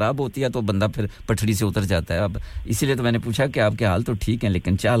चाल खराब होती है तो बंदा फिर पटड़ी से उतर जाता है। अब इसीलिए तो मैंने पूछा कि आपके हाल तो ठीक हैं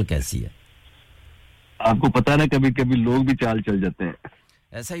लेकिन चाल कैसी है। आपको पता ना, कभी कभी लोग भी चाल चल जाते हैं।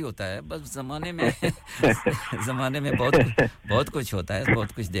 ऐसा ही होता है बस ज़माने में बहुत कुछ होता है,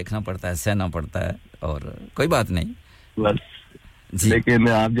 बहुत कुछ देखना पड़ता है, सहना पड़ता है, और कोई बात नहीं बस जी। लेकिन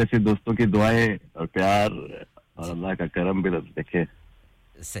आप जैसे दोस्तों की दुआएं और प्यार और अल्लाह का करम भी देखे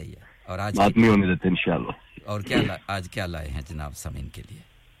सही है। और आज बात नहीं होने देते इंशाल्लाह। और आज क्या लाए हैं जनाब सामीन के लिए?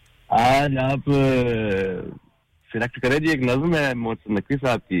 आज आप सिलेक्ट करें जी, एक नज़्म है मोहसिन नकवी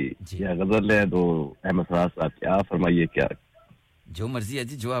साहब की या गजल है दो अहमद फराज साहब की, आप फरमाइए क्या? जो मर्जी है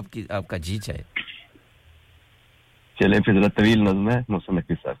जी, जो आपका जी चाहे। चले फिर तवील नज़्म है मोहसिन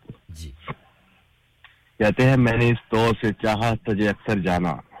नकवी साहब की जी। कहते हैं, मैंने इस दौर से चाहा तुझे अक्सर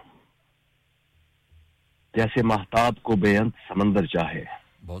जाना, जैसे महताब को बेअंत समंदर चाहे।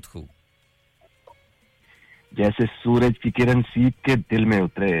 बहुत खूब। जैसे सूरज की किरण सीप के दिल में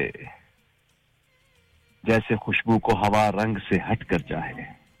उतरे, जैसे खुशबू को हवा रंग से हट कर चाहे।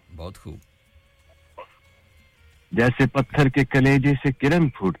 बहुत खूब। जैसे पत्थर के कलेजे से किरण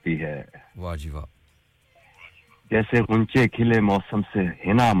फूटती है, वाह जी वाह। जैसे गुंचे खिले मौसम से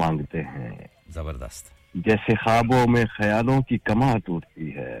हिना मांगते हैं, जबरदस्त। जैसे ख्वाबों में ख्यालों की कमा टूटती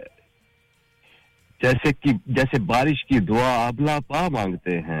है, जैसे बारिश की दुआ आबला पा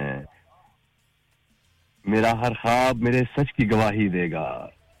मांगते हैं। मेरा हर ख्वाब मेरे सच की गवाही देगा,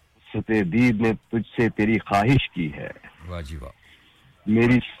 सुते दीद ने तुझसे तेरी ख्वाहिश की है। वाह जी वाह।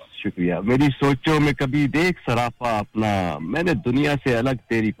 मेरी शुक्रिया। मेरी सोचों में कभी देख सराफा अपना, मैंने दुनिया से अलग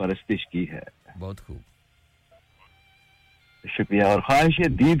तेरी परस्तिश की है। बहुत खूब। शुक्रिया। और ख्वाहिश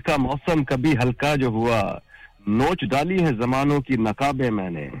दीद का मौसम कभी हल्का जो हुआ, नोच डाली है जमानों की नकाबे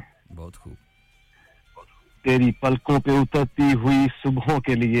मैंने। बहुत खूब। तेरी पलकों पे उतरती हुई सुबहों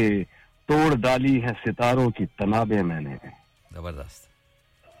के लिए तोड़ डाली है सितारों की तनाबे मैंने। जबरदस्त।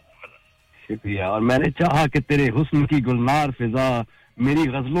 शुक्रिया। और मैंने चाहा कि तेरे हुस्न की गुलनार फिजा मेरी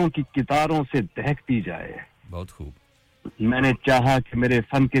गजलों की कितारों से दहकती जाए। बहुत खूब। मैंने चाहा कि मेरे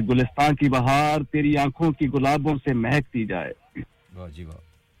फन के गुलिस्तान की बहार तेरी आंखों की गुलाबों से महकती जाए। वाह जी वाह।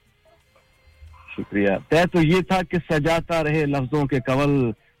 शुक्रिया। तय तो ये था कि सजाता रहे लफ्जों के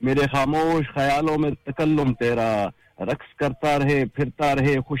कवल, मेरे खामोश ख्यालों में तकल्लुम तेरा, रक्स करता रहे फिरता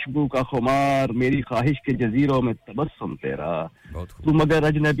रहे खुशबू का खुमार, मेरी ख्वाहिश के जजीरों में तबस्सुम तेरा। तू मगर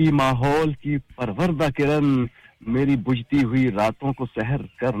अजनबी माहौल की परवरदा किरण, मेरी बुझती हुई रातों को सहर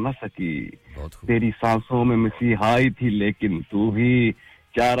कर न सकी। तेरी सांसों में मसीहाई थी लेकिन तू भी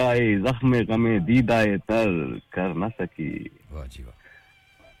चाराए जख्मे गमे दीदाए तर कर न सकी। वाह जी वाह।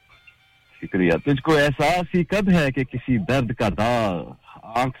 शुक्रिया। तुझको एहसास ही कब है कि किसी दर्द का दाग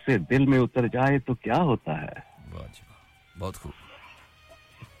आंख से दिल में उतर जाए तो क्या होता है। वाह जी वाह। बहुत खूब।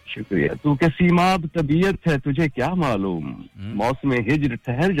 शुक्रिया तू के सीमाब तबीयत है तुझे क्या मालूम मौसम हिज्र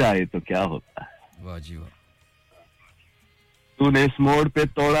ठहर जाए तो क्या होता है वाह जी वाह तूने इस मोड़ पे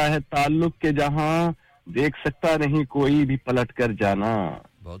तोड़ा है ताल्लुक के जहां देख सकता नहीं कोई भी पलट कर जाना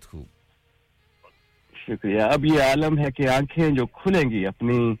बहुत खूब शुक्रिया अब ये आलम है कि आंखें जो खुलेंगी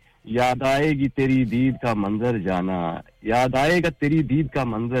अपनी याद आएगी तेरी दीद का मंजर जाना याद आएगा तेरी दीद का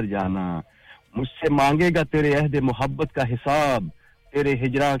मंजर जाना मुझसे मांगेगा तेरे अहद मोहब्बत का हिसाब तेरे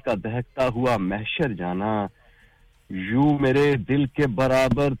हिजरा का दहकता हुआ महशर जाना यूं मेरे दिल के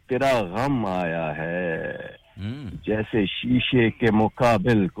बराबर तेरा गम आया है जैसे शीशे के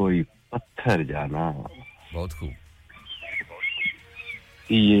मुकाबिल कोई पत्थर जाना बहुत खूब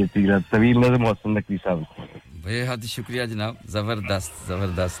ये तेरा तवील नज़म मौसम नकवी साहब बेहद शुक्रिया जनाब जबरदस्त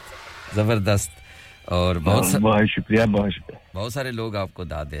जबरदस्त जबरदस्त और बहुत शुक्रिया बहुत सारे लोग आपको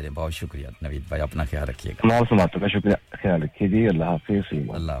दाद दे रहे हैं बहुत शुक्रिया नवीद भाई अपना ख्याल रखिएगा मौसम का शुक्रिया ख्याल रखिए जी अल्लाह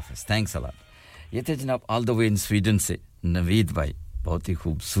हाफिज़ थैंक्स अ लॉट ये थे जनाब all the way in Sweden से नवीद भाई बहुत ही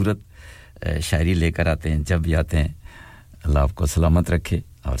खूबसूरत शायरी लेकर आते हैं जब भी आते हैं अल्लाह आपको सलामत रखे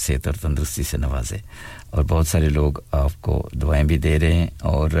और सेहत और तंदुरुस्ती से नवाजे और बहुत सारे लोग आपको दुआएं भी दे रहे हैं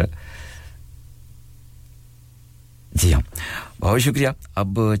और जी हां बहुत शुक्रिया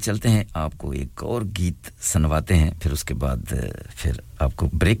अब चलते हैं आपको एक और गीत सुनवाते हैं फिर उसके बाद फिर आपको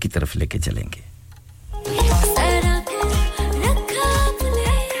ब्रेक की तरफ लेके चलेंगे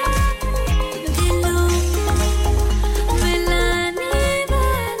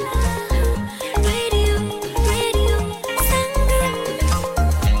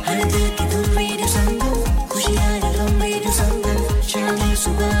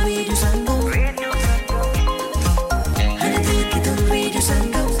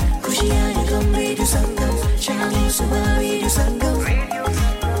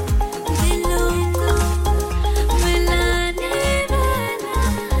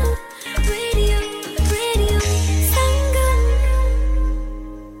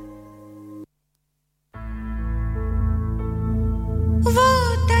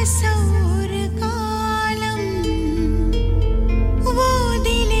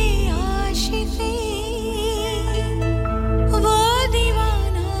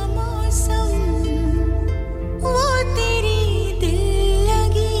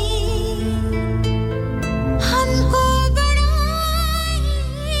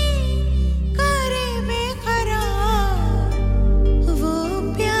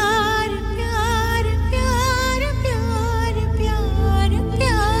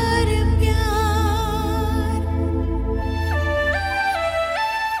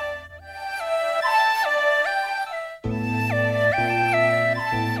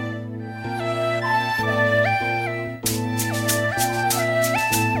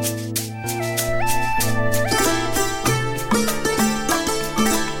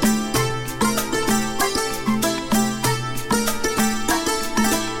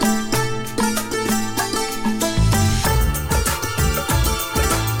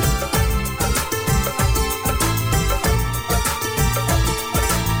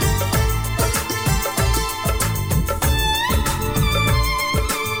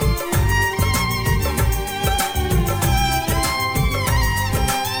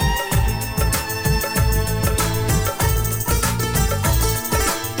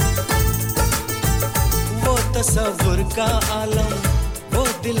तसव्वुर का आलम वो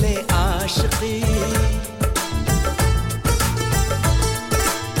दिले आशिकी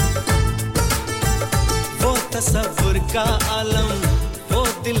वो तसव्वुर का आलम वो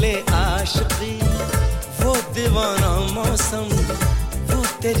दिले आशिकी वो दीवाना मौसम वो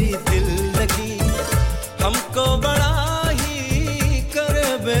तेरी दिल लगी हमको बड़ा ही करे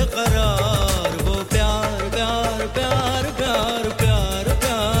बेकरार वो प्यार प्यार प्यार प्यार प्यार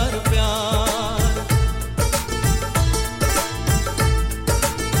प्यार प्यार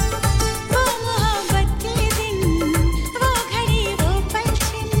वो मोहब्बत के दिन वो घड़ी वो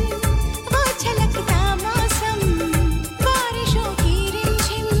पलछिन वो छलकता मौसम बारिशों की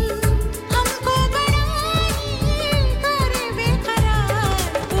रिमझिम हमको बड़ा ही करे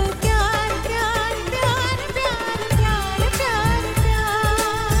बेकरार वो प्यार प्यार प्यार प्यार प्यार प्यार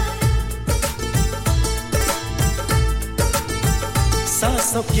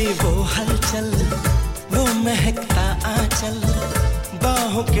सांसों की वो हलचल वो महकता आंचल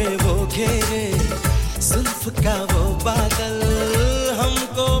बाहों के वो घेरे जुल्फ का वो बादल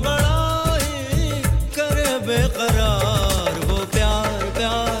हमको बड़ा ही करे बेकरार वो प्यार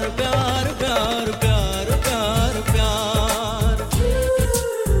प्यार प्यार प्यार प्यार प्यार प्यार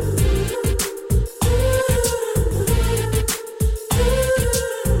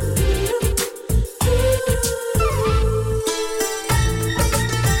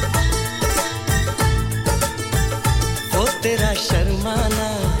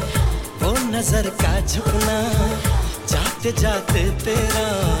नजर का झुकना जाते जाते तेरा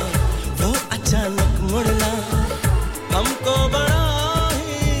वो अचानक मुड़ना हमको बड़ा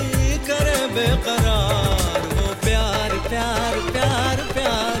ही करे बेकरार वो प्यार प्यार प्यार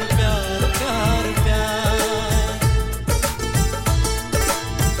प्यार प्यार प्यार प्यार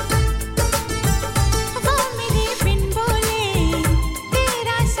वो मेरे बिन बोले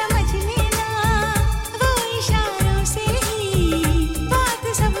तेरा समझ लेना वो इशारों से ही बात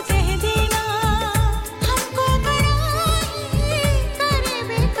सब कह देना हमको बड़ा ही करे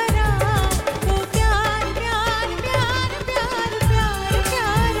बेकरार वो प्यार प्यार प्यार प्यार प्यार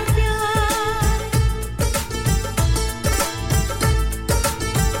प्यार प्यार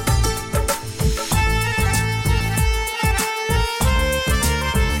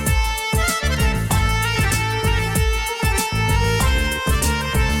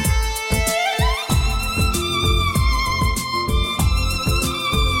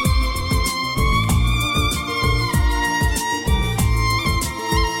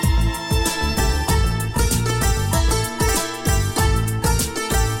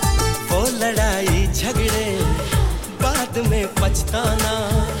वो लड़ाई झगड़े बाद में पछताना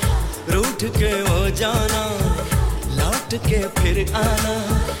रूठ के वो जाना लौट के फिर आना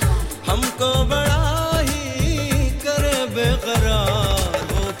हमको बड़ा ही करे बेकरार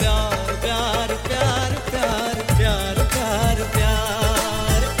वो प्यार प्यार प्यार प्यार प्यार प्यार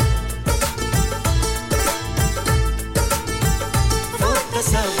प्यार वो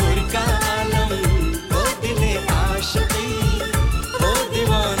तस्वीर का आलम वो दिले आशिकी वो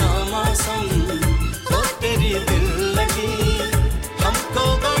दीवाना मौसम वो तेरी दिल लगी हमको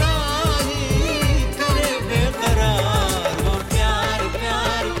बड़ा ही करे बेकरार वो प्यार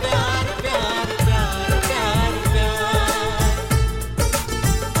प्यार प्यार प्यार प्यार प्यार प्यार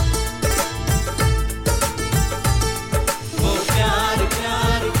वो प्यार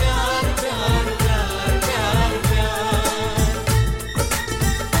प्यार प्यार प्यार प्यार प्यार प्यार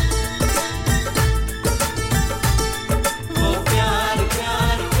वो प्यार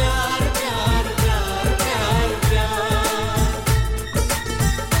प्यार प्यार प्यार प्यार प्यार प्यार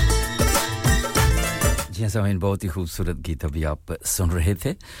जी सामीन बहुत ही खूबसूरत गीत अभी आप सुन रहे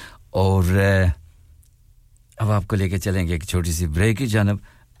थे और अब आपको लेके चलेंगे एक छोटी सी ब्रेक की जानब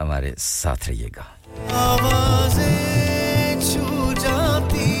हमारे साथ रहिएगा आवाज़ें छू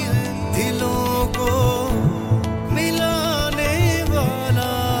जाती हैं दिलों को मिलाने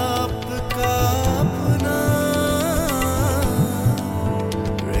वाला आपका अपना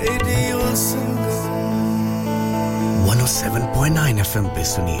रेडियो संगम 107.9 FM पे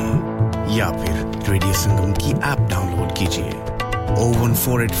सुनिए या फिर रेडियो संगम की ऐप डाउनलोड कीजिए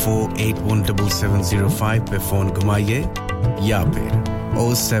 01484817705 पे फोन घुमाइए या फिर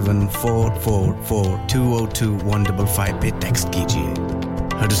 07444202155 पे टेक्स्ट कीजिए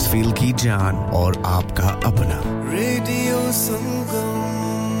हडर्सफील्ड की जान और आपका अपना radio Sangam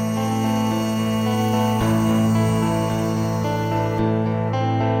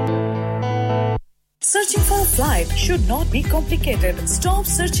Searching for a flight should not be complicated. Stop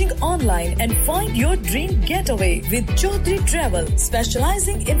searching online and find your dream getaway with Chaudhary Travel,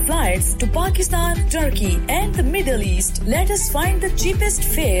 specializing in flights to Pakistan, Turkey, and the Middle East. Let us find the cheapest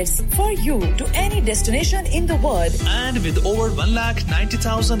fares for you to any destination in the world. And with over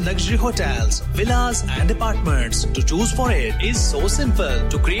 1,90,000 luxury hotels, villas, and apartments to choose for it is so simple.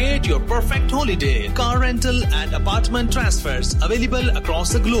 To create your perfect holiday, car rental and apartment transfers available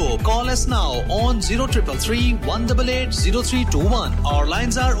across the globe. Call us now on 0333-188-0321. Our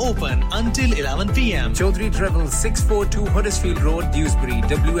lines are open until 11 p.m. Chaudhary Travel, 642 Huddersfield Road, Dewsbury,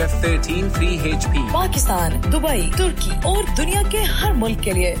 WF13 3HP. Pakistan, Dubai, तुर्की और दुनिया के हर मुल्क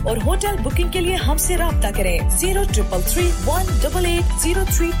के लिए और hotel booking के लिए हमसे राब्ता करें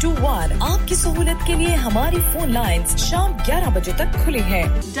 0333-188-0321. आपकी सहूलत के लिए हमारी फोन लाइंस शाम 11 बजे तक खुली हैं.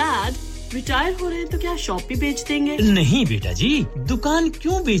 डैड रिटायर हो रहे हैं तो क्या शॉप भी बेच देंगे? नहीं बेटा जी, दुकान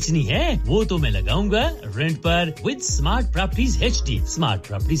क्यों बेचनी है? वो तो मैं लगाऊंगा रेंट पर with smart properties HD. Smart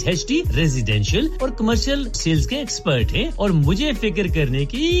properties HD residential और कमर्शियल सेल्स के एक्सपर्ट हैं और मुझे फिक्र करने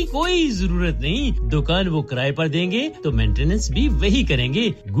की कोई जरूरत नहीं. दुकान वो किराए पर देंगे तो मेंटेनेंस भी वही करेंगे.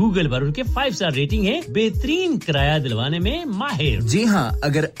 गूगल पर उनके 5 स्टार रेटिंग है. बेहतरीन किराया दिलवाने में माहिर. जी हां,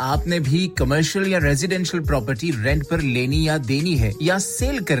 अगर आपने भी कमर्शियल या रेजिडेंशियल प्रॉपर्टी रेंट पर लेनी या देनी है या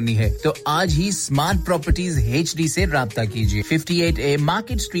सेल करनी है तो आज ही स्मार्ट प्रॉपर्टीज एचडी से राब्ता कीजिए. 58A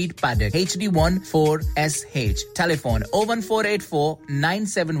market street, Paddock, HD14SH. Telephone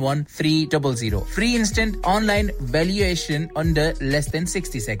 01484971300. Free instant online valuation under less than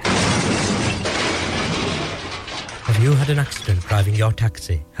 60 seconds. you had an accident driving your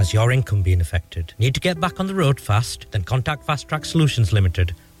taxi? Has your income been affected? Need to get back on the road fast? Then contact Fast Track Solutions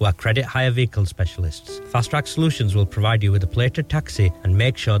Limited, who are credit hire vehicle specialists. Fast Track Solutions will provide you with a plated taxi and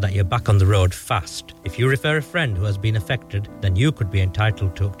make sure that you're back on the road fast. If you refer a friend who has been affected, then you could be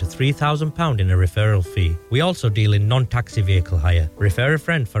entitled to up to £3,000 in a referral fee. We also deal in non-taxi vehicle hire. Refer a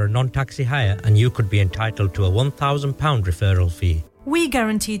friend for a non-taxi hire and you could be entitled to a £1,000 referral fee. We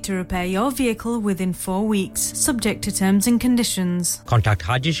guarantee to repair your vehicle within 4 weeks, subject to terms and conditions. Contact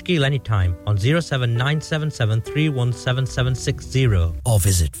Haji Shakil anytime on 07977317760 or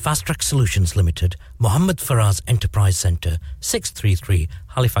visit Fast Track Solutions Limited, Mohammed Faraz Enterprise Centre, 633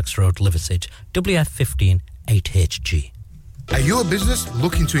 Halifax Road, Liversedge, WF15 8HG. Are you a business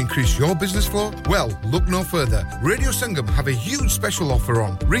looking to increase your business flow? Well, look no further. Radio Sangam have a huge special offer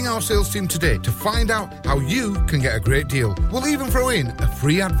on. Ring our sales team today to find out how you can get a great deal. We'll even throw in a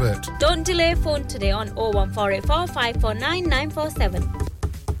free advert. Don't delay, phone today on 01484 549 947.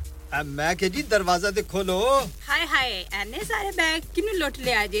 मैं के जी दरवाजा दे खोलो हाय हाय एने सारे bag किनु लुट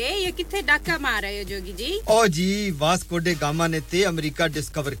ले आजे ये किथे डाका मार रहे हो जोगी जी ओ जी वास्को डे गामा ने ते अमेरिका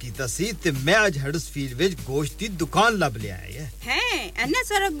डिस्कवर कीता सी ते मैं आज हडर्सफील्ड विच गोश्त दी दुकान लब ले आया है एने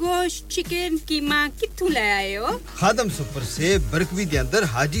सारा गोश्त चिकन कीमा किथु ले आए हो खादम सुपर से बरकवी दे अंदर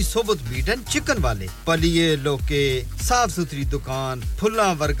हाजी सोबत मीट एंड चिकन वाले पलिए लोके साफ सुथरी दुकान फुल्ला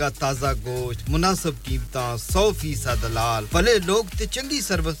वर्गा ताजा गोश्त मुनासिब कीमतां 100% दलाल भले लोग ते चंगी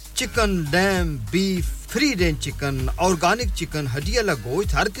service chicken lamb beef free range chicken organic chicken हड्डी वाला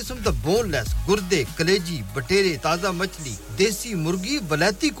गोश्त हर किस्म दा बोनलेस गुर्दे कलेजी बटेरे ताजा मछली देसी मुर्गी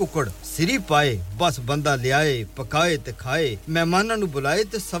वलैती कुकड़ सिरी पाए बस बंदा ले आए पकाए ते खाए मेहमानां नु बुलाए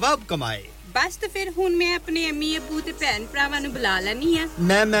ते सवाब कमाए बस तो फिर हुन मैं अपने अम्मी अब्बू ते भैन भरावां नु बुला लनी है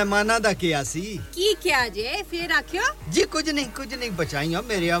मैं मेहमानां दा किया सी की क्या जे फिर आखियो जी कुछ नहीं बचाइयो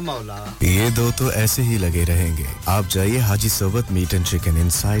मेरे आ मौला ये दो तो ऐसे ही लगे रहेंगे आप जाइए हाजी सोबत meet and chicken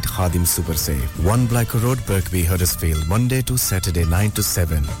inside Khadim super से 1 Black Road Birkby Huddersfield Monday to Saturday 9 to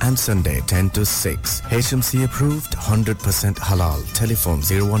 7 and Sunday 10 to 6 HMC approved 100% halal telephone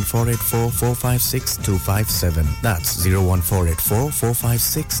 01484 456 257 that's 01484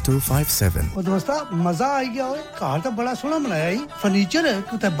 456 257 ओ दोस्ता मजा आ गया ओए कार तो बड़ा सोना बनाया है फर्नीचर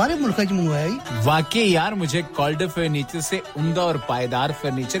तो बाहर मुल्क से मंगवाया है वाकई यार मुझे कॉल्डर फर्नीचर से उम्दा और पायदार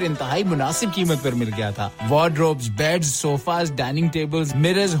फर्नीचर इंतहाई मुनासिब कीमत पर मिल गया था wardrobes beds sofas dining tables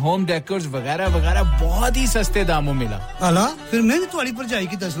mirrors home decors वगैरह बहुत ही सस्ते दामों मिला अला फिर मैं भी तुम्हारी पर जाई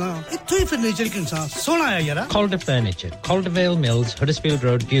की दसना इत्थों ही फर्नीचर के इंसान सोना है यार Calder Furniture Caldervale Mills Huddersfield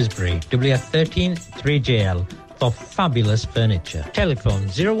Road Dewsbury WF13 3JL for fabulous furniture. Telephone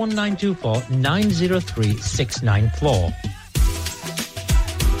 01924 903 694.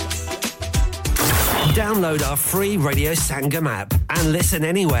 Download our free Radio Sangam app and listen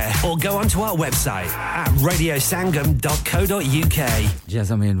anywhere or go onto our website at radiosangam.co.uk.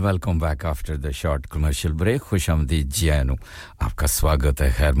 Yes, I mean, welcome back after the short commercial break. Khushamdeed Jianu. Aapka swagat hai,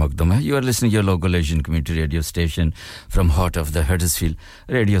 khair maqdam hai. You are listening to your local Asian community radio station from heart of the Huddersfield,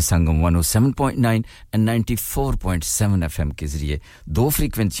 Radio Sangam 107.9 and 94.7 FM के जरिए दो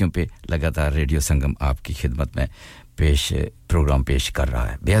फ्रीक्वेंसियों पे लगातार radio संगम आपकी खिदमत में programme पेश कर रहा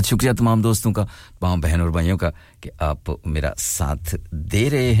है बेहद शुक्रिया तमाम दोस्तों का तमाम बहनों और भाइयों का कि आप मेरा साथ दे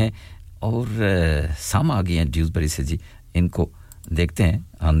रहे हैं और साम आ गए हैं ड्यूसबरी से जी इनको देखते हैं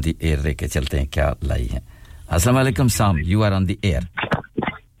ऑन द एयर लेके चलते हैं क्या लाई हैं अस्सलाम वालेकुम साम you are on the air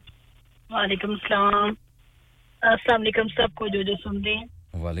वालेकुम सलाम अस्सलाम वालेकुम सबको जो सुन रहे हैं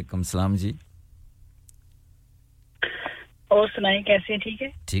वालेकुम सलाम जी और सुनाएं कैसे ठीक है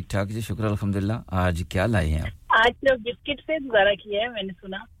ठीक ठाक जी शुक्र अल्हम्दुलिल्लाह आज क्या लाए हैं आप आज तो बिस्किट से गुजारा किया है मैंने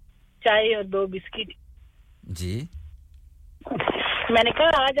सुना चाय और 2 बिस्किट जी मैंने कहा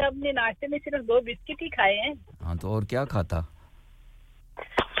आज आपने नाश्ते में सिर्फ 2 बिस्किट ही खाए हैं हां तो और क्या खाता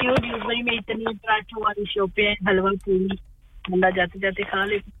क्यों ड्यूसबरी में इतनी पराठों वाली शॉपें हैं हलवा पूरी बंदा जाते-जाते खा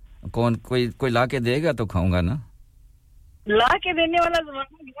ले कौन कोई ला के देगा तो खाऊंगा ना ला के देने वाला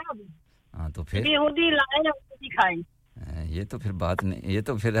जमाना गया अब हां तो फिर यहूदी लाए और खुद ही खाएं ये तो फिर बात नहीं ये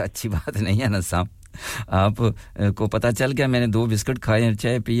तो फिर अच्छी बात नहीं है ना साहब आप को पता चल गया मैंने 2 बिस्किट खाए हैं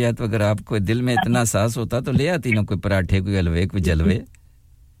चाय पी है तो अगर आपको दिल में इतना एहसास होता तो ले आती ना कोई पराठे कोई हलवे कोई जलवे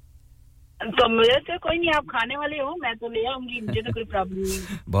तो मुझे तो कोई नहीं आप खाने वाले हो मैं तो ले आऊंगी मुझे तो कोई प्रॉब्लम नहीं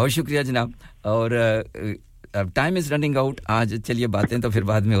बहुत शुक्रिया जनाब और अब टाइम इज रनिंग आउट आज चलिए बातें तो फिर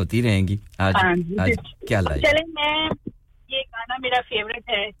बाद में होती रहेंगी आज क्या लाए चलें मैं ये गाना मेरा फेवरेट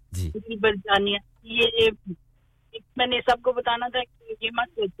है जी बरजानिया ये मैंने सबको बताना था कि ये मत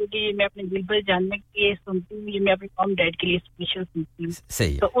सोचो कि मैं अपने दिल पर जानने के लिए सुनती हूँ ये मैं अपने मॉम डैड के लिए स्पेशल सुनती हूँ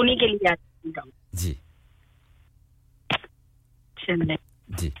सही तो उन्हीं के लिए आती हूँ जी चलने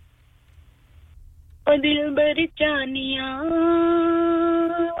जी ओ दिलबर जानिया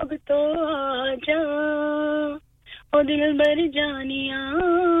अब तो आजा ओ दिलबर जानिया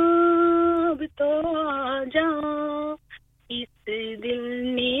अब तो आजा इस दिल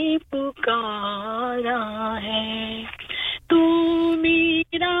ने पुकारा है तू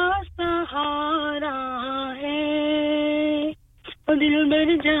मेरा सहारा है ओ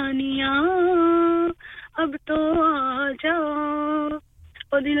दिलबर जानिया अब तो आजा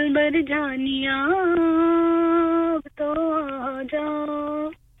ओ दिलबर जानिया अब तो आजा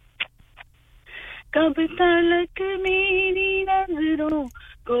कब तक मेरी नजरों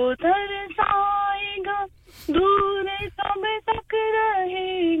को तरसाएगा दूर कब तक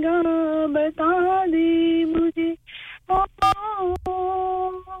रहेगा बता दे मुझे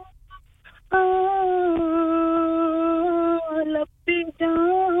लब पे जा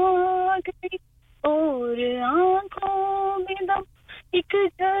गई और आँखों में दम एक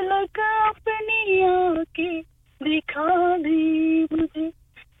झलक अपनी आँखें दिखा दी मुझे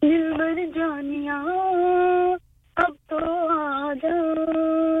दिलबर जानिया अब तो आजा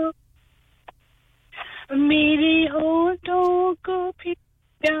मेरे होठों को फिर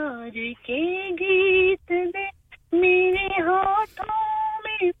प्यार के गीत दे मेरे हाथों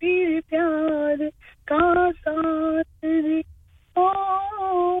में फिर प्यार का साथ दे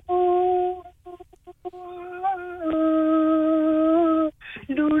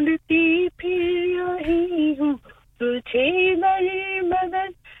ढूंढती फिर यही हूँ तुझे दर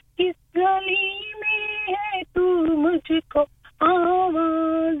बदल किस गली में है तू मुझको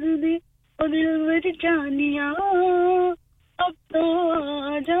आवाज दे ओ दिलबर जानिया अब तो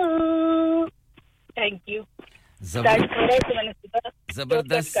आजा थैंक यू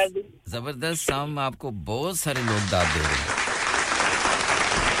जबरदस्त शाम आपको बहुत सारे लोग दाद दे रहे हैं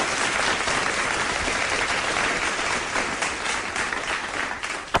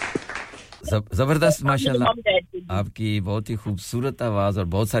जबरदस्त माशाल्लाह आपकी बहुत ही खूबसूरत आवाज और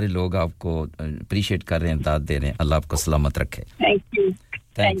बहुत सारे लोग आपको अप्रिशिएट कर रहे हैं दाद दे रहे हैं अल्लाह आपको सलामत रखे थैंक यू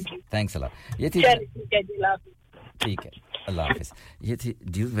थैंक्स अल्लाह ये थी ठीक है अल्लाह हाफिज ये थी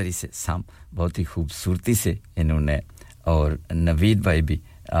ड्यूसबरी से शाम बहुत ही खूबसूरती से इन्होंने और नवीद भाई भी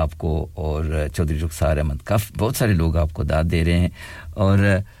आपको और चौधरी रुखसार अहमद काफी बहुत सारे लोग आपको दाद दे रहे हैं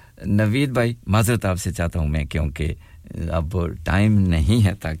और नवीद भाई माजरत आपसे चाहता हूं मैं क्योंकि अब टाइम नहीं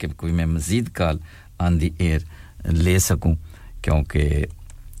है ताकि कोई मैं मजीद कॉल ऑन द एयर ले सकूं क्योंकि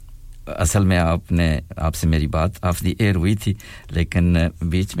असल में आपसे मेरी बात ऑफ द एयर हुई थी लेकिन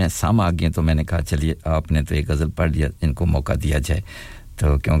बीच में शाम आ गए तो मैंने कहा चलिए आपने तो एक गजल पढ़ लिया इनको मौका दिया जाए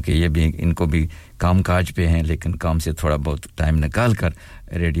तो क्योंकि ये भी इनको भी कामकाज पे हैं लेकिन काम से थोड़ा बहुत टाइम निकाल कर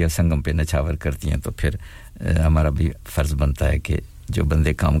रेडियो संगम पे नछावर करती हैं तो फिर हमारा भी फर्ज बनता है कि जो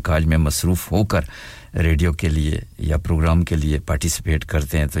बंदे कामकाज में मसरूफ होकर रेडियो के लिए या प्रोग्राम के लिए पार्टिसिपेट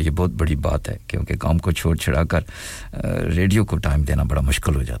करते हैं तो ये बहुत बड़ी बात है क्योंकि काम को छोड़ छुड़ाकर रेडियो को टाइम देना बड़ा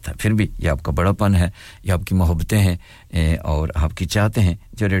मुश्किल हो जाता है फिर भी ये आपका बड़ापन है ये आपकी मोहब्बतें हैं और आपकी चाहते हैं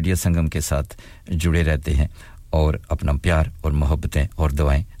जो रेडियो संगम के साथ जुड़े रहते हैं और अपना प्यार और मोहब्बतें और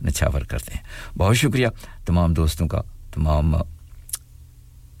दुआएं निछावर करते हैं बहुत शुक्रिया तमाम दोस्तों का तमाम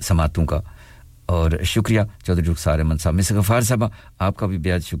समातों का और शुक्रिया चौधरी रुखसार अहमद साहब मिस गफार साहब आपका भी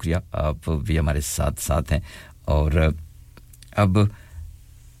बेहद शुक्रिया आप भी हमारे साथ हैं और अब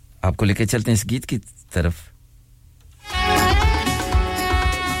आपको लेके चलते हैं इस गीत की तरफ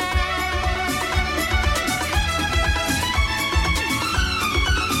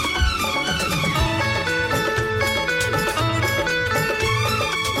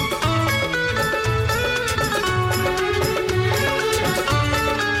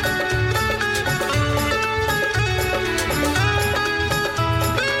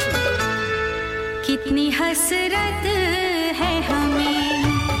हसरत है हमें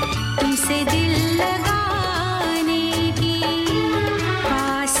तुमसे दिल लगाने की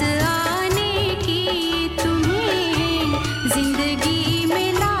पास आने की तुम्हें जिंदगी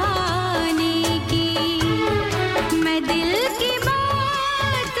में लाने की मैं दिल की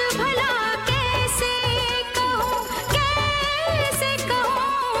बात भला कैसे कहूँ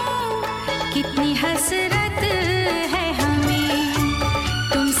कितनी हसरत है हमें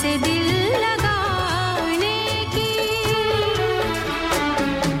तुमसे दिल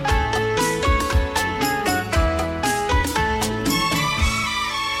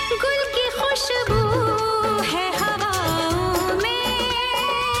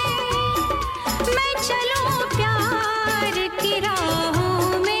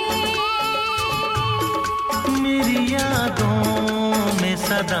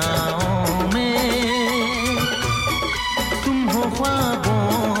सदाओं में तुम हो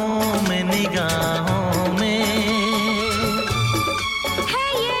ख्वाबों में निगाहों में है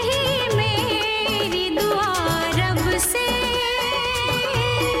यही मेरी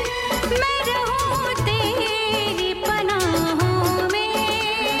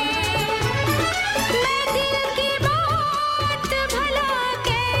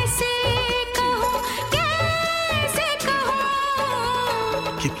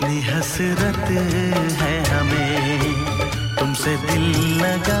हसरत है हमें तुमसे दिल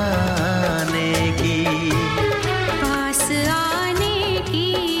लगाने की पास आने की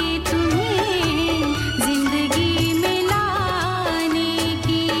तुम्हें जिंदगी में लाने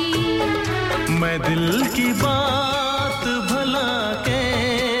की मैं दिल की बात भला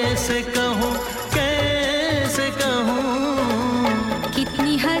कैसे कहूँ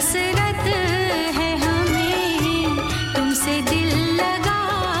कितनी हसरत है हमें तुमसे दिल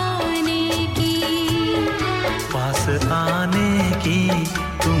लगाने की पास आने की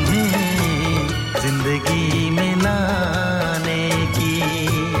तुम्हें जिंदगी में लाने की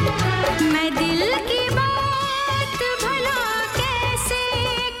मैं दिल की बात भला कैसे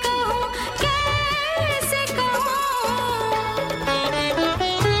कहूँ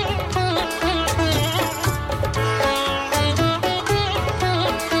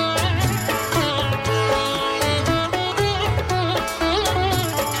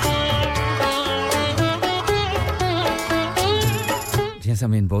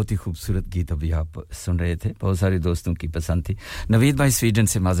ज़मीन बहुत ही खूबसूरत गीत अभी आप सुन रहे थे बहुत सारे दोस्तों की पसंद थी नवीद भाई स्वीडन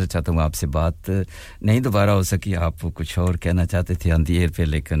से माजरत चाहता हूं आपसे बात नहीं दोबारा हो सकी आप कुछ और कहना चाहते थे ऑन द एयर पे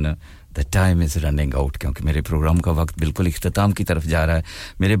लेकिन the time is running out क्योंकि मेरे प्रोग्राम का वक्त बिल्कुल इख्तिताम की तरफ जा रहा है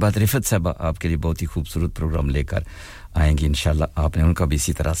मेरे बाद रिफत साहब आपके लिए बहुत ही खूबसूरत प्रोग्राम लेकर आएंगे इंशाल्लाह आपने उनका भी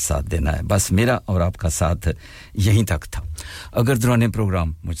इसी तरह साथ देना है बस मेरा और आपका साथ यहीं तक था अगर दौरान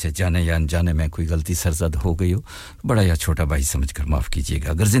प्रोग्राम मुझसे जाने या अनजाने में कोई गलती सरजद हो गई हो बड़ा या छोटा भाई समझकर माफ कीजिएगा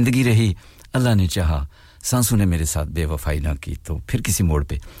अगर जिंदगी रही अल्लाह ने चाहा सांसों ने मेरे साथ बेवफाई ना की तो फिर किसी मोड़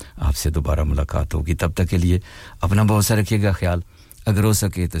पे आपसे दोबारा मुलाकात होगी तब तक के लिए अपना बहुत सा रखिएगा ख्याल अगर हो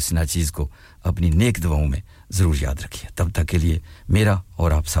सके तो इस चीज को अपनी नेक दुआओं में जरूर याद रखिए तब तक के लिए मेरा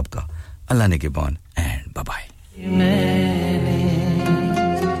और आप सबका अल्लाह ने निगहबान एंड बाय बाय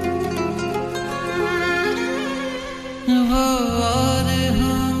वो और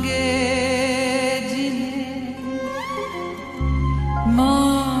होंगे जिन्हें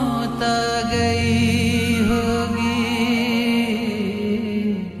मौत आ गई होगी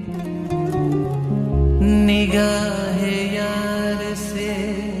निगाह यार से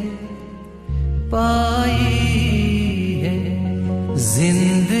पाई है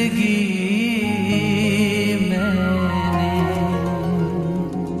जिंदगी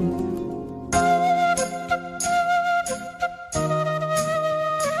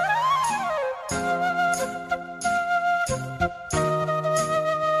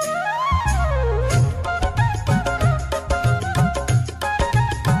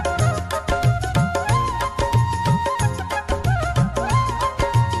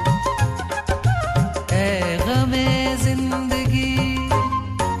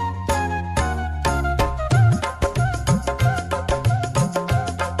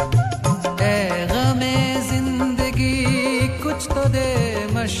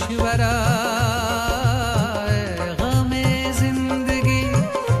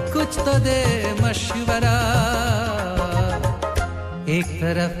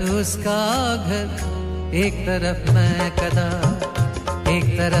उसका घर एक तरफ मैं कदा एक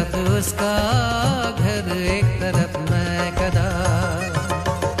तरफ उसका घर एक तरफ मैं कदा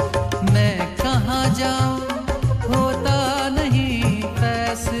मैं कहाँ जाऊँ होता नहीं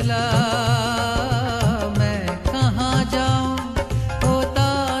फैसला मैं कहाँ जाऊँ होता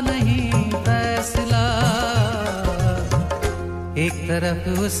नहीं फैसला एक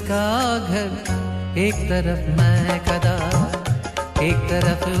तरफ उसका घर एक तरफ मैं कदा एक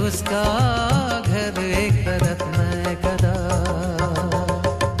तरफ उसका घर एक तरफ मैं कदा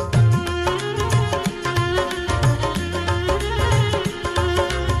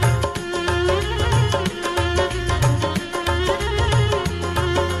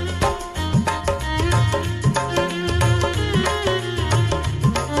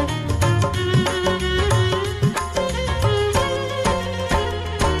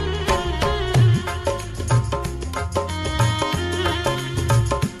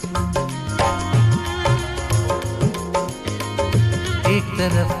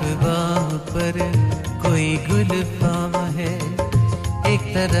तरफ बाह पर कोई गुल फाम है एक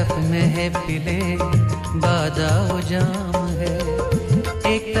तरफ महफिले बादाओ जाम है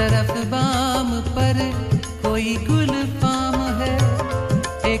एक तरफ बाम पर कोई गुल फाम है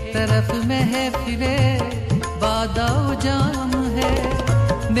एक तरफ महफिले बादाओ जाम है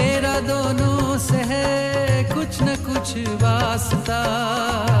मेरा दोनों से है कुछ न कुछ वास्ता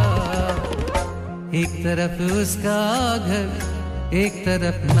एक तरफ उसका घर एक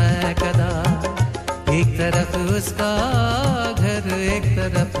तरफ मैं कदा एक तरफ उसका घर एक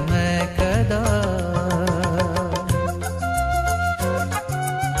तरफ मैं कदा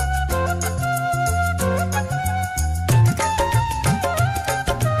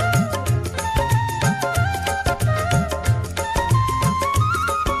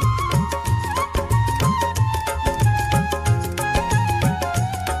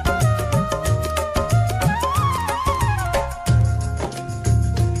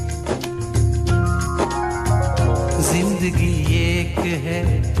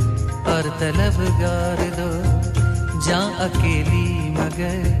और तलबगार दो जा अकेली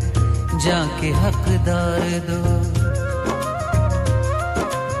मगर जाके हकदार दो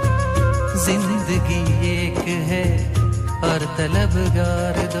जिंदगी एक है और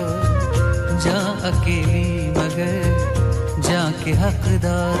तलबगार दो जा अकेली मगर जाके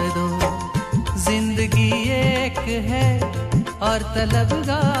हकदार दो जिंदगी एक है और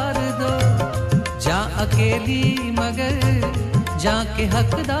तलबगार दो जा अकेली मगर जाके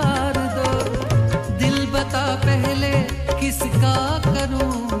हकदार दो दिल बता पहले किसका करूं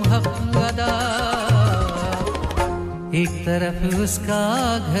हक अदा एक तरफ उसका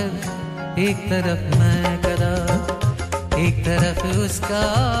घर एक तरफ मैं कदा एक तरफ उसका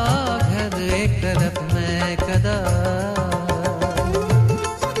घर एक तरफ मैं कदा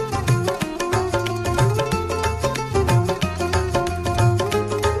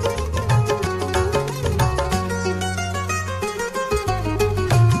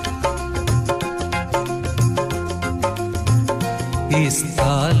इस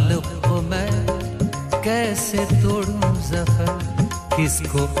ताल्लुक को मैं कैसे तोड़ूं ज़फ़र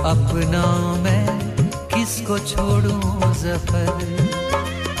किसको अपनाऊं मैं किसको छोड़ूं ज़फ़र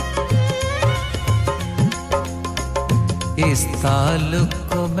इस ताल्लुक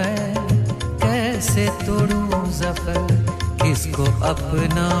को मैं कैसे तोड़ूं ज़फ़र किसको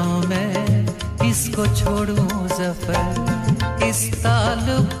अपनाऊं मैं किसको छोड़ूं ज़फ़र इस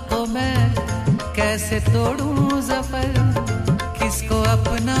ताल्लुक को मैं कैसे तोड़ूं ज़फ़र किसको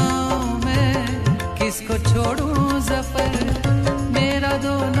अपनाऊं मैं किसको छोड़ूं ज़फ़र मेरा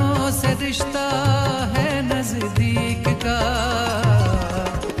दोनों से रिश्ता है नज़दीक का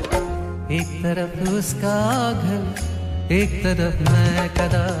एक तरफ उसका घर एक तरफ मैं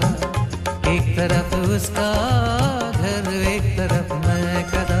कदा एक तरफ उसका घर एक तरफ मैं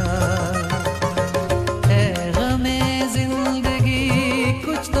कदा है ग़मे ज़िंदगी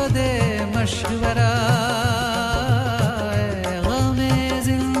कुछ तो दे मशवरा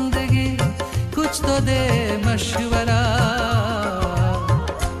तो दे मशवरा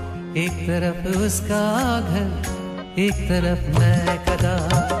एक तरफ उसका घर एक तरफ मैं कदा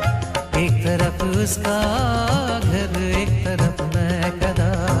एक तरफ उसका घर एक तरफ मैं कदा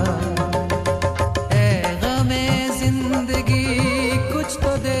ऐ ग़मे ज़िंदगी कुछ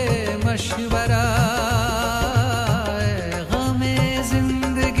तो दे मशवरा ऐ ग़मे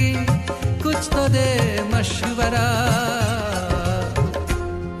ज़िंदगी कुछ तो दे मशवरा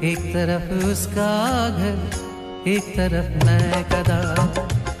एक तरफ उसका घर एक तरफ मैं कदा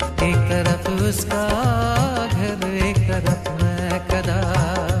एक तरफ उसका घर एक तरफ मैं कदा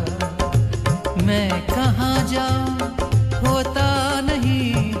मैं कहाँ जाऊं होता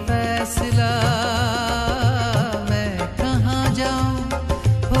नहीं फैसला मैं कहाँ जाऊं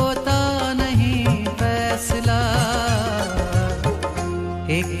होता नहीं फैसला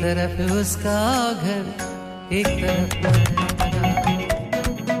एक तरफ उसका घर एक तरफ मैं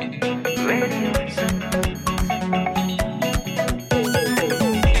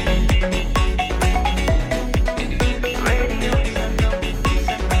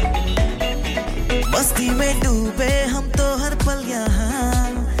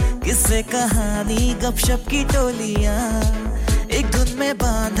किससे कहानी गपशप की टोलियां एक धुन में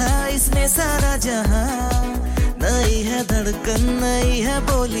बांधा इसने सारा जहां नई है धड़कन नई है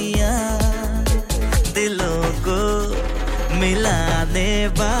बोलियां दिलों को मिलाने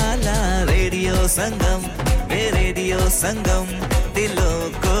वाला रेडियो संगम दिलों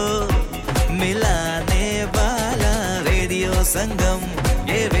को मिलाने वाला रेडियो संगम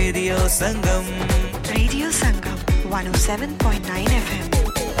ये रेडियो संगम 107.9 FM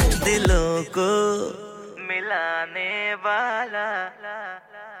दिलों को मिलाने वाला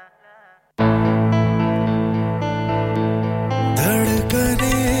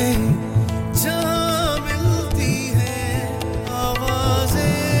धड़कनें जहाँ मिलती हैं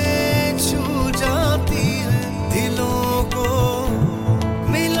आवाज़ें छू जाती हैं दिलों को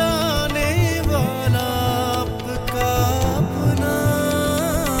मिलाने वाला आपका अपना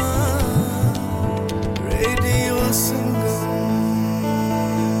radio Sangam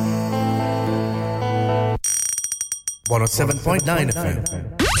 107.9 FM.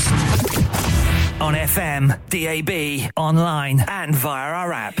 On FM, DAB, online, and via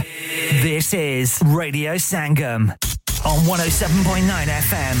our app. This is Radio Sangam. On 107.9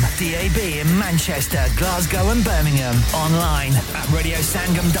 FM, DAB in Manchester, Glasgow, and Birmingham. Online at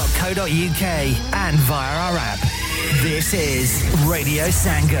radiosangam.co.uk and via our app. This is Radio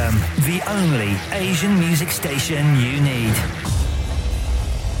Sangam, the only Asian music station you need.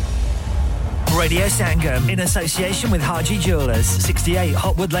 Radio Sangam, in association with Haji Jewellers, 68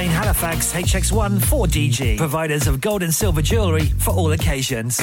 Hotwood Lane, Halifax, HX1 4DG. Providers of gold and silver jewellery for all occasions.